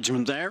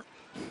encouragement there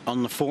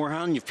on the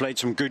forehand. You've played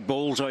some good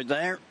bowls out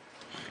there.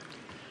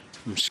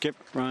 From skip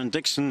Ronnie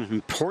Dixon.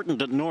 Important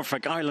that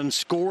Norfolk Island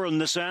score on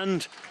this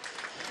end.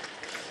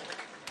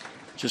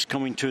 Just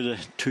coming to the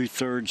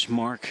 2/3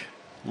 mark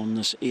on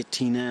this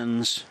 18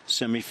 ends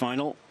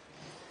semi-final.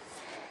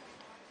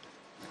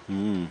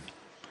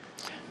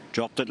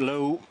 Dropped it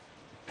low.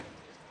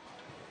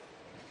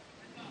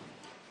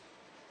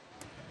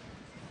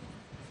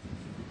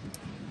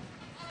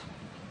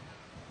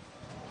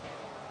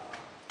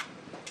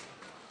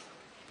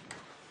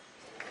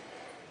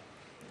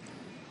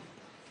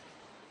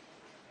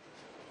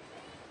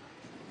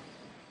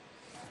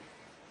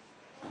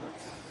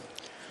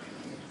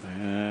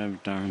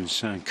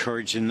 Darren's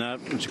encouraging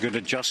that. It's a good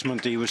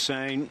adjustment, he was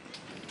saying.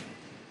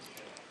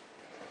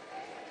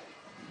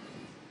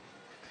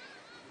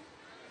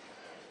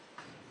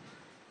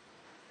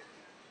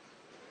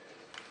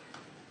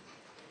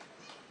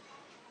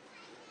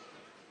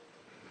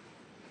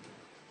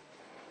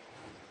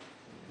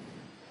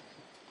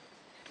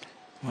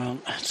 Well,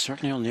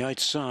 certainly on the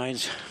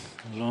outside,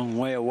 a long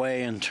way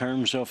away in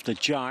terms of the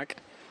jack.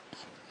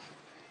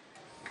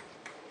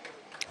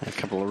 A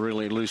couple of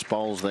really loose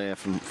bowls there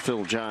from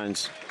Phil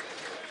Jones.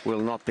 Will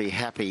not be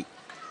happy.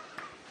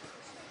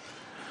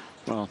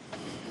 Well,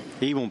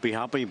 he won't be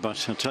happy,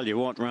 but I'll tell you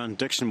what, Ronnie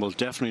Dixon will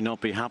definitely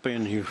not be happy,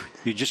 and you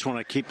just want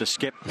to keep the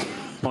skip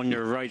on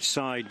your right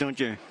side, don't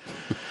you?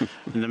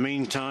 In the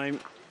meantime,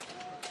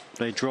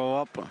 they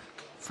draw up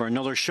for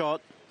another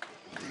shot.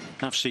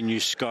 I've seen you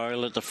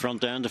scowl at the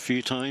front end a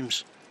few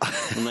times,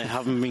 and they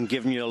haven't been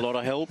giving you a lot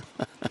of help.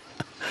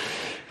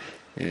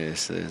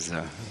 Yes, there's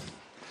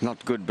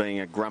not good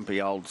being a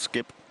grumpy old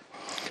skip.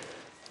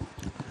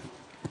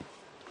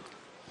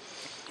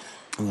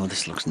 Oh,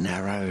 this looks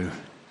narrow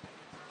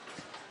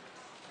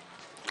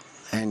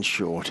and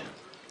short.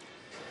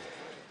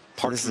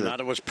 Apart from that,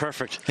 it was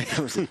perfect.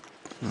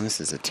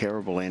 This is a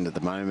terrible end at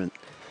the moment.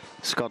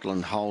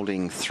 Scotland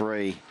holding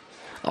 3.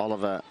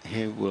 Oliver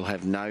here will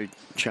have no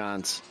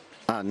chance,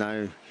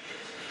 no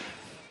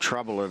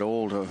trouble at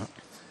all to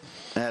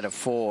add a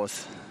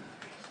 4th.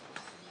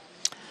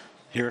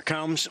 Here it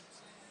comes.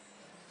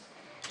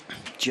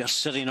 Just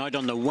sitting out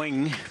on the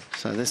wing.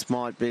 So this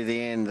might be the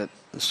end that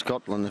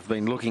Scotland have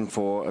been looking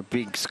for, a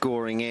big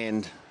scoring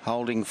end.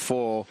 Holding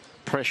 4,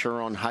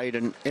 pressure on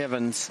Hadyn,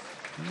 Evans.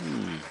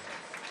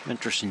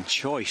 Interesting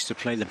choice to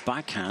play the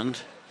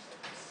backhand.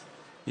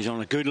 He's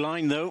on a good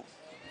line though.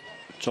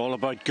 It's all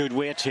about good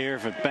weight here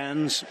if it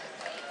bends.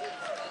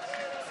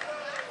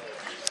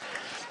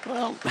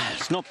 Well,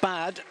 it's not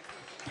bad.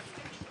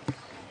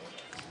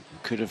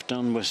 Could have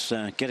done with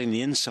getting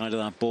the inside of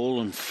that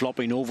ball and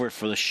flopping over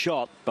for the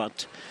shot,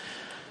 but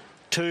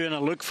 2 and a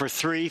look for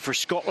 3 for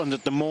Scotland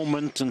at the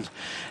moment, and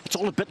it's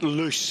all a bit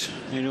loose,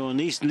 you know, and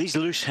these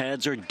loose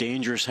heads are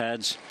dangerous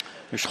heads.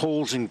 There's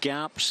holes and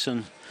gaps,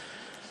 and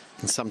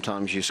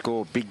sometimes you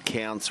score big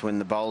counts when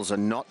the bowls are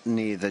not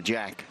near the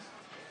jack.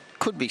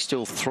 Could be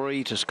still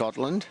 3 to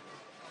Scotland,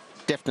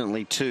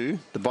 definitely 2,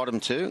 the bottom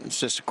 2. It's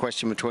just a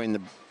question between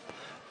the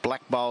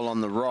black bowl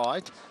on the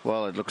right.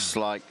 Well, it looks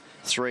like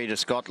 3 to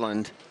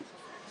Scotland,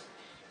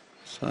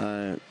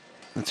 so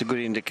that's a good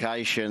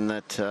indication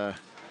that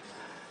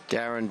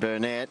Darren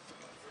Burnett,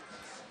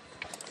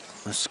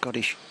 a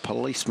Scottish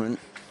policeman,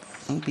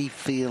 he'd be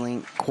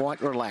feeling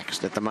quite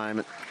relaxed at the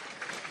moment,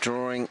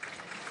 drawing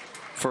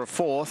for a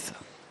fourth.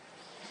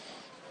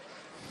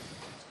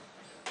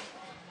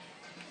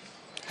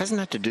 Hasn't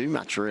had to do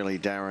much really,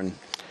 Darren,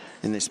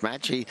 in this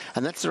match. And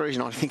that's the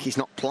reason I think he's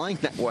not playing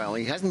that well.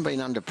 He hasn't been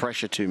under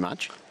pressure too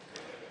much.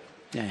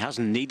 Yeah, he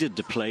hasn't needed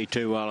to play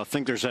too well. I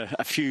think there's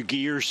a few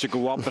gears to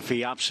go up if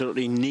he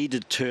absolutely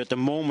needed to. At the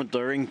moment,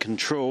 they're in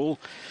control.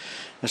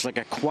 It's like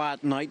a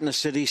quiet night in the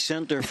city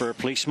centre for a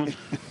policeman.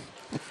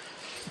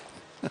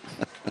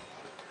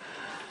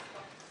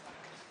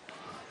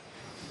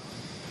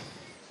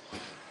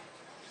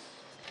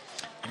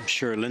 I'm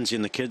sure Lindsay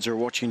and the kids are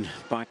watching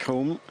back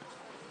home.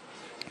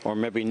 Or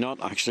maybe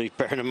not, actually,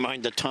 bearing in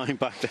mind the time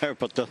back there.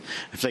 But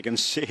if they can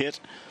see it,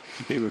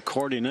 they'll be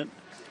recording it.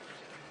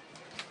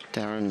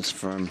 Darren's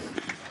from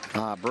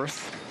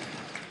Arbroath.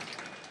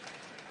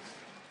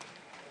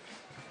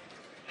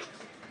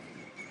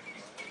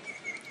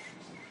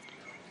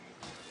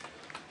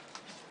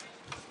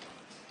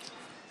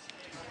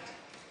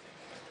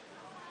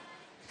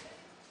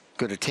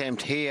 Good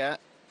attempt here,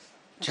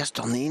 just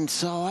on the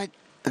inside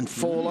and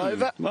fall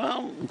over.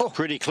 Well,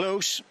 pretty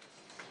close.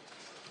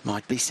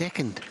 Might be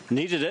second.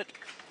 Needed it.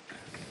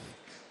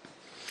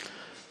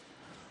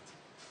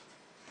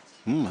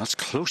 That's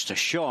close to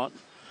shot.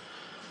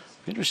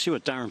 Interesting to see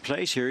what Darren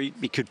plays here.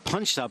 He could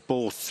punch that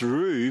ball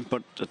through,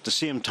 but at the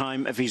same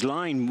time, if he's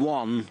line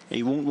one,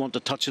 he won't want to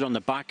touch it on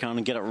the backhand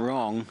and get it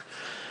wrong.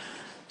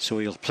 So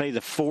he'll play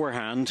the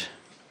forehand.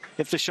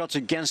 If the shot's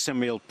against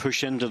him, he'll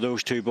push into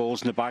those two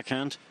balls in the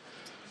backhand.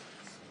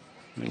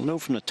 We'll know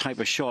from the type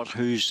of shot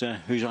who's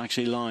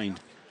actually line.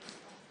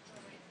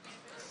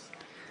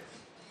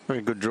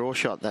 Very good draw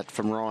shot that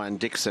from Ryan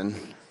Dixon.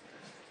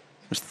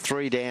 It was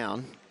 3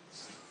 down.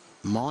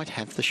 Might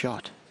have the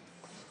shot.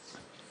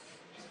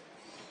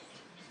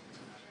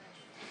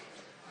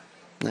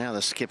 Now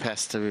the skip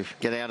has to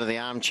get out of the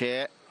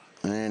armchair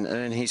and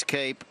earn his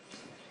keep.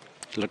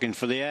 Looking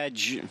for the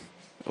edge.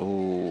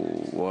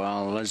 Oh,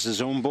 well, is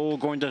his own ball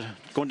going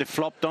to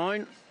flop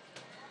down?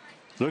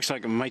 Looks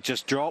like it might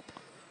just drop.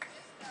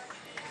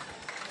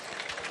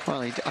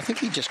 Well, I think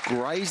he just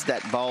grazed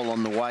that bowl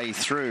on the way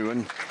through,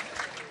 and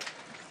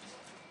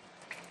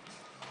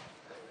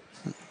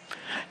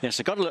yes,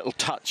 it got a little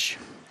touch.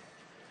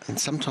 And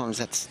sometimes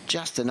that's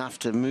just enough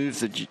to move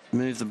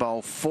the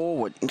bowl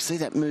forward. You can see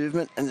that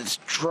movement, and it's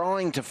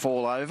trying to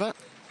fall over.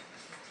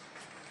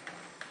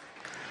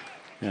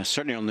 Yeah,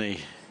 certainly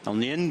on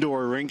the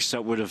indoor rinks,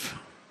 that would have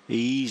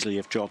easily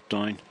have dropped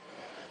down.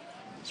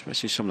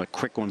 Especially some of the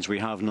quick ones we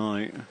have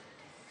now.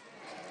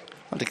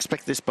 I'd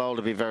expect this bowl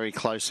to be very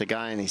close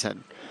again. He's had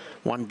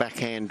one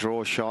backhand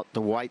draw shot.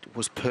 The weight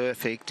was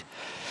perfect.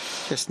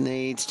 Just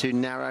needs to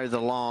narrow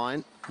the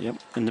line. Yep.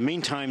 In the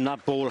meantime,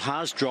 that ball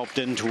has dropped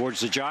in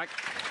towards the jack.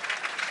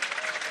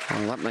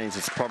 Well, that means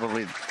it's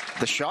probably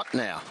the shot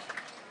now.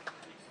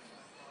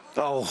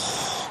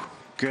 Oh,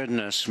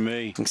 goodness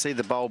me. You can see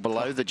the bowl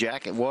below the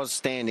jack. It was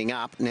standing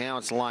up. Now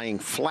it's laying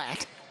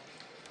flat.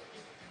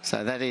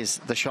 So that is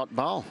the shot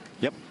bowl.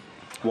 Yep.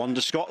 1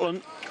 to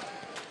Scotland.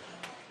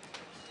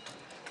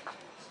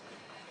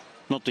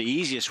 Not the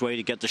easiest way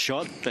to get the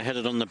shot, to hit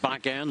it on the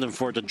back end and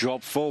for it to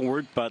drop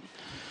forward, but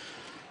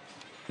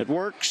it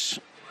works.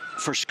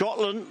 For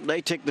Scotland,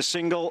 they take the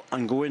single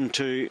and go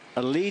into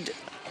a lead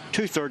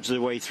 2/3 of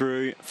the way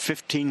through,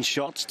 15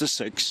 shots to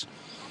 6.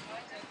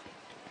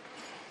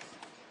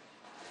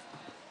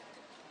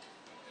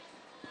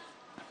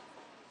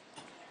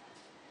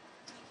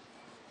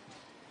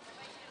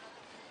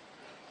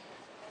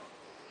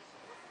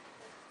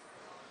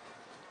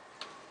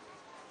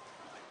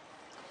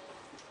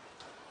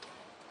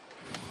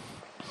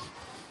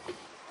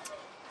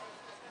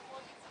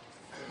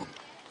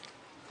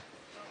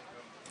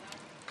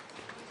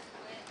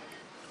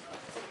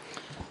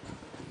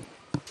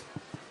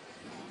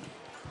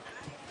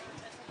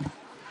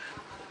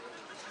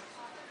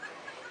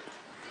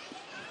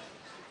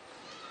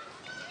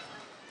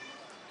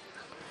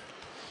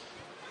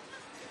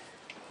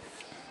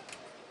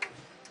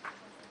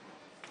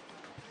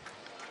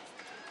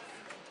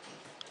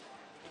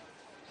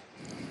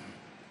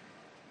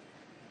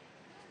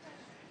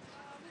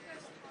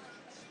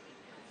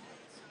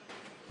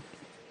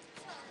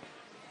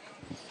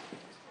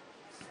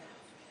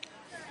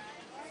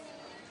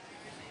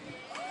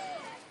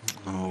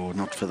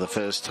 Not for the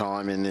first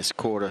time in this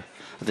quarter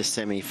of the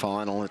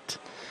semi-final.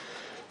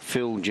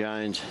 Phil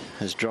Jones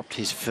has dropped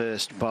his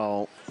first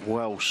bowl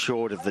well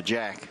short of the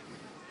jack.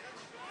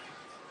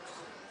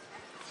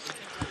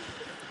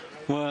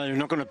 Well, you're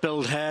not going to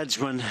build heads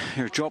when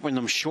you're dropping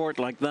them short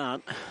like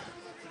that.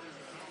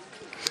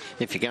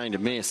 If you're going to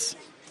miss,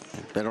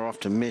 better off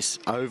to miss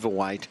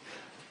overweight,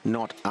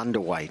 not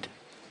underweight,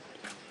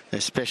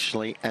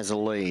 especially as a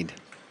lead.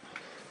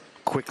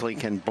 Quickly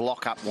can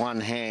block up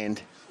one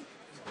hand.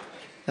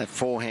 That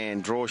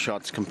forehand draw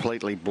shot's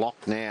completely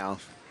blocked now.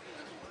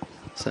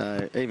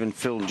 So even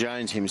Phil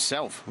Jones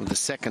himself, with the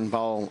second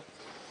bowl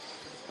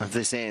of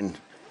this end,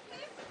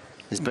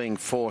 is being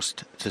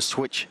forced to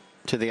switch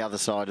to the other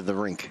side of the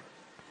rink.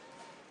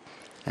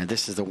 And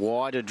this is the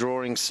wider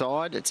drawing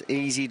side. It's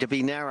easy to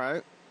be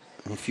narrow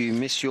if you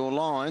miss your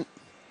line.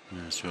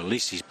 Yeah, so at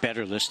least he's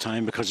better this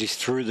time because he's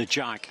through the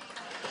jack.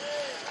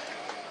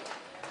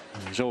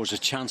 There's always a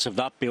chance of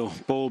that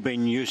ball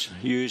being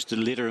used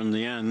later in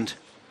the end.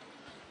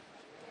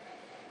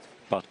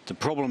 But the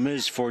problem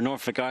is for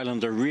Norfolk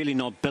Island, they're really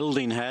not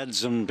building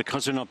heads, and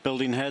because they're not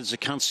building heads, they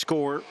can't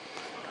score.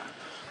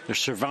 They're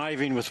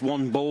surviving with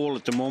one bowl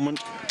at the moment.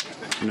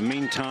 In the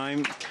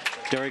meantime,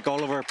 Derek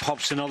Oliver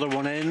pops another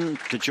one in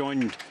to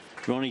join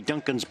Ronnie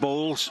Duncan's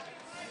bowls.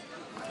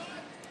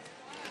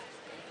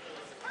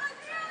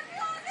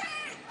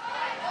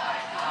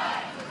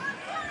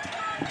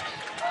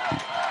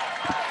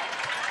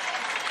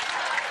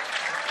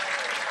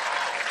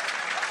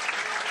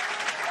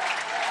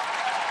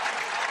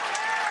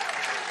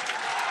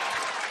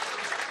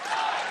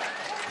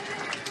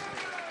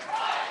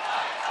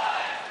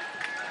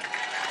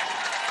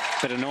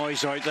 Bit of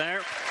noise out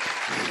there,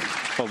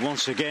 but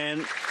once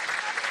again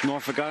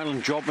Norfolk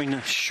Island dropping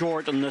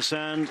short on this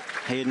end.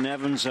 Hadyn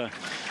Evans a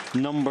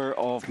number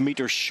of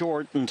meters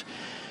short, and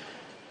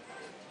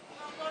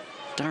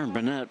Darren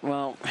Burnett,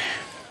 well,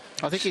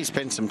 I think he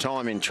spent some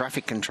time in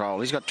traffic control.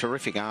 He's got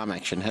terrific arm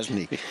action,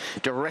 hasn't he?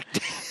 Direct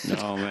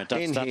no, man,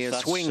 in here,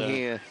 swing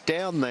here,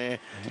 down there,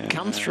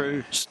 come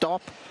through,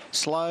 stop,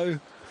 slow.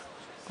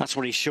 That's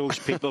what he shows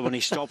people when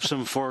he stops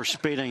them for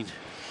speeding.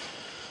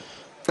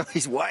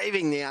 He's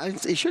waving now.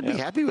 He should be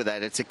happy with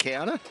that. It's a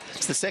counter.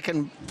 It's the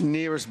second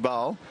nearest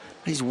bowl.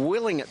 He's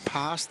willing it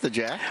past the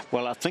jack.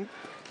 Well, I think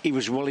he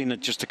was willing it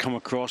just to come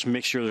across and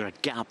make sure there's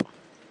a gap.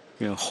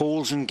 You know,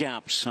 holes and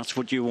gaps. That's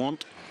what you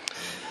want.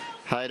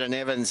 Hadyn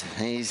Evans,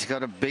 he's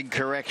got a big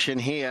correction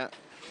here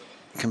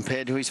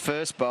compared to his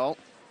first bowl.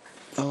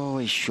 Oh,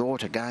 he's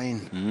short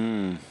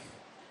again.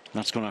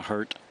 That's going to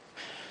hurt.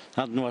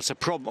 No, it's a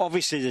problem.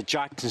 Obviously, the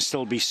jack can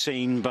still be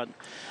seen, but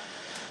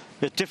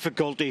the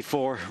difficulty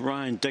for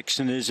Ryan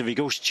Dixon is if he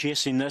goes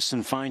chasing this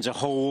and finds a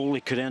hole, he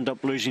could end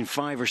up losing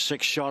 5 or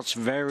 6 shots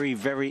very,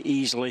 very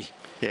easily.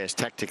 Yes,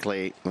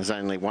 tactically, there's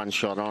only one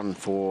shot on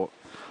for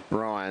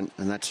Ryan,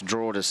 and that's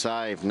draw to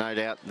save. No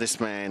doubt this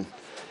man,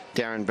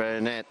 Darren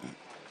Burnett,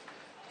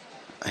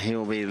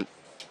 he'll be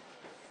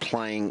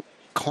playing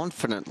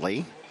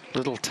confidently.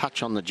 Little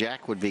touch on the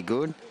jack would be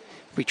good.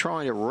 Be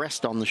trying to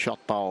rest on the shot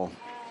bowl.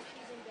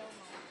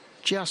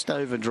 Just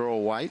overdraw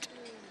weight.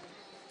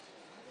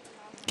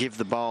 Give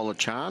the bowl a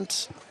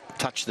chance.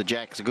 Touch the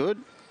jack's good.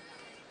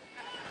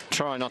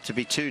 Try not to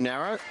be too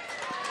narrow.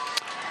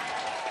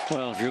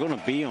 Well, if you're going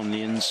to be on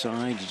the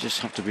inside, you just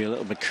have to be a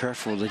little bit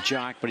careful with the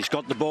jack. But he's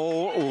got the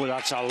ball. Oh,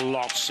 that's a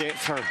lot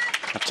safer.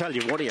 I tell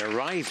you what, he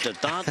arrived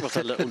at that with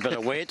a little bit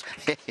of weight.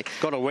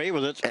 Got away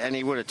with it. And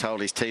he would have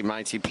told his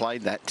teammates he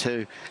played that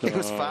too. It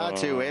was far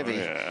too heavy.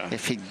 Yeah.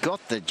 If he'd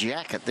got the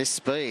jack at this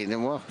speed,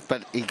 and well,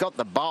 but he got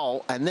the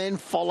bowl and then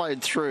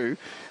followed through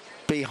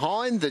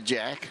behind the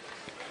jack.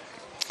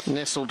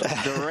 Nestled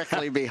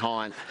directly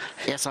behind.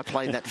 Yes, I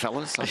played that,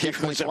 fellas. I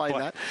definitely played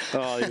that.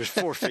 Oh, he was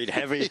 4 feet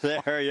heavy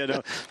there, you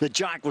know. The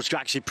jack was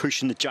actually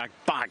pushing the jack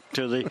back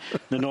to the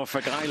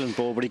Norfolk Island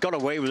ball, but he got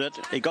away with it.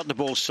 He got the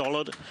ball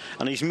solid,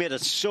 and he's made it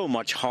so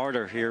much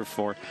harder here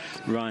for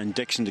Ryan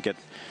Dixon to get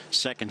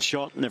second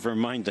shot, never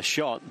mind the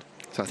shot.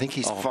 So I think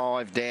he's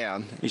 5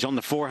 down. He's on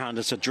the forehand.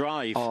 It's a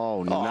drive.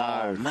 Oh, no.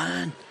 Oh,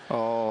 man.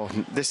 Oh,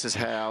 this is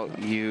how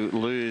you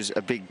lose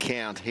a big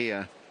count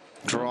here.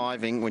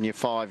 Driving when you're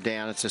 5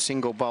 down. It's a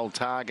single bowl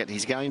target.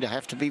 He's going to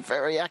have to be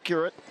very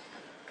accurate.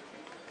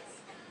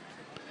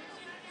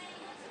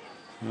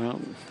 Well,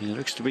 he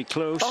looks to be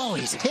close. Oh,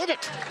 he's hit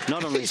it.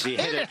 Not only has he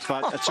hit it,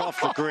 but it's off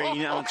the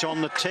green and it's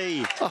on the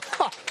tee.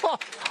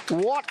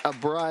 What a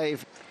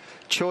brave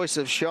choice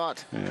of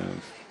shot. Yeah.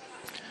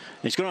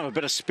 He's going to have a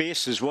bit of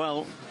space as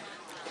well.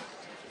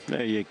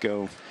 There you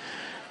go.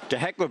 To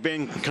heck with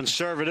being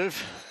conservative.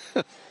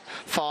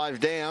 5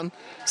 down,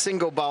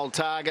 single bowl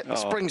target,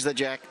 springs the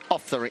jack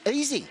off the ring.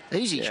 Easy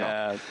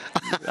shot.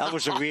 That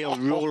was a real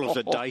roll of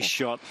the dice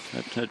shot.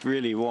 It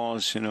really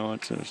was, you know.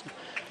 There's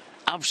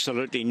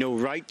absolutely no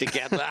right to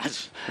get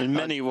that in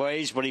many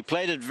ways, but he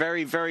played it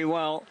very, very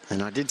well.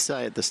 And I did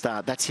say at the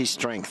start, that's his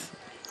strength.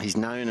 He's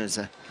known as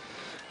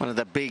one of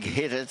the big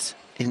hitters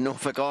in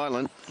Norfolk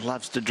Island.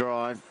 Loves to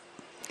drive.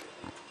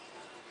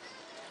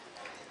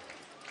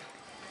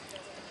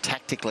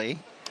 Tactically,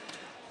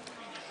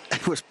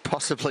 it was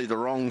possibly the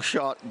wrong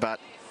shot, but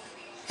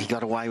he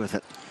got away with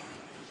it.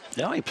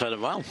 Yeah, he played it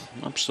well,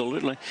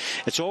 absolutely.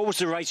 It's always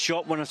the right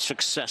shot when it's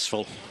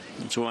successful.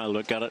 That's the way I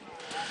look at it.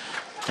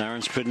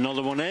 Darren's put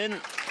another one in.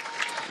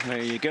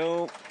 There you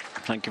go.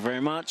 Thank you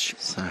very much.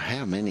 So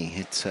how many?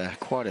 It's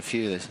quite a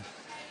few. There's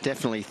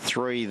definitely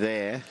 3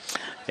 there.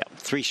 Yeah,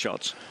 3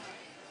 shots.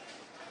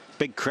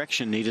 Big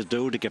correction needed,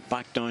 though, to get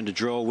back down to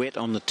draw weight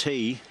on the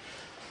tee.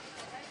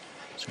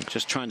 So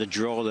just trying to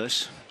draw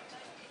this.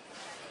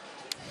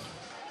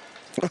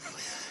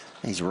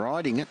 He's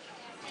riding it.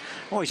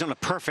 Oh, he's on a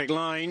perfect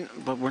line,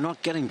 but we're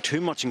not getting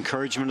too much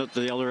encouragement at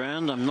the other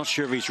end. I'm not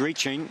sure if he's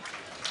reaching.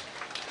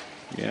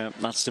 Yeah,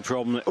 that's the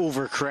problem. The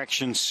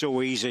overcorrection's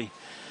so easy.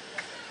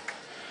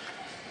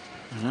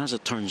 And as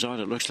it turns out,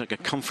 it looks like a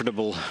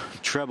comfortable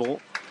treble.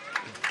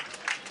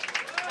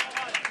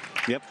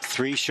 Yep,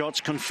 3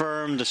 shots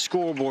confirmed. The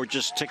scoreboard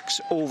just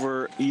ticks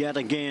over yet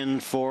again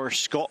for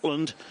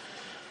Scotland.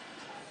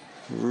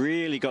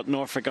 Really got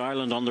Norfolk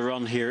Island on the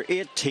run here.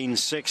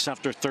 18-6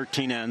 after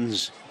 13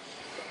 ends.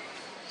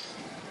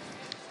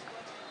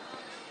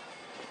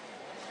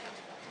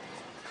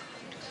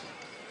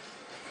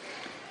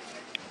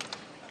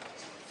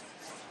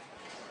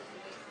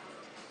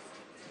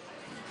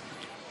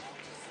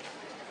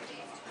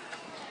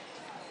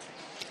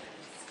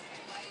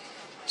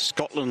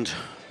 Scotland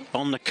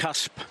on the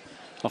cusp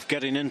of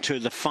getting into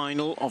the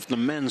final of the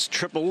men's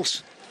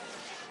triples.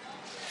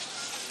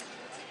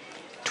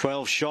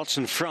 12 shots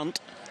in front,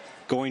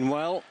 going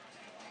well.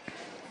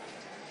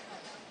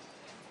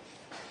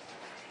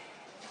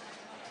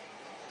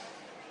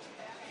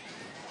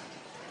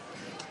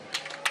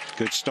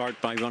 Good start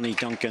by Ronnie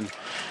Duncan.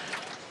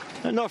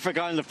 And Norfolk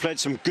Island have played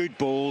some good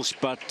bowls,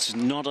 but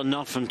not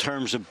enough in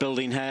terms of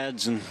building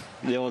heads, and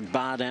the odd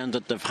bad end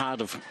that they've had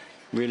have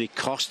really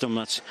cost them.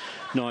 That's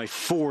now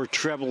 4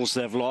 trebles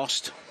they've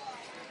lost.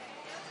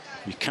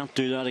 You can't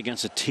do that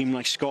against a team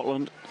like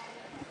Scotland.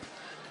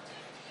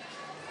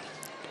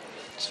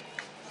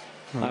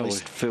 At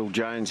least Phil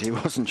Jones, he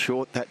wasn't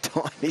short that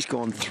time. He's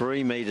gone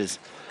 3 metres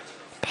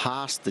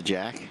past the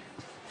jack.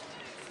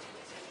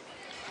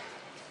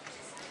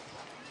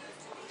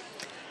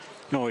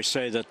 I always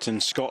say that in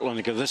Scotland,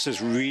 because this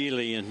is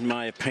really, in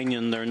my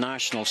opinion, their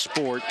national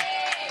sport.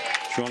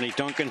 Ronnie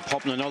Duncan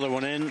popping another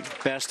one in,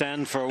 best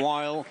end for a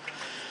while.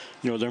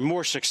 You know, they're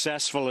more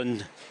successful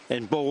in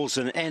bowls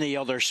than any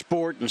other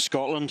sport in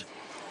Scotland.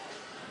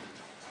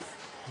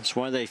 That's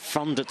why they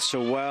fund it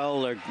so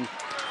well.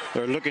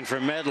 They're looking for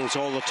medals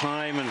all the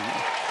time and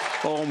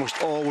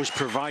almost always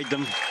provide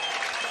them.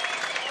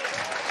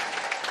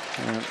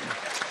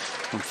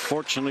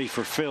 Unfortunately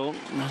for Phil,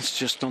 that's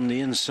just on the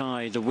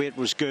inside. The weight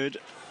was good.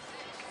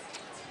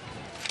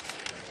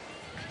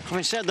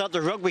 Having said that,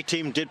 the rugby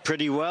team did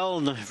pretty well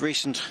in the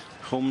recent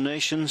home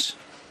nations.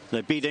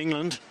 They beat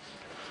England.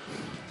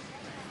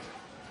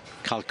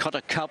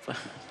 Calcutta Cup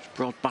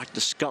brought back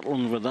to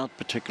Scotland with that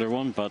particular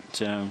one, but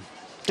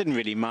didn't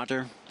really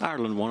matter.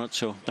 Ireland won it,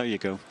 so there you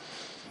go.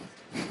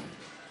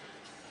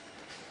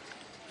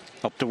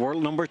 Up to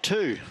world number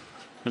 2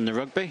 in the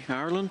rugby,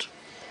 Ireland.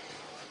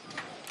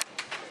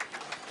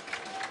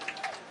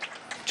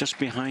 Just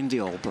behind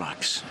the All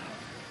Blacks.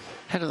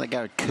 How do they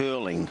go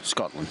curling,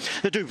 Scotland?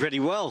 They do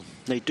pretty well.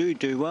 They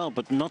do well,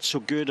 but not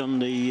so good on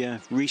the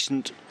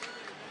recent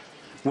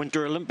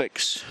Winter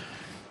Olympics.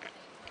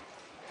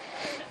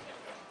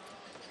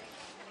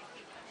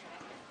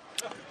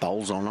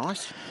 Bowls on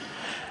ice?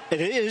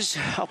 It is,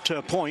 up to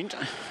a point.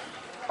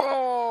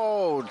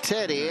 Oh,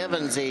 Teddy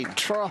Evans, he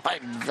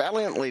tried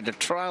valiantly to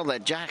trail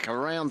that jack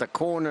around the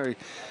corner.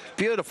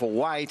 Beautiful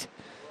weight.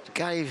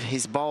 Gave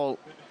his bowl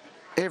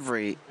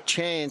every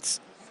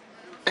chance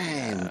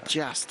and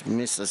just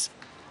misses.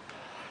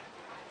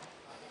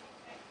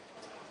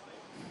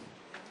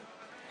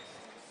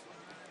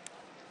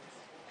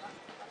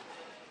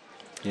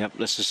 Yep,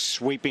 this is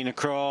sweeping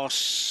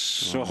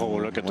across. Oh,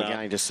 look at that. We're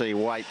going to see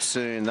weight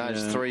soon.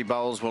 Those 3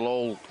 bowls will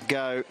all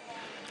go.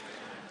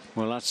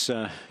 Well, that's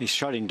he's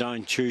shutting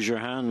down choose your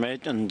hand,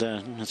 mate, and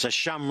it's a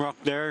shamrock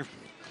there.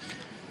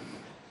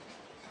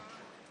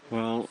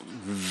 Well,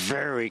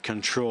 very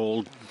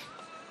controlled.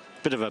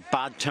 Bit of a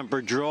bad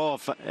tempered draw,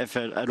 if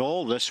at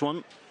all, this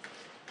one.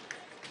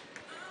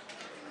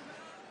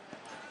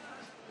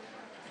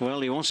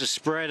 Well, he wants to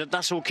spread it.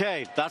 That's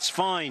okay. That's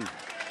fine.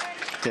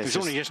 He's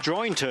only just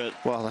drawing to it.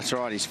 Well, that's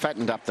right. He's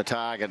fattened up the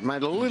target, made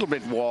it a little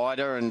bit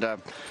wider, and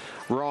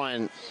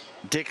Ryan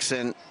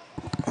Dixon,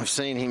 I've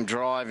seen him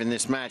drive in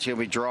this match. He'll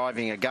be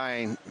driving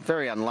again.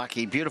 Very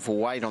unlucky. Beautiful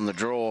weight on the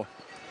draw.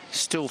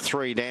 Still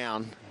 3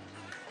 down.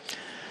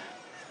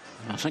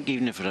 I think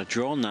even if it had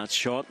drawn that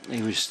shot,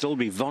 he would still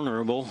be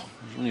vulnerable.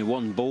 There's only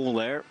 1 bowl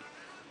there.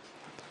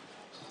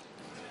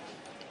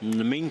 In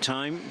the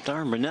meantime,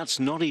 Darren Burnett's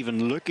not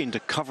even looking to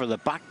cover the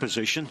back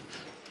position.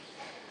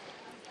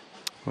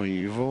 Well,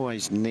 you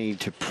always need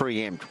to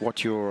preempt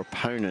what your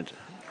opponent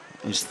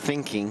is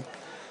thinking.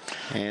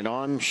 And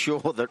I'm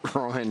sure that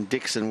Ryan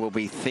Dixon will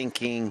be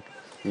thinking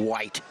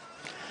weight,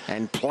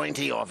 and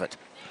plenty of it.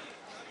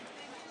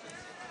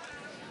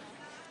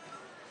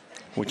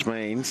 Which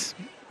means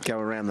go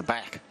around the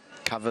back,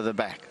 cover the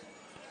back.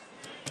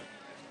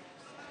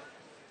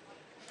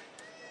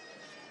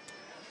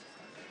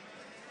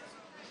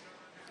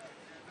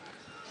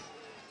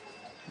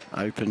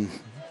 Open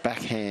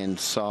backhand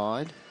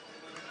side.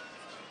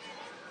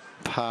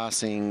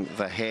 Passing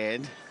the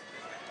head.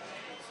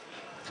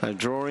 So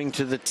drawing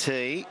to the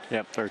tee.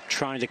 Yep, they're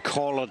trying to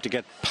call it to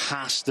get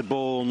past the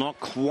ball, not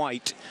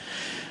quite.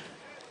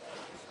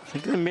 I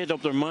think they made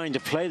up their mind to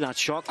play that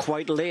shot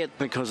quite late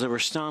because they were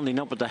standing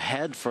up at the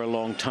head for a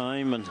long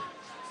time, and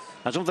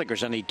I don't think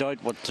there's any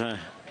doubt what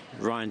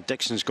Ryan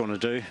Dixon's going to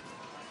do.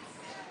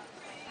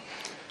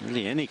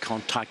 Really, any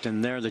contact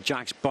in there, the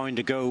jack's bound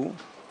to go.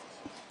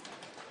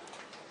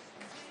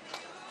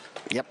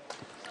 Yep.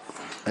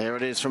 There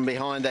it is from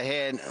behind the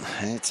head.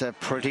 It's a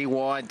pretty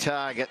wide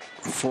target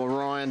for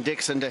Ryan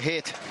Dixon to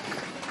hit.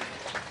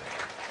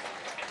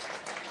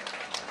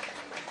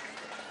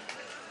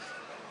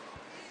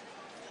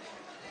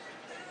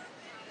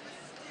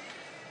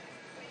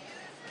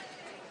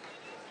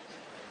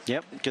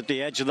 Yep, get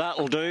the edge of that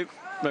will do.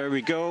 There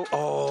we go.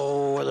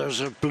 Oh,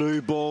 there's a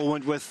blue ball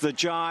went with the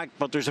jack,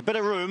 but there's a bit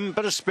of room,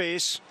 bit of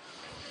space.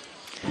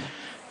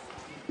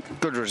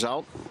 Good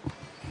result.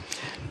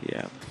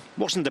 Yeah,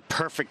 wasn't the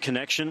perfect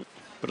connection,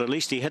 but at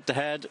least he hit the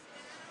head.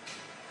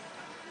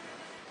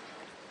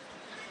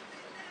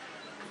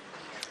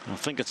 I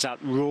think it's that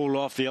roll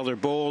off the other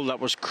ball that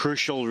was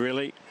crucial,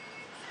 really.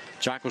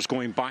 Jack was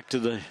going back to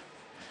the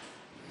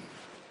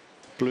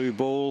blue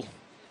ball.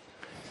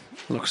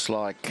 Looks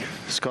like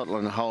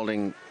Scotland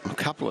holding a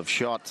couple of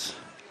shots.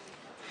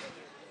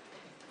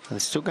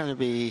 There's still going to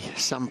be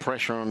some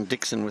pressure on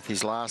Dixon with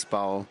his last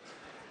bowl.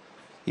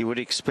 You would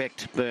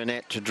expect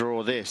Burnett to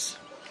draw this.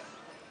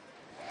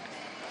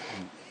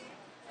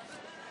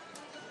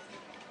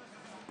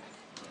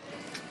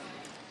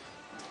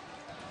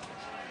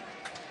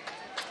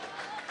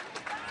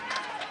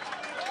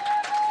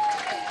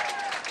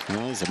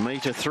 Well, there's a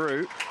metre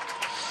through.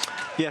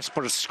 Yes,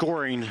 but it's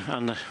scoring,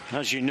 and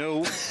as you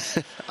know,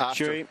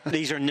 Sherry,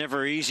 these are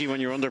never easy when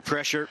you're under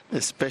pressure.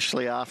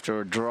 Especially after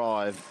a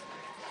drive.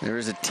 There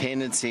is a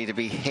tendency to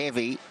be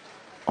heavy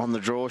on the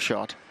draw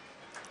shot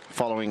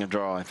following a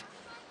drive.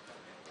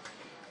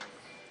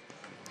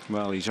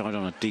 Well, he's out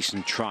on a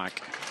decent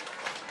track.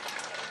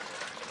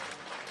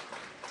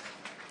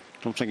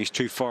 Don't think he's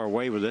too far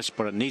away with this,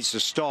 but it needs to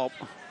stop.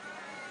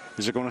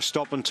 Is it going to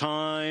stop in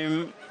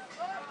time?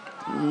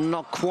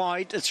 Not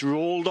quite. It's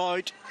rolled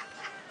out.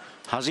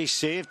 Has he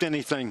saved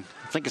anything?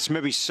 I think it's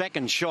maybe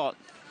second shot.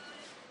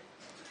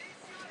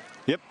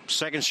 Yep,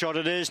 second shot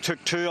it is.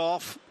 Took two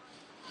off.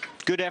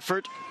 Good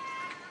effort.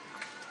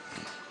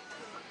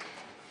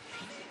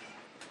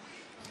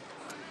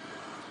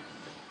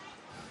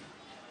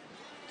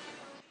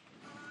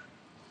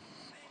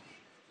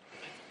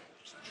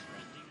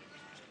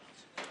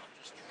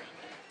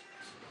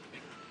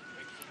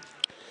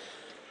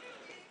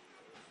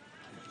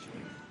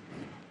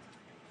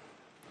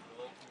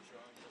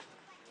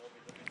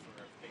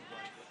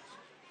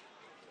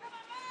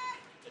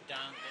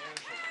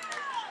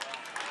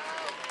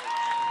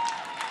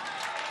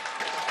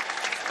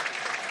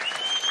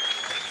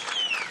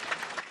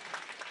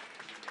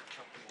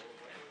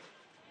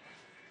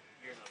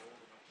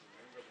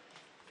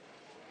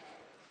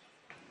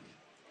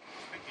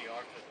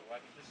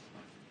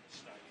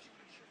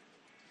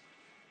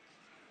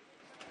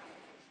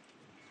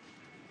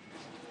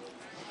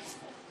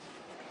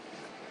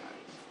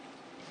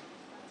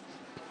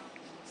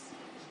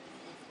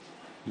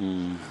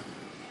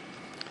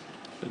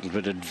 A little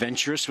bit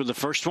adventurous with the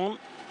first one.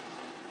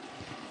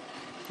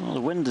 Well, the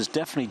wind has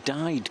definitely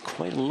died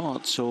quite a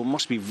lot, so it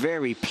must be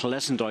very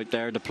pleasant out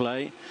there to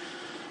play.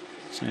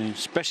 So,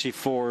 especially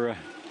for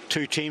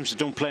two teams that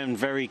don't play on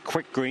very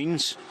quick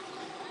greens.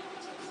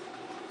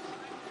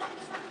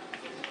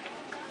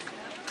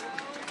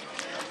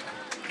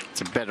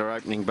 It's a better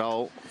opening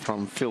bowl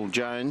from Phil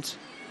Jones.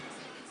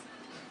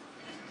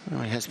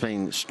 Well, he has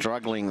been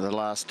struggling the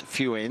last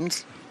few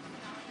ends.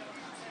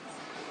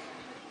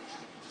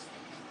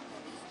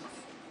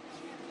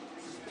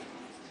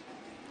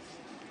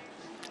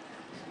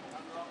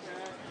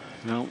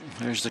 Well,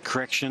 there's the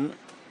correction.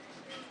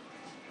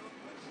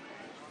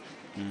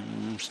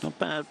 It's not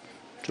bad.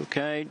 It's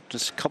okay.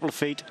 Just a couple of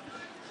feet.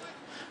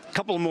 A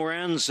couple more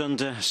ends and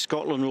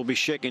Scotland will be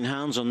shaking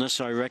hands on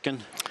this, I reckon.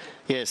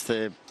 Yes,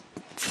 they're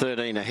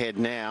 13 ahead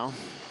now.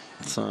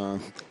 So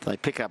they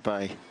pick up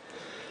a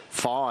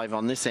 5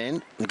 on this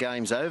end. The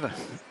game's over.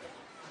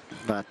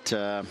 But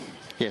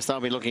yes, they'll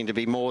be looking to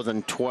be more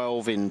than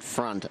 12 in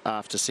front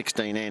after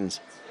 16 ends.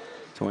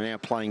 So we're now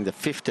playing the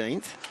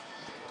 15th.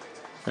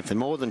 If they're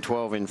more than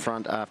 12 in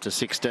front after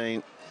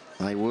 16,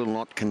 they will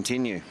not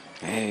continue.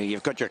 Hey,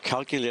 you've got your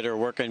calculator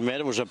working,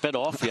 mate. It was a bit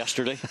off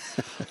yesterday.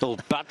 The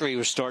old battery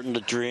was starting to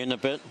drain a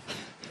bit.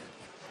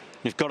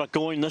 You've got it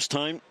going this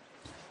time.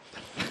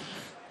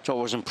 It's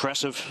always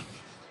impressive.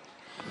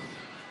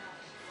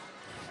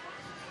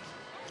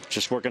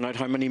 Just working out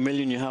how many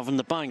million you have in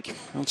the bank.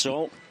 That's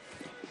all.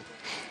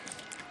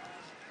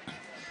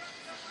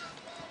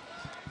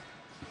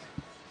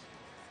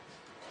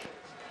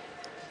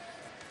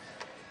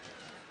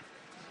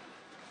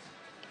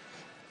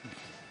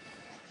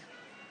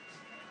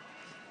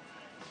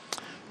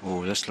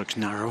 Oh, this looks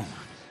narrow.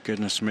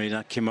 Goodness me,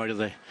 that came out of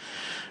the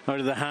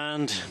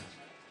hand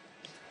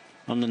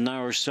on the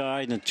narrow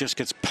side, and it just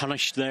gets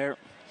punished there.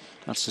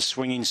 That's the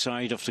swinging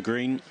side of the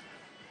green.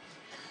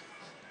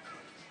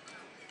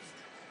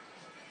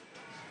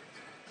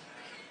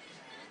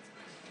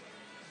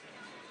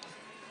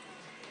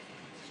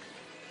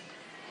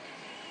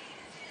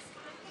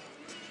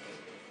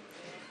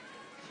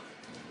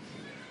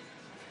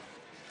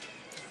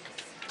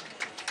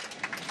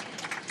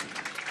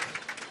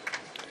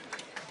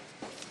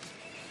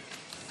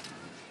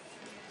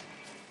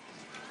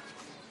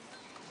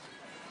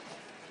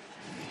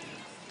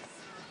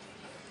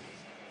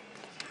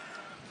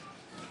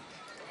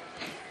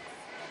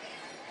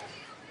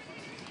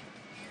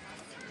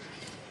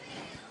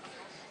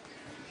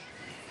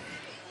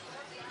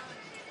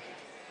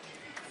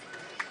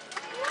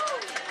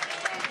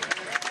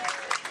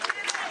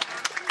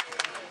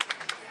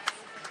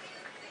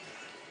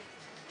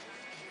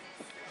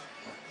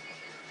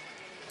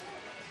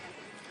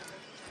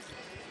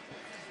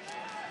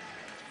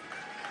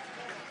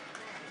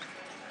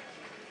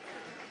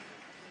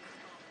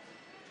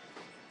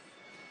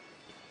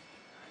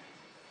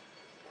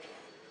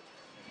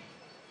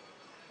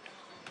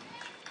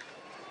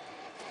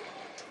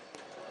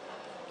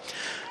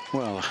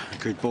 Well, a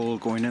good ball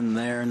going in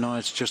there. Now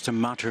it's just a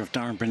matter of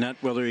Darren Burnett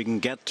whether he can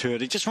get to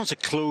it. He just wants to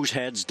close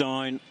heads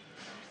down.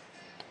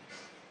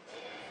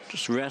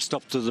 Just rest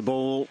up to the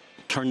ball,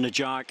 turn the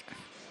jack.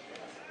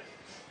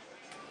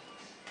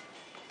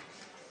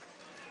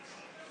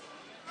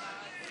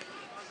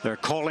 They're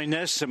calling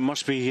this. It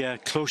must be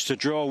close to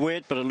draw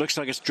weight, but it looks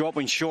like it's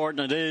dropping short,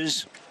 and it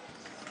is.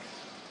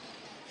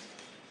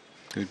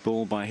 Good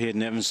ball by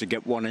Hadyn Evans to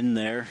get one in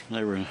there.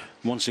 They were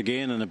once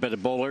again in a bit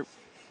of bowler.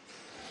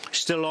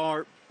 Still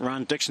are.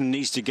 Dixon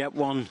needs to get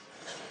one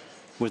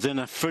within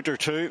a foot or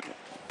two.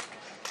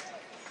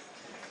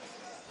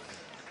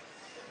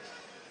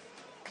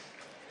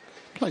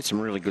 Played some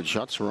really good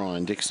shots,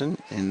 Ryan Dixon,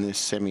 in this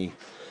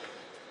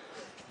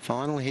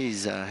semi-final.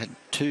 He's had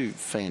two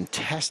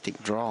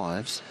fantastic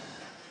drives.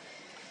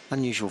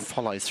 Unusual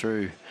follow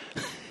through.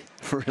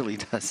 Really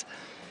does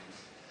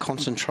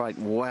concentrate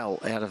well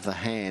out of the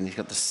hand. He's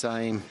got the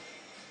same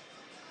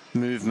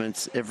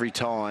movements every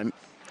time.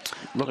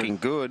 Looking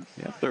good.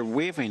 Yep, they're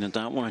waving at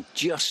that one. It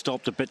just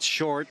stopped a bit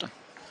short.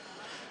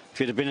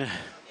 If it had been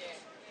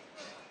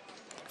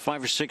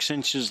 5 or 6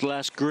 inches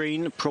less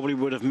green, it probably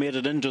would have made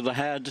it into the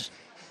head.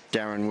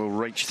 Darren will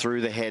reach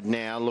through the head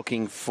now,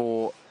 looking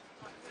for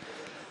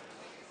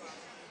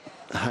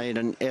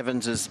Hadyn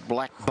Evans's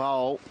black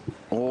bowl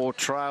or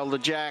trail the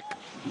jack.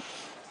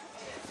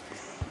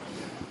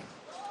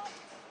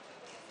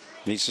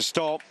 Needs to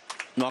stop.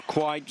 Not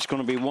quite. It's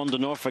going to be 1 to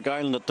Norfolk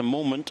Island at the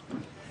moment.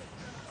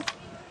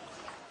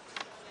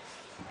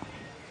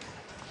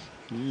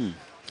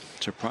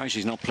 Surprised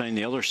he's not playing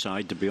the other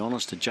side, to be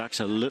honest. The jack's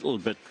a little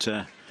bit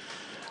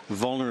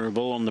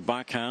vulnerable on the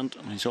backhand.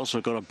 He's also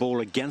got a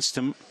ball against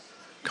him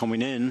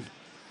coming in.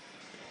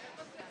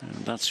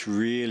 And that's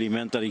really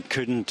meant that he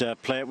couldn't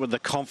play it with the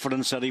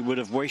confidence that he would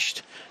have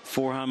wished.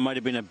 Forehand might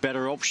have been a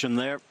better option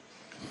there.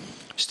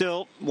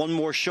 Still, one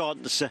more shot.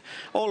 It's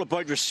all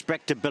about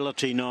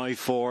respectability now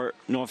for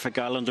Norfolk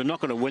Island. They're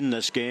not going to win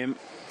this game.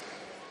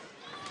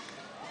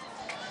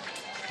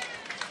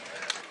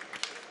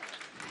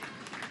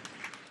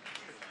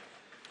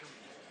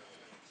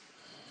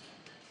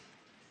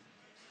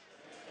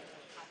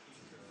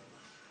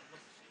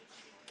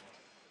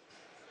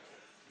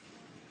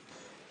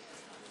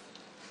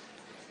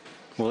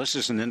 Well, this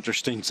is an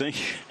interesting thing.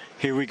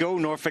 Here we go,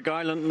 Norfolk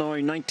Island now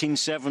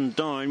 19-7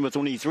 down with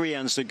only 3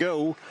 ends to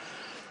go.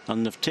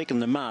 And they've taken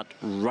the mat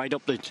right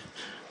up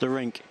the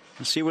rink.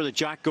 Let's see where the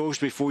jack goes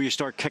before you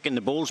start kicking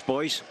the balls,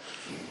 boys.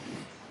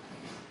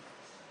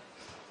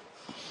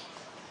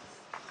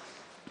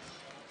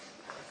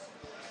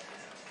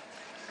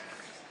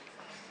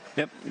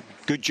 Yep,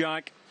 good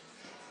jack.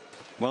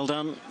 Well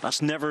done.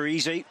 That's never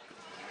easy.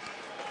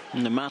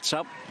 And the mat's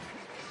up.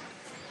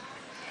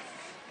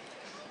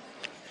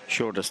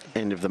 Shortest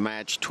end of the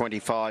match,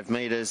 25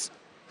 metres.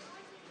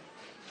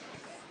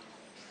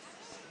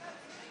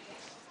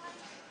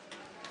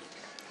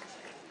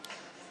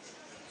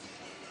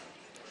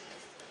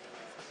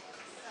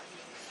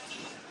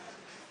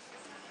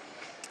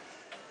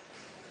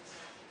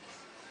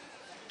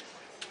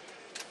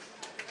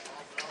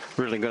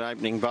 Really good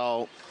opening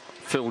bowl,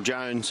 Phil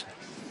Jones.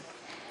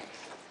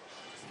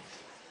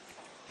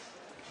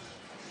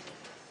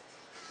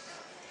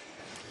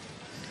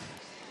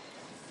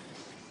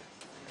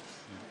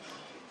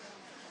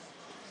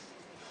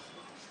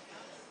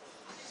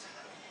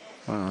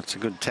 Well, it's a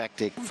good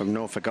tactic from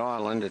Norfolk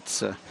Island.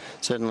 It's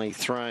certainly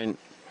thrown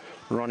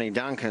Ronnie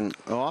Duncan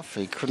off.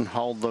 He couldn't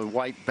hold the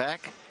weight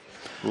back.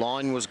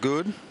 Line was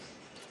good.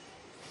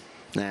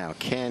 Now,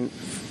 can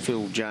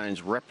Phil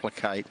Jones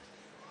replicate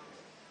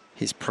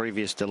his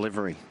previous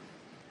delivery?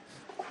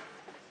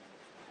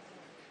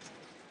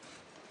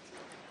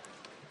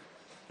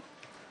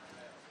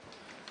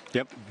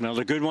 Yep,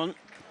 another good one.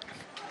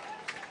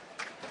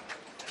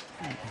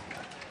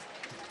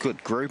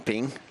 Good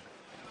grouping.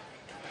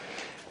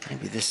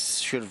 Maybe this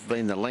should have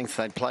been the length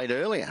they played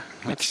earlier.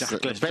 That's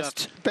exactly.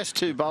 The best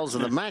 2 bowls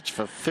of the match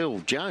for Phil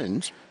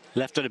Jones.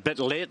 Left it a bit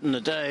late in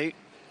the day.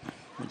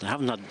 They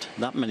haven't had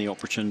that many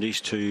opportunities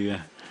to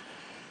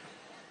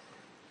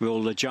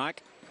roll the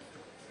jack.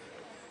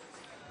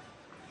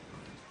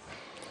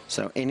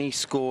 So any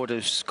score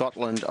to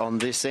Scotland on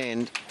this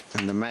end,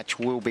 and the match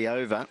will be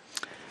over.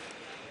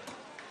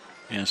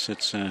 Yes,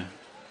 it's...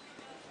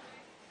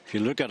 if you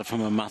look at it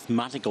from a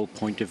mathematical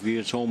point of view,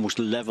 it's almost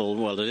level.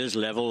 Well, it is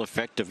level,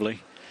 effectively.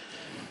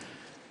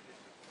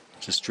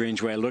 It's a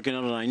strange way of looking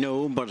at it, I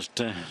know, but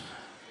it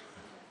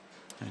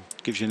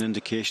gives you an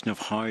indication of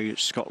how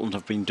Scotland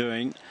have been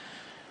doing.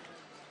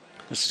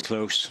 This is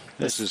close.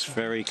 This is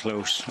very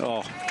close.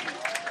 Oh,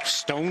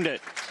 stoned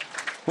it.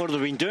 What have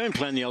they been doing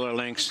playing the other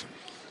lengths?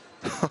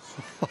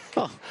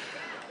 Well,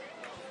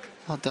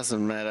 it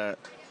doesn't matter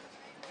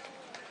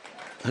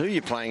who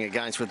you're playing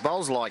against. With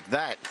bowls like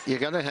that, you're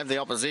going to have the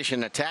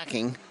opposition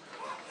attacking.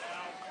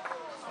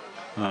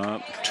 2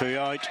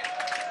 out.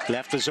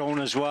 Left the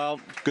zone as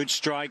well. Good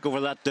strike over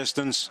that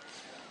distance.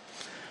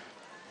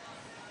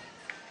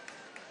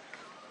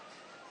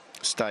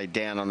 Stayed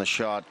down on the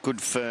shot.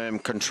 Good firm,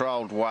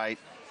 controlled weight.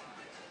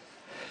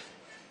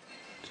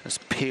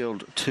 Just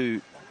peeled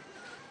 2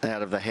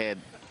 out of the head.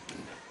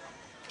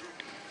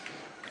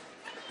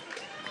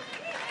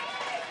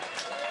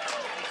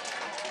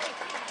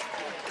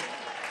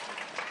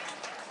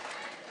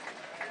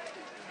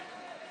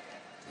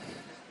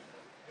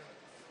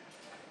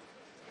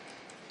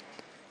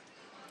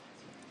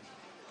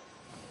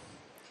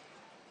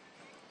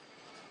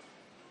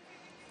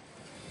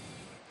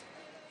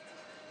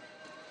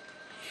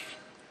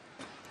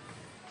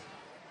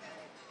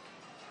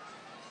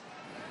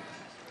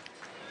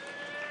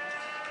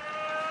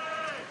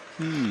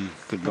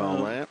 Good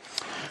ball there.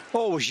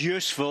 Always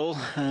useful.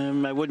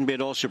 I wouldn't be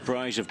at all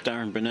surprised if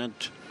Darren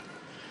Burnett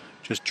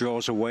just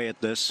draws away at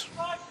this.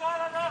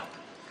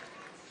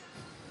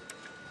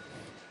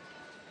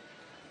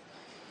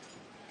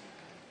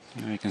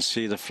 You can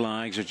see the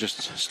flags are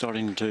just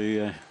starting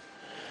to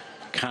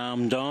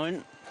calm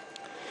down.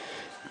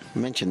 I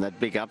mentioned that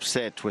big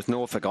upset with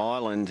Norfolk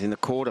Island in the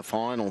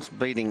quarterfinals,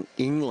 beating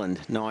England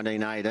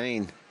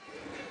 1918.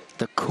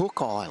 The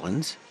Cook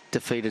Islands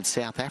defeated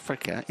South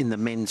Africa in the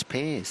men's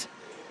pairs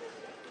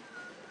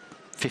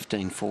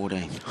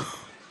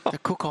 15-14. The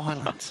Cook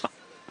Islands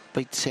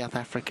beat South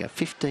Africa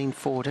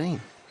 15-14.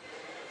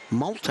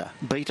 Malta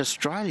beat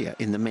Australia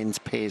in the men's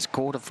pairs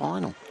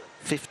quarter-final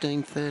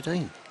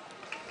 15-13.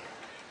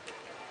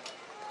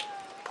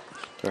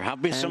 There have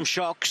been some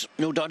shocks,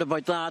 no doubt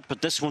about that,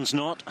 but this one's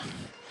not.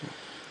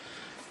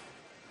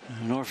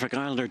 Norfolk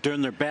Island are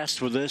doing their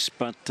best with this,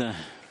 but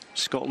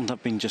Scotland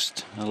have been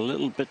just a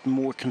little bit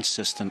more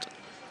consistent.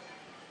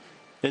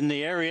 In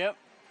the area,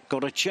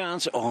 got a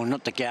chance. Oh,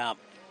 not the gap.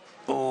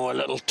 Oh, a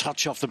little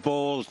touch off the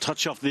ball,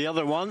 touch off the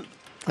other one.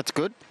 That's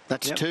good.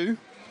 That's 2.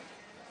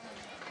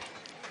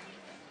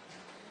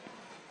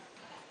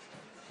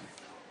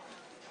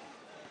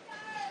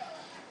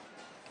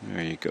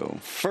 There you go.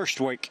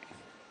 First wick,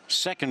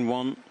 second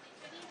one.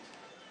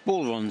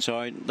 Ball runs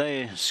out.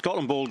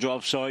 Scotland ball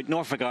drops out.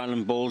 Norfolk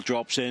Island ball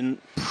drops in.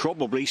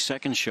 Probably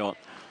second shot.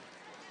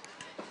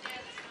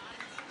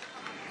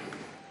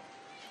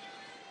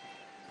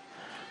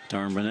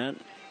 Darren Burnett.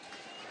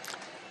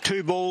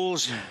 2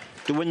 balls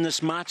to win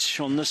this match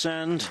on this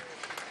end.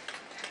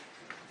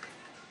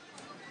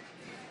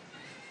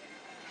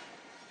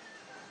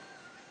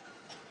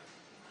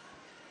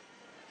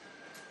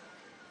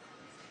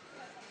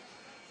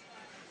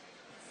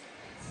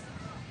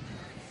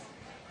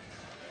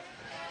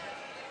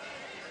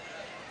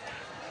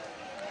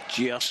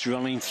 Just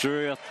running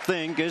through, I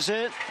think, is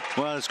it?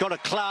 Well, it's got a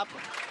clap.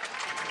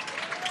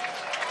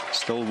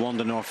 Still 1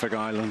 to Norfolk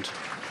Island.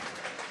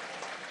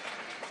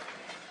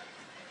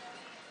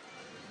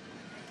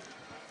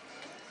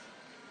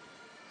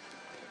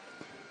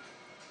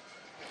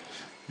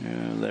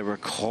 Yeah, they were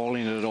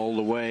calling it all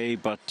the way,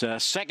 but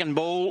second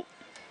ball.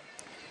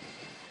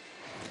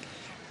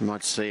 You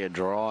might see a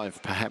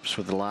drive perhaps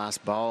with the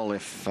last bowl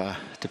if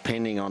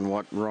depending on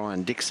what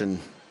Ryan Dixon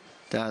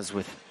does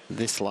with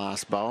this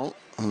last bowl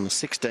on the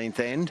 16th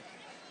end.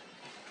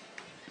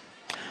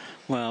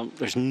 Well,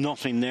 there's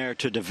nothing there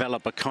to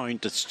develop a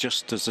count. It's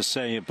just, as I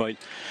say, about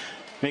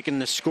making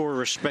the score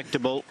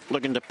respectable,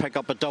 looking to pick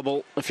up a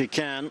double if you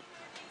can.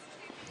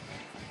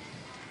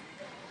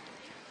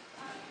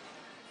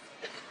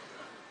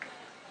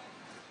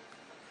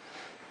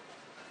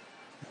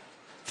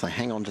 If they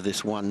hang on to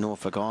this one,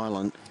 Norfolk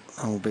Island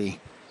will be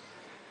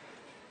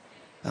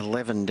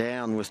 11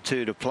 down with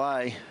 2 to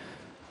play.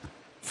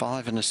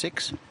 5 and a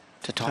 6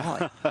 to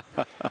tie.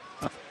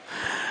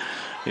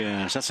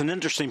 Yes, that's an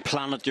interesting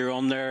planet you're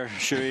on there,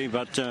 Shuey,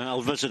 but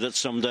I'll visit it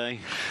someday.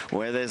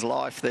 Where there's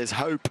life, there's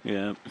hope.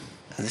 Yeah.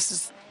 This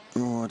is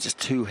just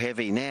too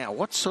heavy now.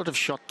 What sort of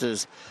shot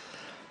does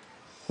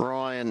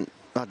Darren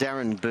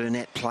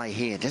Burnett play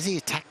here? Does he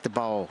attack the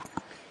bowl,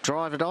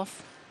 drive it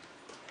off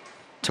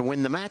to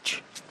win the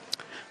match?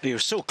 He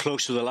was so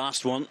close to the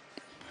last one.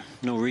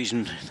 No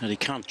reason that he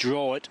can't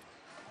draw it.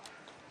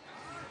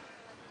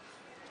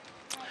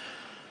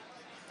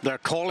 They're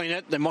calling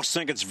it. They must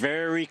think it's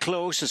very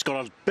close. It's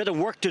got a bit of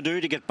work to do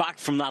to get back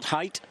from that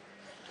height.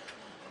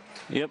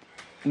 Yep.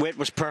 Weight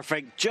was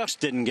perfect. Just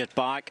didn't get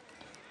back.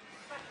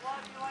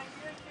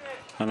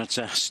 And it's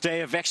a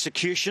stay of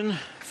execution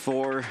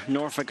for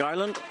Norfolk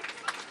Island.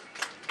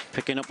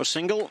 Picking up a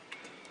single.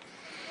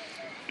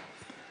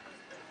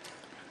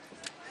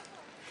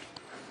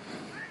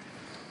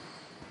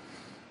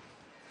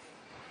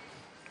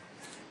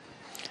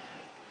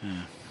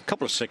 A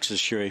couple of 6s,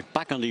 Shuey.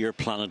 Back onto your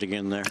planet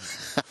again there.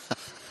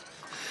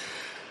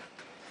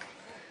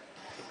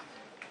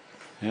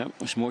 Yeah,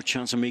 there's more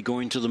chance of me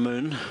going to the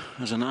moon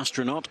as an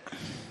astronaut,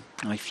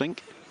 I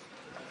think.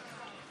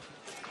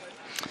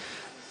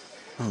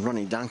 Well,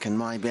 Ronnie Duncan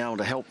may be able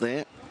to help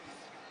there.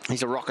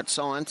 He's a rocket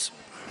science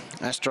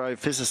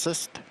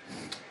astrophysicist.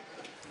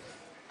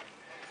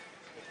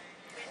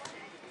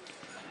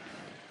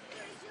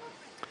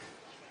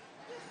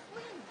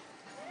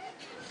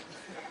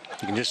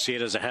 You can just see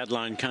it as a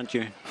headline, can't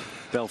you?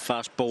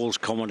 Belfast Bowls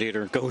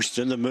commentator goes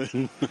to the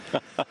moon.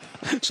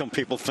 Some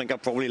people think I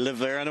probably live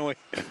there anyway.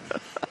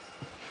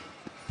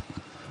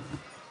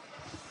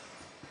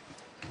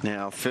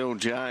 Now, Phil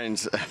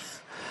Jones,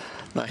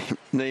 they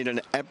need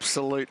an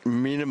absolute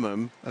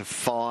minimum of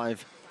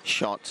 5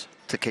 shots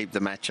to keep the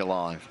match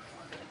alive.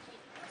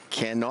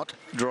 Cannot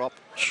drop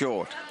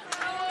short.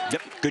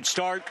 Yep, good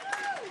start.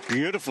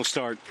 Beautiful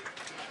start.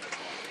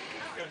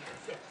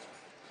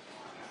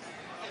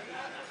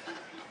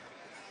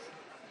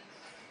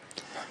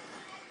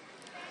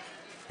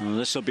 Well,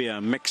 this will be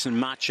a mix and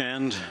match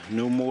end,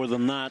 no more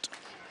than that.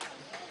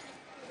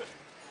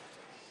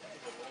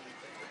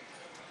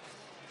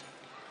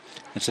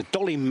 It's a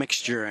dolly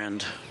mixture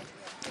end.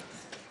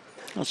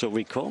 That's what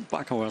we call it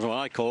back home. That's what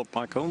I call it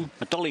back home.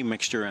 A dolly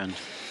mixture end.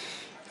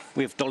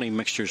 We have dolly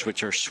mixtures,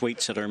 which are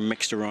sweets that are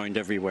mixed around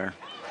everywhere.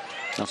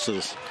 That's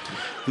this.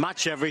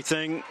 Match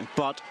everything,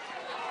 but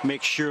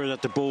make sure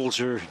that the bowls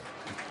are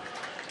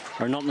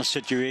not in a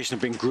situation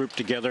of being grouped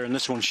together. And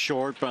this one's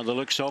short by the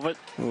looks of it.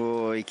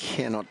 Oh, he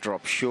cannot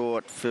drop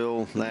short,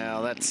 Phil.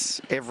 Now,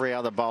 that's every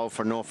other bowl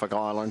for Norfolk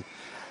Island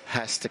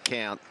has to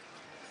count.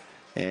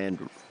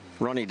 And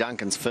Ronnie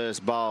Duncan's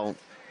first bowl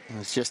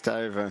was just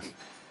over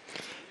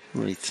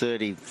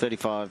 30,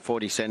 35,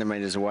 40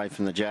 centimetres away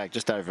from the jack,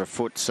 just over a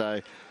foot.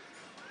 So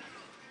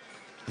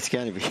it's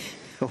going to be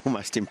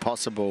almost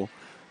impossible.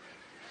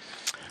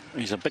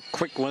 He's a bit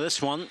quick with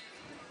this one,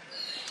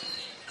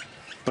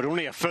 but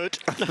only a foot.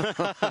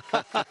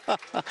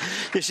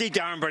 You see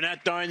Darren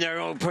Burnett down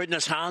there putting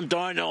his hand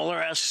down and all the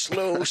rest.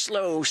 Slow,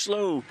 slow,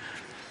 slow.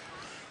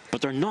 But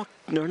they're not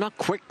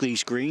quick,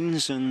 these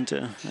greens, and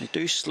they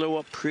do slow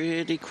up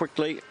pretty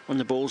quickly when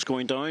the ball's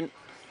going down.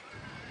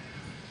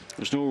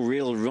 There's no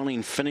real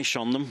running finish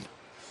on them,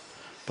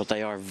 but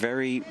they are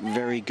very,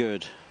 very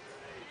good.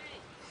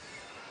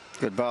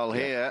 Good bowl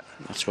here.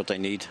 That's what they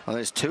need. Well,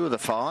 there's 2 of the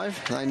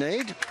 5 they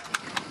need.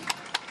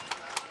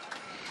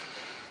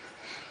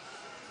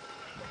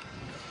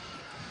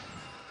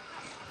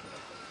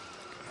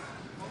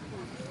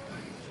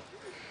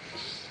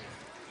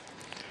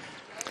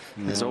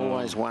 There's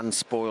always one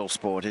spoil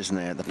sport, isn't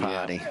there, at the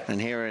party? Yeah. And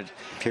here it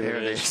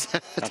is.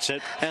 That's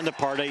it. End of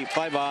party.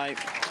 Bye-bye.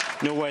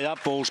 No way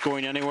that ball's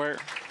going anywhere.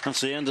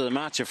 That's the end of the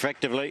match,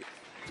 effectively.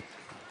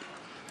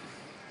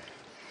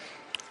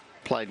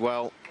 Played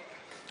well,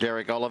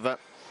 Derek Oliver.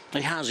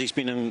 He has. He's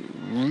been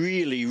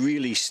really,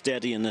 really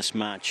steady in this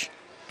match.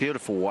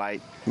 Beautiful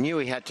weight. Knew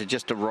he had to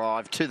just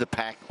arrive to the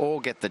pack or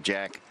get the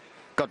jack.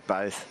 Got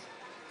both.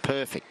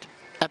 Perfect.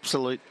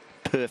 Absolute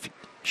perfect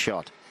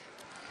shot.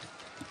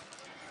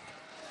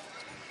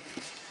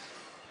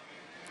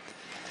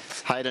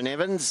 Hadyn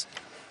Evans,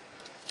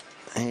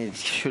 he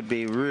should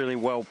be really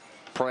well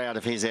proud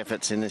of his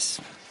efforts in this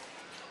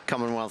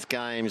Commonwealth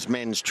Games,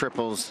 men's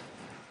triples.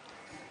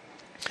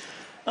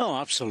 Oh,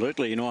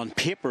 absolutely. You know, on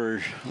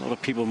paper, a lot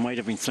of people might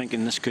have been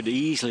thinking this could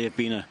easily have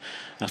been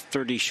a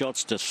 30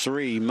 shots to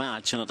 3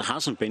 match, and it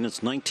hasn't been.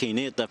 It's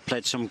 19-8. They've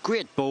played some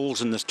great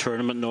bowls in this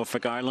tournament,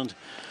 Norfolk Island,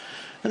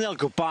 and they'll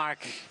go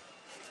back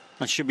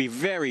and should be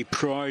very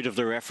proud of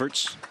their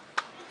efforts.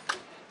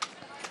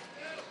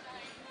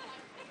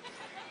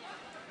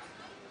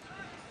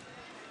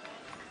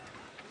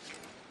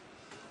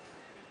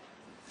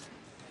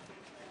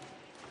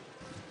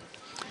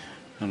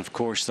 And of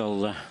course,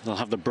 they'll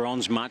have the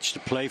bronze match to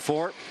play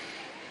for.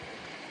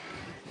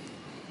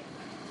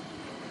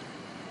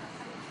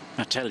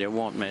 I tell you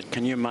what, mate,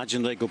 can you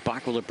imagine they go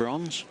back with a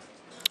bronze?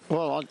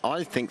 Well,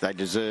 I think they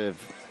deserve,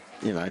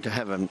 you know, to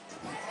have a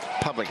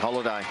public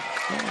holiday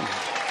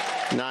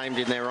named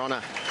in their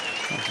honour.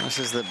 This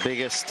is the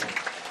biggest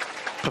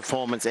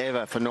performance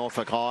ever for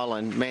Norfolk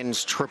Island,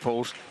 men's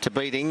triples, to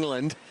beat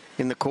England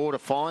in the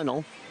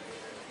quarter-final.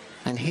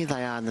 And here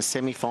they are in the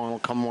semi-final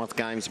Commonwealth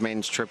Games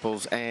men's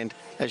triples, and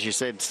as you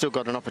said, still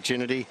got an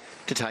opportunity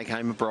to take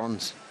home a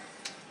bronze.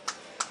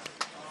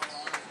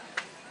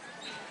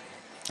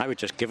 I would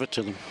just give it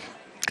to them.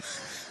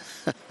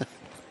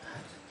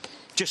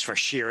 Just for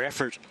sheer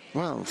effort.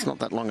 Well, it's not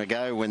that long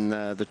ago when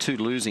the 2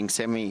 losing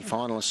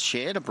semi-finalists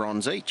shared a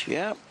bronze each.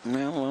 Yeah,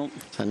 well.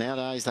 So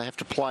nowadays they have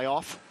to play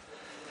off.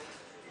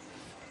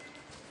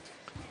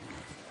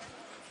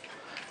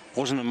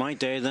 Wasn't it my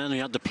day then? He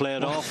had to play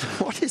it off.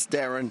 What is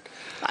Darren?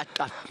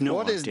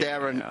 What is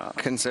Darren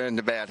concerned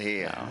about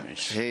here?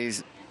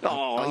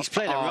 No, he's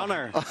played a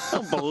runner. I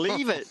don't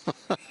believe it.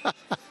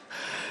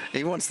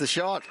 He wants the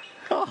shot.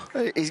 Oh,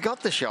 he's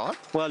got the shot.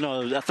 Well,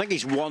 no, I think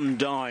he's 1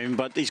 down,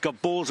 but he's got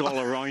balls all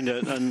around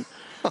it, and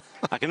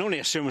I can only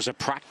assume it's a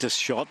practice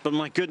shot, but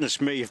my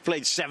goodness me, you've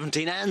played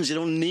 17 ends, you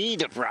don't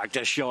need a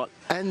practice shot.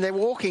 And they're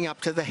walking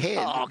up to the head.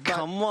 Oh,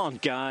 come on,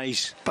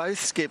 guys. Both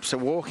skips are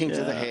walking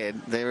to the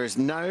head. There is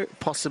no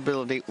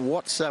possibility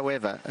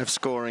whatsoever of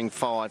scoring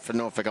 5 for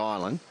Norfolk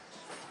Island.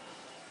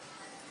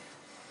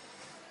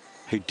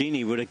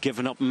 Houdini would have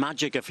given up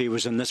magic if he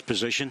was in this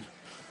position.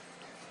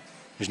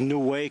 There's no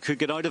way he could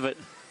get out of it.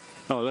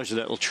 Oh, there's a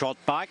little trot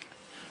back.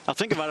 I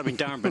think if I'd have been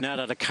Darren Burnett,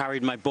 I'd have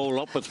carried my ball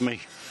up with me,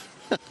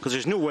 because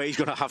there's no way he's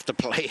going to have to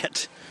play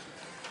it.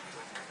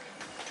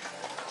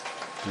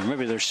 Or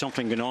maybe there's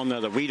something going on there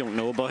that we don't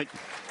know about.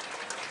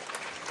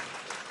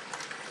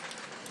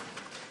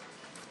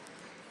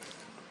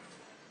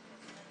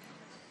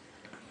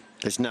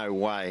 There's no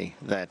way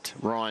that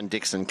Ryan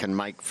Dixon can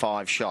make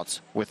 5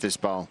 shots with this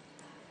bowl.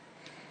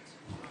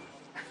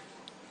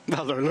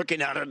 Well, they're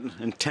looking at it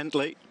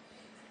intently.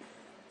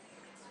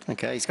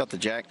 Okay, he's got the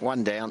jack.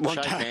 1 down. One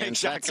Shake down, hands.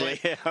 exactly.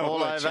 That's it.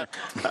 All over.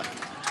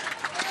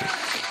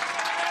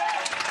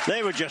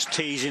 They were just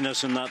teasing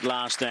us in that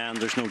last end,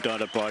 there's no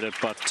doubt about it.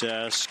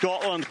 But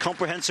Scotland,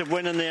 comprehensive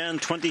win in the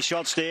end, 20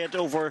 shots to 8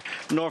 over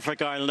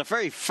Norfolk Island. A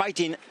very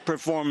fighting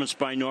performance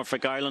by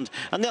Norfolk Island.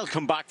 And they'll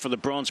come back for the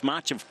bronze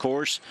match, of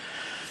course.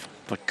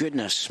 But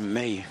goodness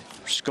me,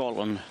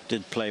 Scotland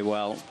did play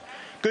well.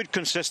 Good,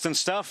 consistent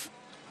stuff.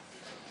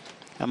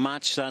 A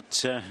match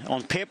that,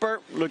 on paper,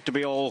 looked to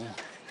be all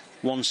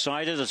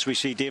one-sided, as we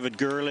see David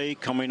Gurley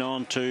coming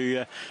on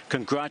to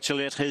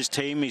congratulate his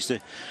team. He's the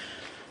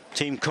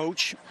team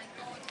coach.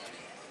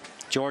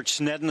 George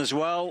Snedden as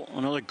well,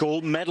 another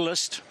gold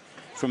medalist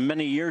from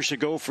many years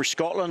ago for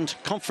Scotland.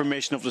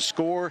 Confirmation of the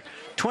score,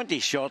 20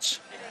 shots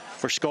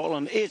for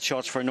Scotland, 8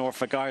 shots for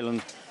Norfolk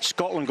Island.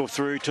 Scotland go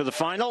through to the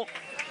final.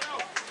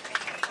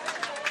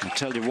 I'll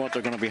tell you what,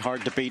 they're going to be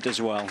hard to beat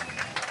as well.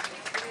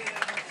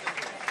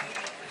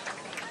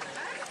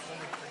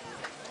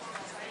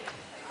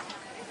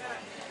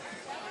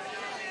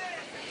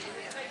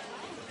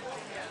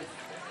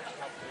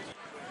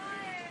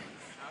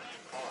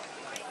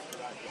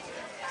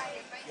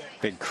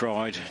 Big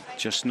crowd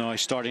just now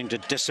starting to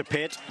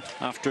dissipate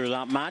after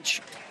that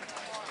match.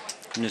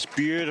 And this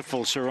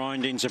beautiful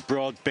surroundings of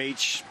Broad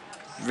Beach.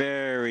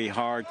 Very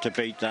hard to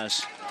beat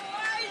this.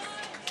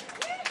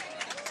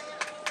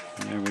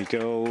 There we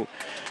go.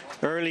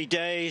 Early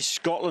days,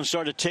 Scotland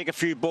started to take a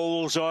few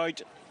bowls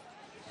out.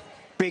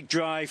 Big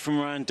drive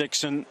from Ryan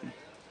Dixon.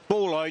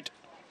 Bowl out.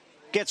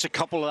 Gets a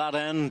couple at that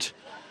end.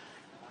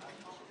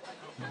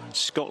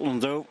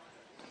 Scotland, though,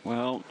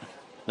 well,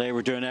 they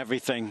were doing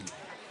everything.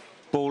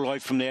 Bowl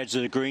out from the edge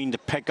of the green to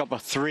pick up a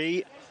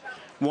 3.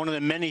 One of the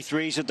many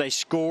 3s that they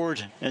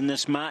scored in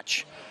this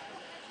match.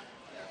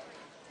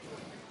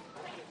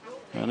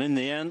 And in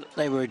the end,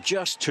 they were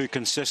just too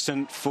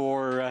consistent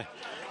for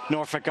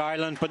Norfolk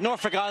Island. But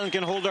Norfolk Island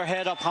can hold their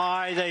head up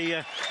high.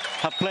 They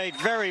have played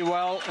very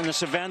well in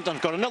this event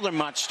and got another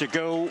match to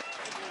go.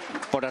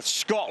 But it's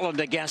Scotland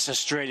against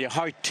Australia.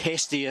 How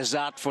tasty is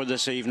that for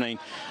this evening?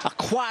 A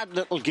quiet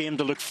little game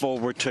to look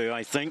forward to,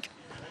 I think.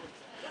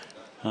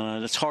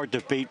 It's hard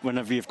to beat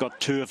whenever you've got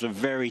 2 of the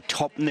very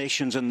top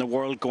nations in the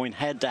world going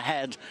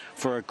head-to-head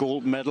for a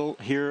gold medal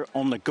here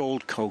on the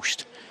Gold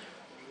Coast.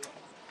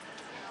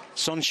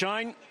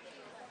 Sunshine,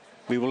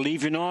 we will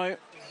leave you now,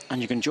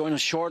 and you can join us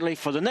shortly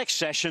for the next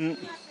session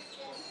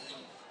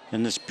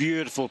in this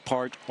beautiful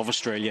part of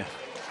Australia.